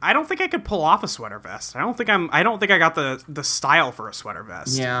 That's fair. I don't think I could pull off a sweater vest. I don't think I got the style for a sweater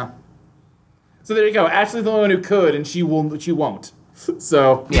vest. Yeah. So there you go. Ashley's the only one who could, and she won't.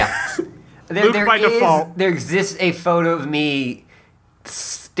 So yeah. Luke by default. There exists a photo of me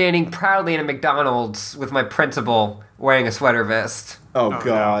standing proudly in a McDonald's with my principal wearing a sweater vest. Oh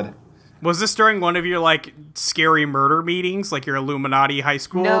God. No. Was this during one of your scary murder meetings, your Illuminati high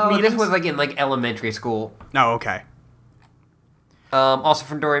school meetings? No, this was in elementary school. Oh, okay. Also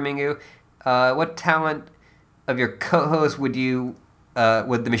from Dory Mingu, what talent of your co-host would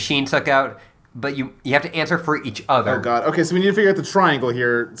the machine suck out? But you have to answer for each other. Oh God. Okay, so we need to figure out the triangle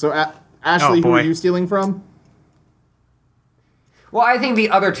here. So Ashley, who are you stealing from? Well, I think the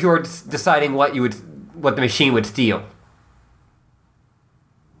other two are deciding what the machine would steal.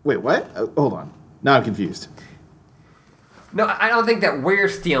 Wait, what? Hold on. Now I'm confused. No, I don't think that we're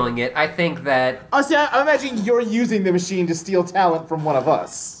stealing it. I think that... Oh, see, I'm imagining you're using the machine to steal talent from one of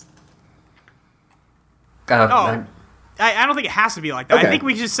us. I don't think it has to be like that. Okay. I think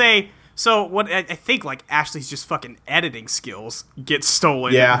we should say... So, what I think, Ashley's just fucking editing skills get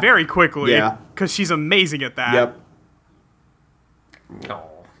stolen very quickly. Yeah. Because she's amazing at that. Yep. No.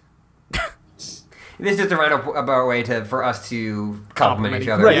 This is just a roundabout way for us to compliment each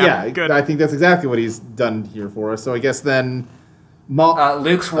other. Right, Yeah, yeah. good. I think that's exactly what he's done here for us. So I guess then...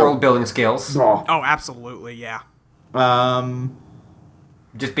 Luke's world-building skills. Oh, absolutely, yeah.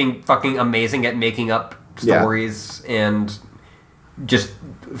 Just being fucking amazing at making up stories and just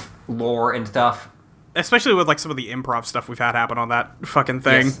lore and stuff. Especially with like some of the improv stuff we've had happen on that fucking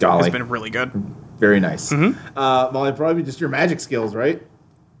thing. Yes, Dolly. It's been really good. Very nice. Molly, probably just your magic skills, right?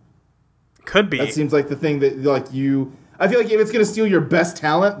 Could be. That seems like the thing that like you. I feel like if it's going to steal your best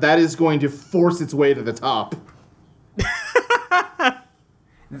talent, that is going to force its way to the top.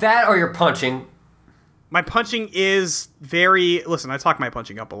 That or you're punching. My punching is very... Listen, I talk my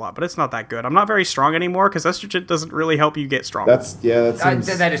punching up a lot, but it's not that good. I'm not very strong anymore because estrogen doesn't really help you get strong. That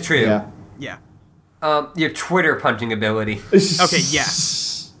seems, that is true. Yeah. Your Twitter punching ability. Okay,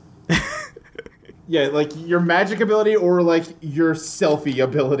 yes. Yeah, like your magic ability or like your selfie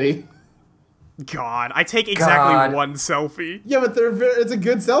ability. God, I take exactly one selfie. Yeah, but it's a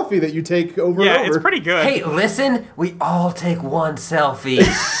good selfie that you take over and over. Yeah, it's pretty good. Hey, listen, we all take one selfie.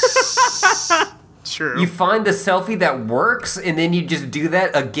 True. You find the selfie that works, and then you just do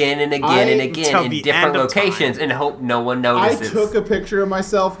that again and again and again in different locations and hope no one notices. I took a picture of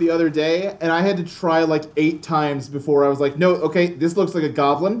myself the other day, and I had to try like 8 times before I was like, no, okay, this looks like a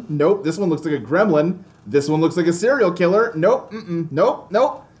goblin. Nope, this one looks like a gremlin. This one looks like a serial killer. Nope, nope.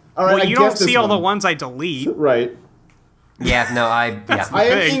 All right, well, you don't see all the ones I delete. Right. Yeah, no, I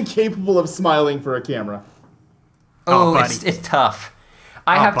am incapable of smiling for a camera. Oh, it's tough.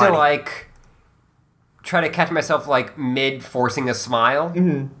 I have to like try to catch myself like mid forcing a smile,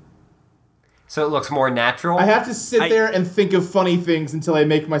 so it looks more natural. I have to sit there and think of funny things until I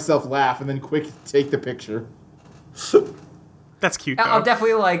make myself laugh, and then quick take the picture. That's cute, though. I'll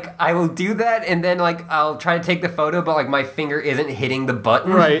definitely, like, I will do that, and then, like, I'll try to take the photo, but, like, my finger isn't hitting the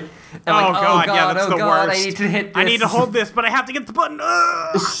button. Right. I'm like, God, yeah, that's the worst. I need to hit this. I need to hold this, but I have to get the button.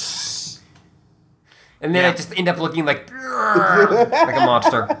 And then I just end up looking like a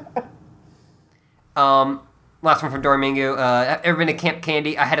monster. Last one from Domingo. Ever been to Camp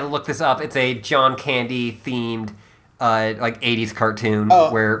Candy? I had to look this up. It's a John Candy-themed like 80s cartoon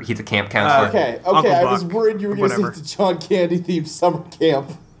where he's a camp counselor. Okay. I was worried you were going to say it's a John Candy themed summer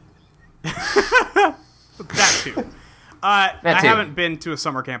camp. That too. I haven't been to a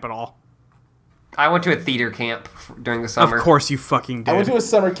summer camp at all. I went to a theater camp during the summer. Of course you fucking did. I went to a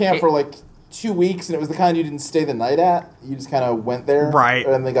summer camp for like 2 weeks, and it was the kind you didn't stay the night at. You just kind of went there. Right.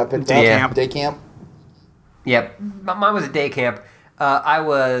 And they got picked up. Day camp. Yep. Mine was a day camp. I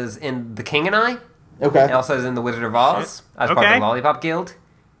was in The King and I. Okay. And also was in The Wizard of Oz. I was part of the Lollipop Guild.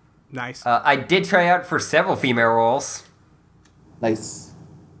 Nice. I did try out for several female roles. Nice.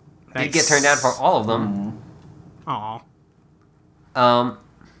 Did get turned down for all of them. Aw. I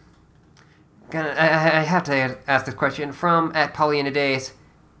have to ask this question from @Pollyanna Days.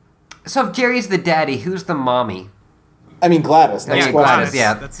 So if Jerry's the daddy, who's the mommy? I mean Gladys. Gladys.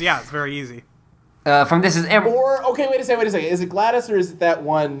 Yeah. It's very easy. From This Is Emerald. Or okay, wait a second. Is it Gladys or is it that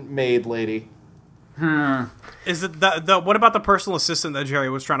one maid lady? Is it the what about the personal assistant that Jerry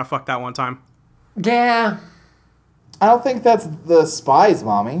was trying to fuck that one time? Yeah. I don't think that's the spy's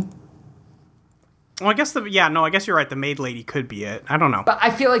mommy. Well, I guess I guess you're right. The maid lady could be it. I don't know. But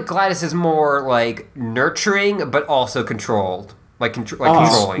I feel like Gladys is more like nurturing, but also controlled,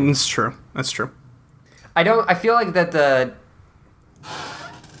 controlling. That's true. I feel like that the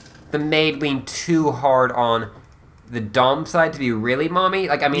maid leaned too hard on the dom side to be really mommy.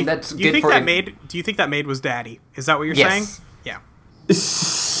 Like, I mean, that's good for... Do you think that maid was daddy? Is that what you're saying? Yeah.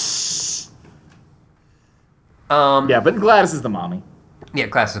 Yeah, but Gladys is the mommy. Yeah,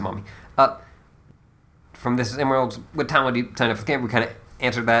 Gladys is mommy. From This Is Emerald, what time would you sign up for camp? We kind of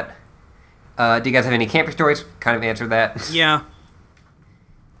answered that. Do you guys have any camping stories? Kind of answered that. Yeah.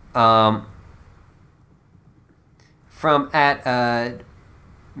 From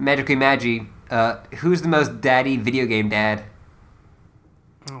Magically Magi, who's the most daddy video game dad?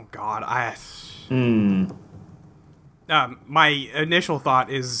 Oh God, my initial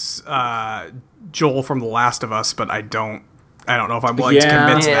thought is Joel from The Last of Us, but I don't know if I'm willing to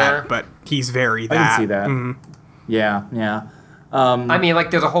commit to that. But he's very that. I can see that. Mm-hmm. Yeah. I mean,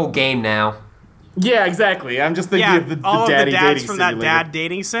 like, there's a whole game now. Yeah, exactly. I'm just thinking of the all daddy of the dads dating from simulator. that dad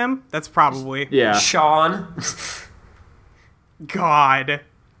dating sim. That's probably Sean. God.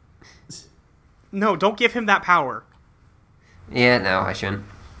 No, don't give him that power. Yeah, no, I shouldn't.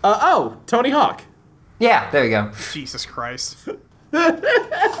 Tony Hawk. Yeah, there you go. Jesus Christ.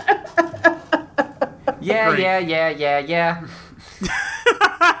 Yeah.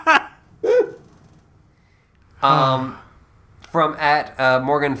 From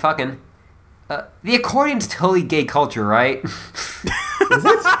Morgan fucking. The accordion's totally gay culture, right? Is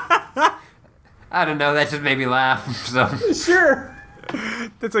it? I don't know. That just made me laugh. So Sure.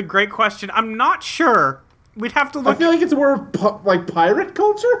 That's a great question. I'm not sure. We'd have to look. I feel like it's more like pirate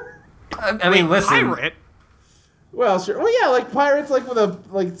culture. I mean, listen. Pirate? Well, sure. Well, yeah, like pirates,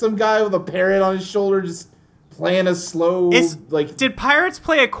 like some guy with a parrot on his shoulder, just playing a slow. Did pirates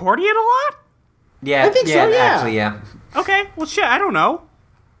play accordion a lot? Yeah, I think so. Yeah, actually, yeah. Okay, well, shit, I don't know.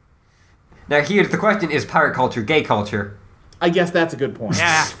 Now, here's the question: is pirate culture gay culture? I guess that's a good point.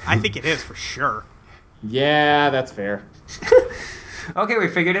 Yeah, I think it is for sure. Yeah, that's fair. Okay, we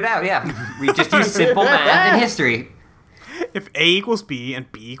figured it out. Yeah, we just use simple math and history. If A equals B and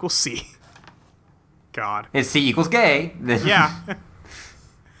B equals C. God. And C equals gay. Then Yeah.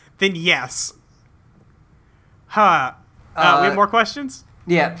 Then yes. Huh. We have more questions?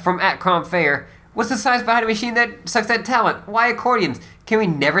 Yeah, from @CromFair. What's the science behind a machine that sucks that talent? Why accordions? Can we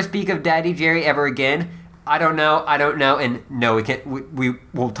never speak of Daddy Jerry ever again? I don't know, and no, we can't. We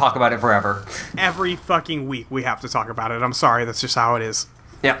will talk about it forever. Every fucking week we have to talk about it. I'm sorry, that's just how it is.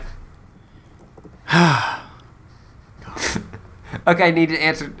 Yep. Okay, I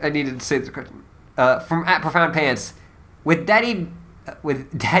needed to say this question. From @ProfoundPants. With Daddy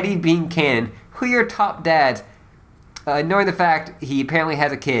being canon, who are your top dads? Knowing the fact he apparently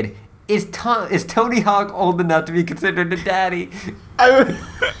has a kid, is Tony Hawk old enough to be considered a daddy?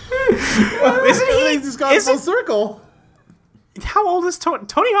 Isn't he? He's gone full circle. How old is Tony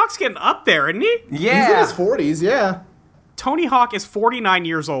Hawk's getting up there, isn't he? Yeah. He's in his 40s, yeah. Tony Hawk is 49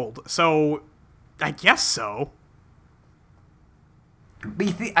 years old, so I guess so. But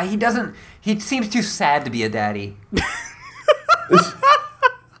he doesn't. He seems too sad to be a daddy.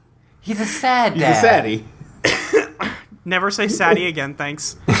 He's a sad dad. He's a saddie. Never say saddy again,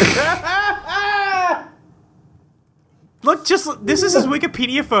 thanks. Look, this is his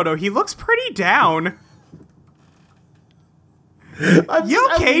Wikipedia photo. He looks pretty down.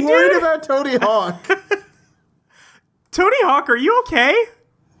 I'm worried about Tony Hawk. Tony Hawk, are you okay?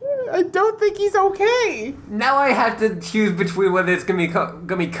 I don't think he's okay. Now I have to choose between whether it's gonna be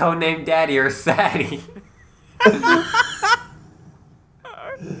codenamed Daddy or Saddy.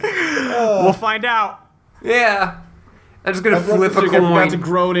 We'll find out. Yeah. I'm just gonna flip a I forgot coin. to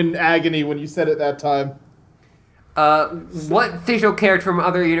groan in agony when you said it that time. What fictional character from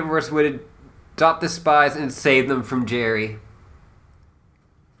other universe would adopt the spies and save them from Jerry?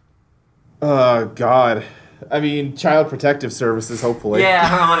 Oh, God. I mean, Child Protective Services, hopefully.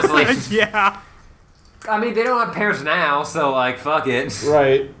 Yeah, honestly. Yeah. I mean, they don't have parents now, so, like, fuck it.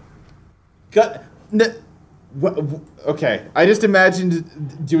 Right. Okay, I just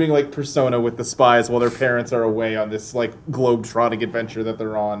imagined doing, like, Persona with the spies while their parents are away on this, like, globe-trotting adventure that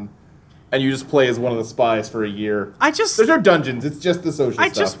they're on. And you just play as one of the spies for a year. There's no dungeons, it's just the social stuff. I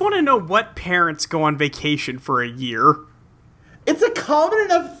just want to know what parents go on vacation for a year. It's a common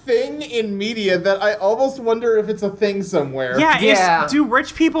enough thing in media that I almost wonder if it's a thing somewhere. Yeah. Do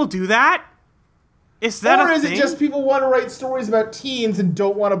rich people do that? Is that a thing? Or is it just people want to write stories about teens and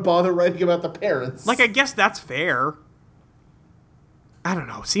don't want to bother writing about the parents? Like, I guess that's fair. I don't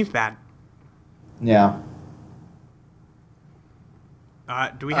know. Seems bad. Yeah.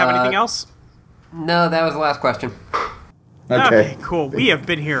 Do we have anything else? No, that was the last question. Okay, cool. We have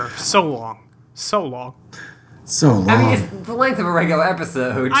been here so long. So long. So long. I mean, it's the length of a regular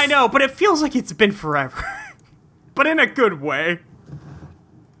episode. I know, but it feels like it's been forever. But in a good way.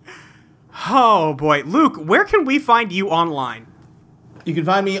 Oh, boy. Luke, where can we find you online? You can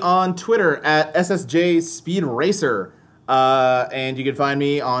find me on Twitter at SSJSpeedRacer. And you can find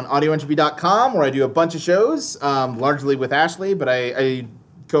me on audioentropy.com, where I do a bunch of shows, largely with Ashley, but I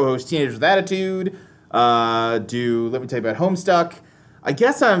co-host Teenagers with Attitude, Let Me Tell You About Homestuck. I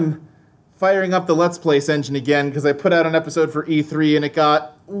guess I'm firing up the Let's Place engine again, because I put out an episode for E3, and it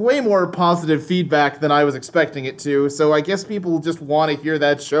got way more positive feedback than I was expecting it to, so I guess people just want to hear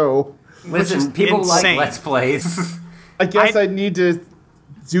that show. Listen, people insane. like Let's Plays. I guess I need to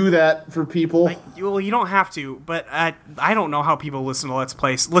do that for people. Well, you don't have to, but I don't know how people listen to Let's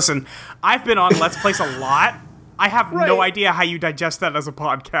Plays. Listen, I've been on Let's Plays a lot. I have no idea how you digest that as a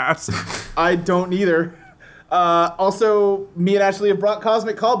podcast. I don't either. Also, me and Ashley have brought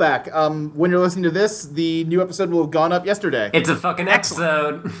Cosmic Callback. When you're listening to this, the new episode will have gone up yesterday. It's a fucking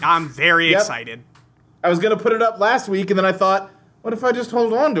episode. I'm very excited. I was going to put it up last week, and then I thought, what if I just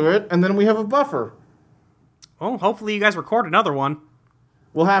hold on to it, and then we have a buffer? Well, hopefully you guys record another one.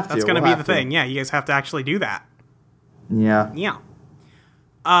 We'll have to. That's going to be the thing. Yeah, you guys have to actually do that. Yeah. Yeah.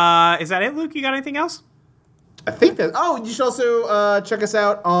 Is that it, Luke? You got anything else? I think that... Oh, you should also check us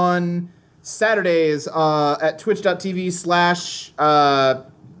out on Saturdays at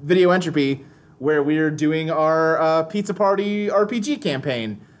twitch.tv/Video Entropy, where we're doing our Pizza Party RPG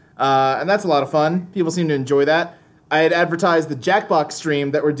campaign. And that's a lot of fun. People seem to enjoy that. I had advertised the Jackbox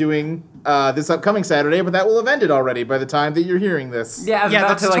stream that we're doing this upcoming Saturday, but that will have ended already by the time that you're hearing this. Yeah,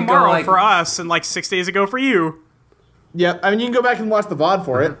 that's tomorrow for us and 6 days ago for you. Yep. I mean, you can go back and watch the VOD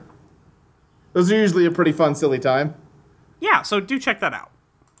for it. Those are usually a pretty fun, silly time. Yeah, so do check that out.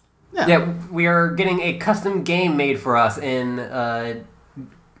 Yeah, we are getting a custom game made for us in...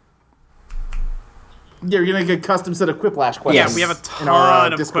 Yeah, you're going to get a custom set of Quiplash questions. Yeah, we have a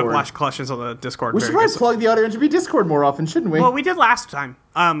ton of Quiplash questions on the Discord. We should probably plug the Audio Entropy Discord more often, shouldn't we? Well, we did last time.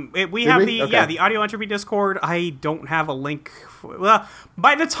 We have the Audio Entropy Discord. I don't have a link. Well,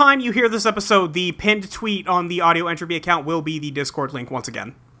 by the time you hear this episode, the pinned tweet on the Audio Entropy account will be the Discord link once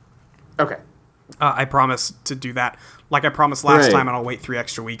again. Okay. I promise to do that, like I promised last time, and I'll wait 3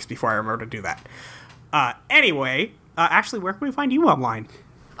 extra weeks before I remember to do that. Anyway, Ashley, where can we find you online?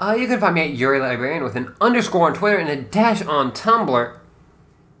 You can find me at Yuri Librarian with an underscore on Twitter and a dash on Tumblr.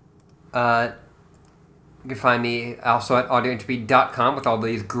 You can find me also at audioentropy.com with all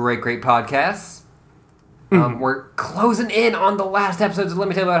these great podcasts. We're closing in on the last episodes of Let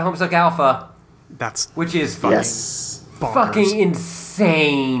Me Tell You About Homestuck Alpha. Which is fucking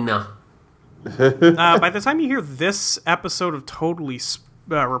insane. By the time you hear this episode of Totally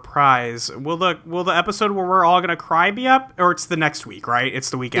Reprise, will the episode where we're all gonna cry be up, or it's the next week, right?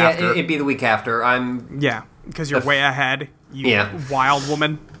 It's the week after. Yeah, it'd be the week after. Because you're way ahead, you wild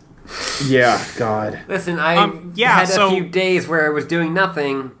woman. Yeah, God. Listen, I had a few days where I was doing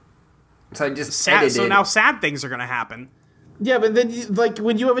nothing, so I just edited. So now sad things are gonna happen. Yeah, but then,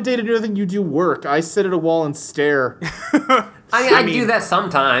 when you have a day to do nothing, you do work. I sit at a wall and stare. I do that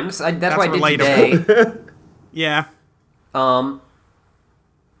sometimes. That's what I did today. Yeah.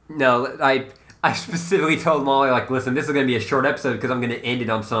 No, I specifically told Molly, listen, this is going to be a short episode because I'm going to end it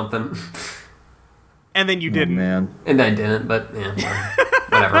on something. And then you didn't. Man. And I didn't, but yeah,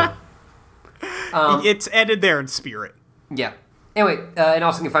 whatever. It's ended there in spirit. Yeah. Anyway, and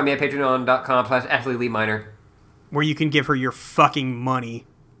also you can find me at patreon.com/AshleyLeeMiner. Where you can give her your fucking money.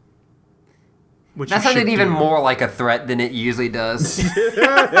 That sounded even more like a threat than it usually does.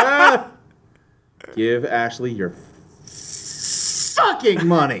 Give Ashley your fucking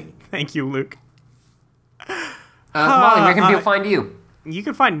money. Thank you, Luke. Molly, where can people find you? You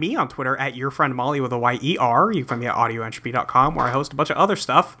can find me on Twitter at yourfriendmolly with a Y-E-R. You can find me at audioentropy.com, where I host a bunch of other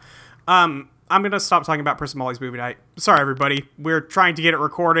stuff. I'm going to stop talking about Prince of Molly's movie night. Sorry, everybody. We're trying to get it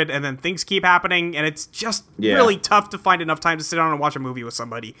recorded, and then things keep happening, and it's just really tough to find enough time to sit down and watch a movie with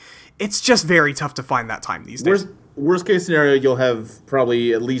somebody. It's just very tough to find that time these days. Worst case scenario, you'll have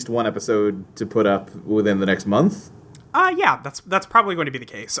probably at least one episode to put up within the next month. Yeah, that's probably going to be the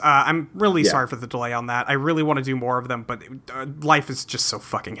case. I'm really sorry for the delay on that. I really want to do more of them, but life is just so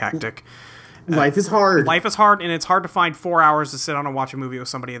fucking hectic. Life is hard. Life is hard, and it's hard to find 4 hours to sit down and watch a movie with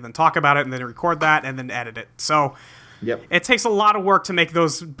somebody and then talk about it and then record that and then edit it. So it takes a lot of work to make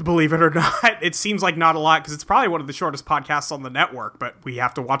those, believe it or not. It seems like not a lot because it's probably one of the shortest podcasts on the network, but we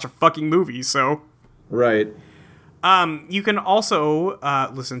have to watch a fucking movie, so... Right. You can also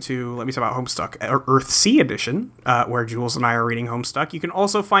listen to Let Me Talk About Homestuck, Earthsea Edition, where Jules and I are reading Homestuck. You can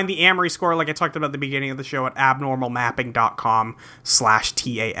also find the Amory score, like I talked about at the beginning of the show, at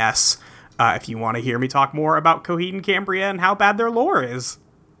abnormalmapping.com/TAS. If you want to hear me talk more about Coheed and Cambria and how bad their lore is.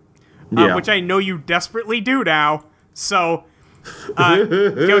 Which I know you desperately do now. So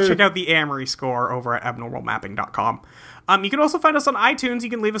go check out the Amory score over at abnormalmapping.com. You can also find us on iTunes. You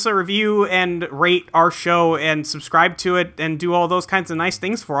can leave us a review and rate our show and subscribe to it and do all those kinds of nice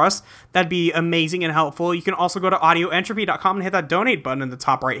things for us. That'd be amazing and helpful. You can also go to audioentropy.com and hit that donate button in the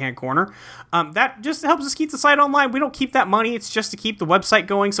top right-hand corner. That just helps us keep the site online. We don't keep that money. It's just to keep the website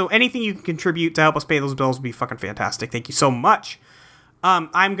going. So anything you can contribute to help us pay those bills would be fucking fantastic. Thank you so much.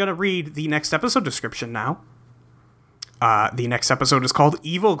 I'm going to read the next episode description now. The next episode is called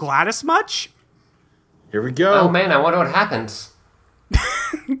Evil Gladys Much? Here we go. Oh man, I wonder what happens.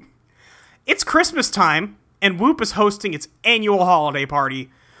 It's Christmas time, and Whoop is hosting its annual holiday party.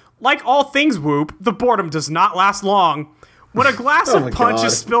 Like all things Whoop, the boredom does not last long. When a glass of punch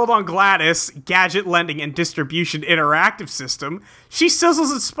is spilled on Gladys, gadget lending and distribution interactive system, she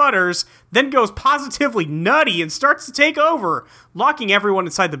sizzles and sputters, then goes positively nutty and starts to take over, locking everyone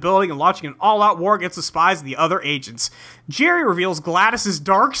inside the building and launching an all-out war against the spies and the other agents. Jerry reveals Gladys's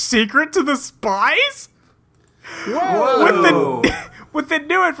dark secret to the spies? Whoa! With the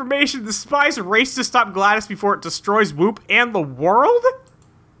new information, the spies race to stop Gladys before it destroys Whoop and the world?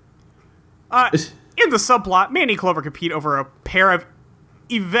 In the subplot, Manny and Clover compete over a pair of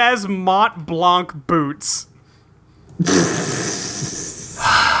Yves Mont Blanc boots.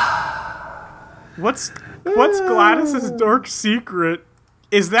 What's Gladys's dark secret?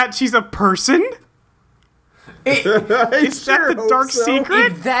 Is that she's a person? Is that the dark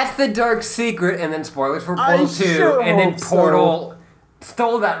secret? If that's the dark secret, and then spoilers for Portal 2, and then Portal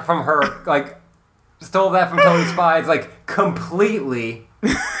stole that from her, stole that from Totally Spies, like, completely.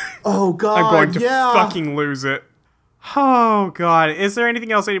 Oh, God, I'm going to fucking lose it. Oh, God. Is there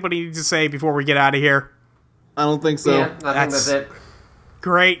anything else anybody needs to say before we get out of here? I don't think so. Yeah, I think that's it.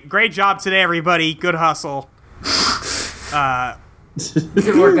 Great job today, everybody. Good hustle.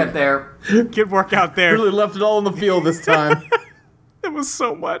 Good work out there. Good work out there. Really left it all in the field this time. It was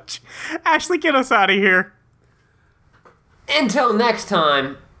so much. Ashley, get us out of here. Until next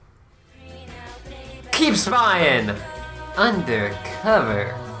time, keep spying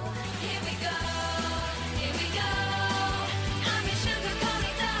undercover.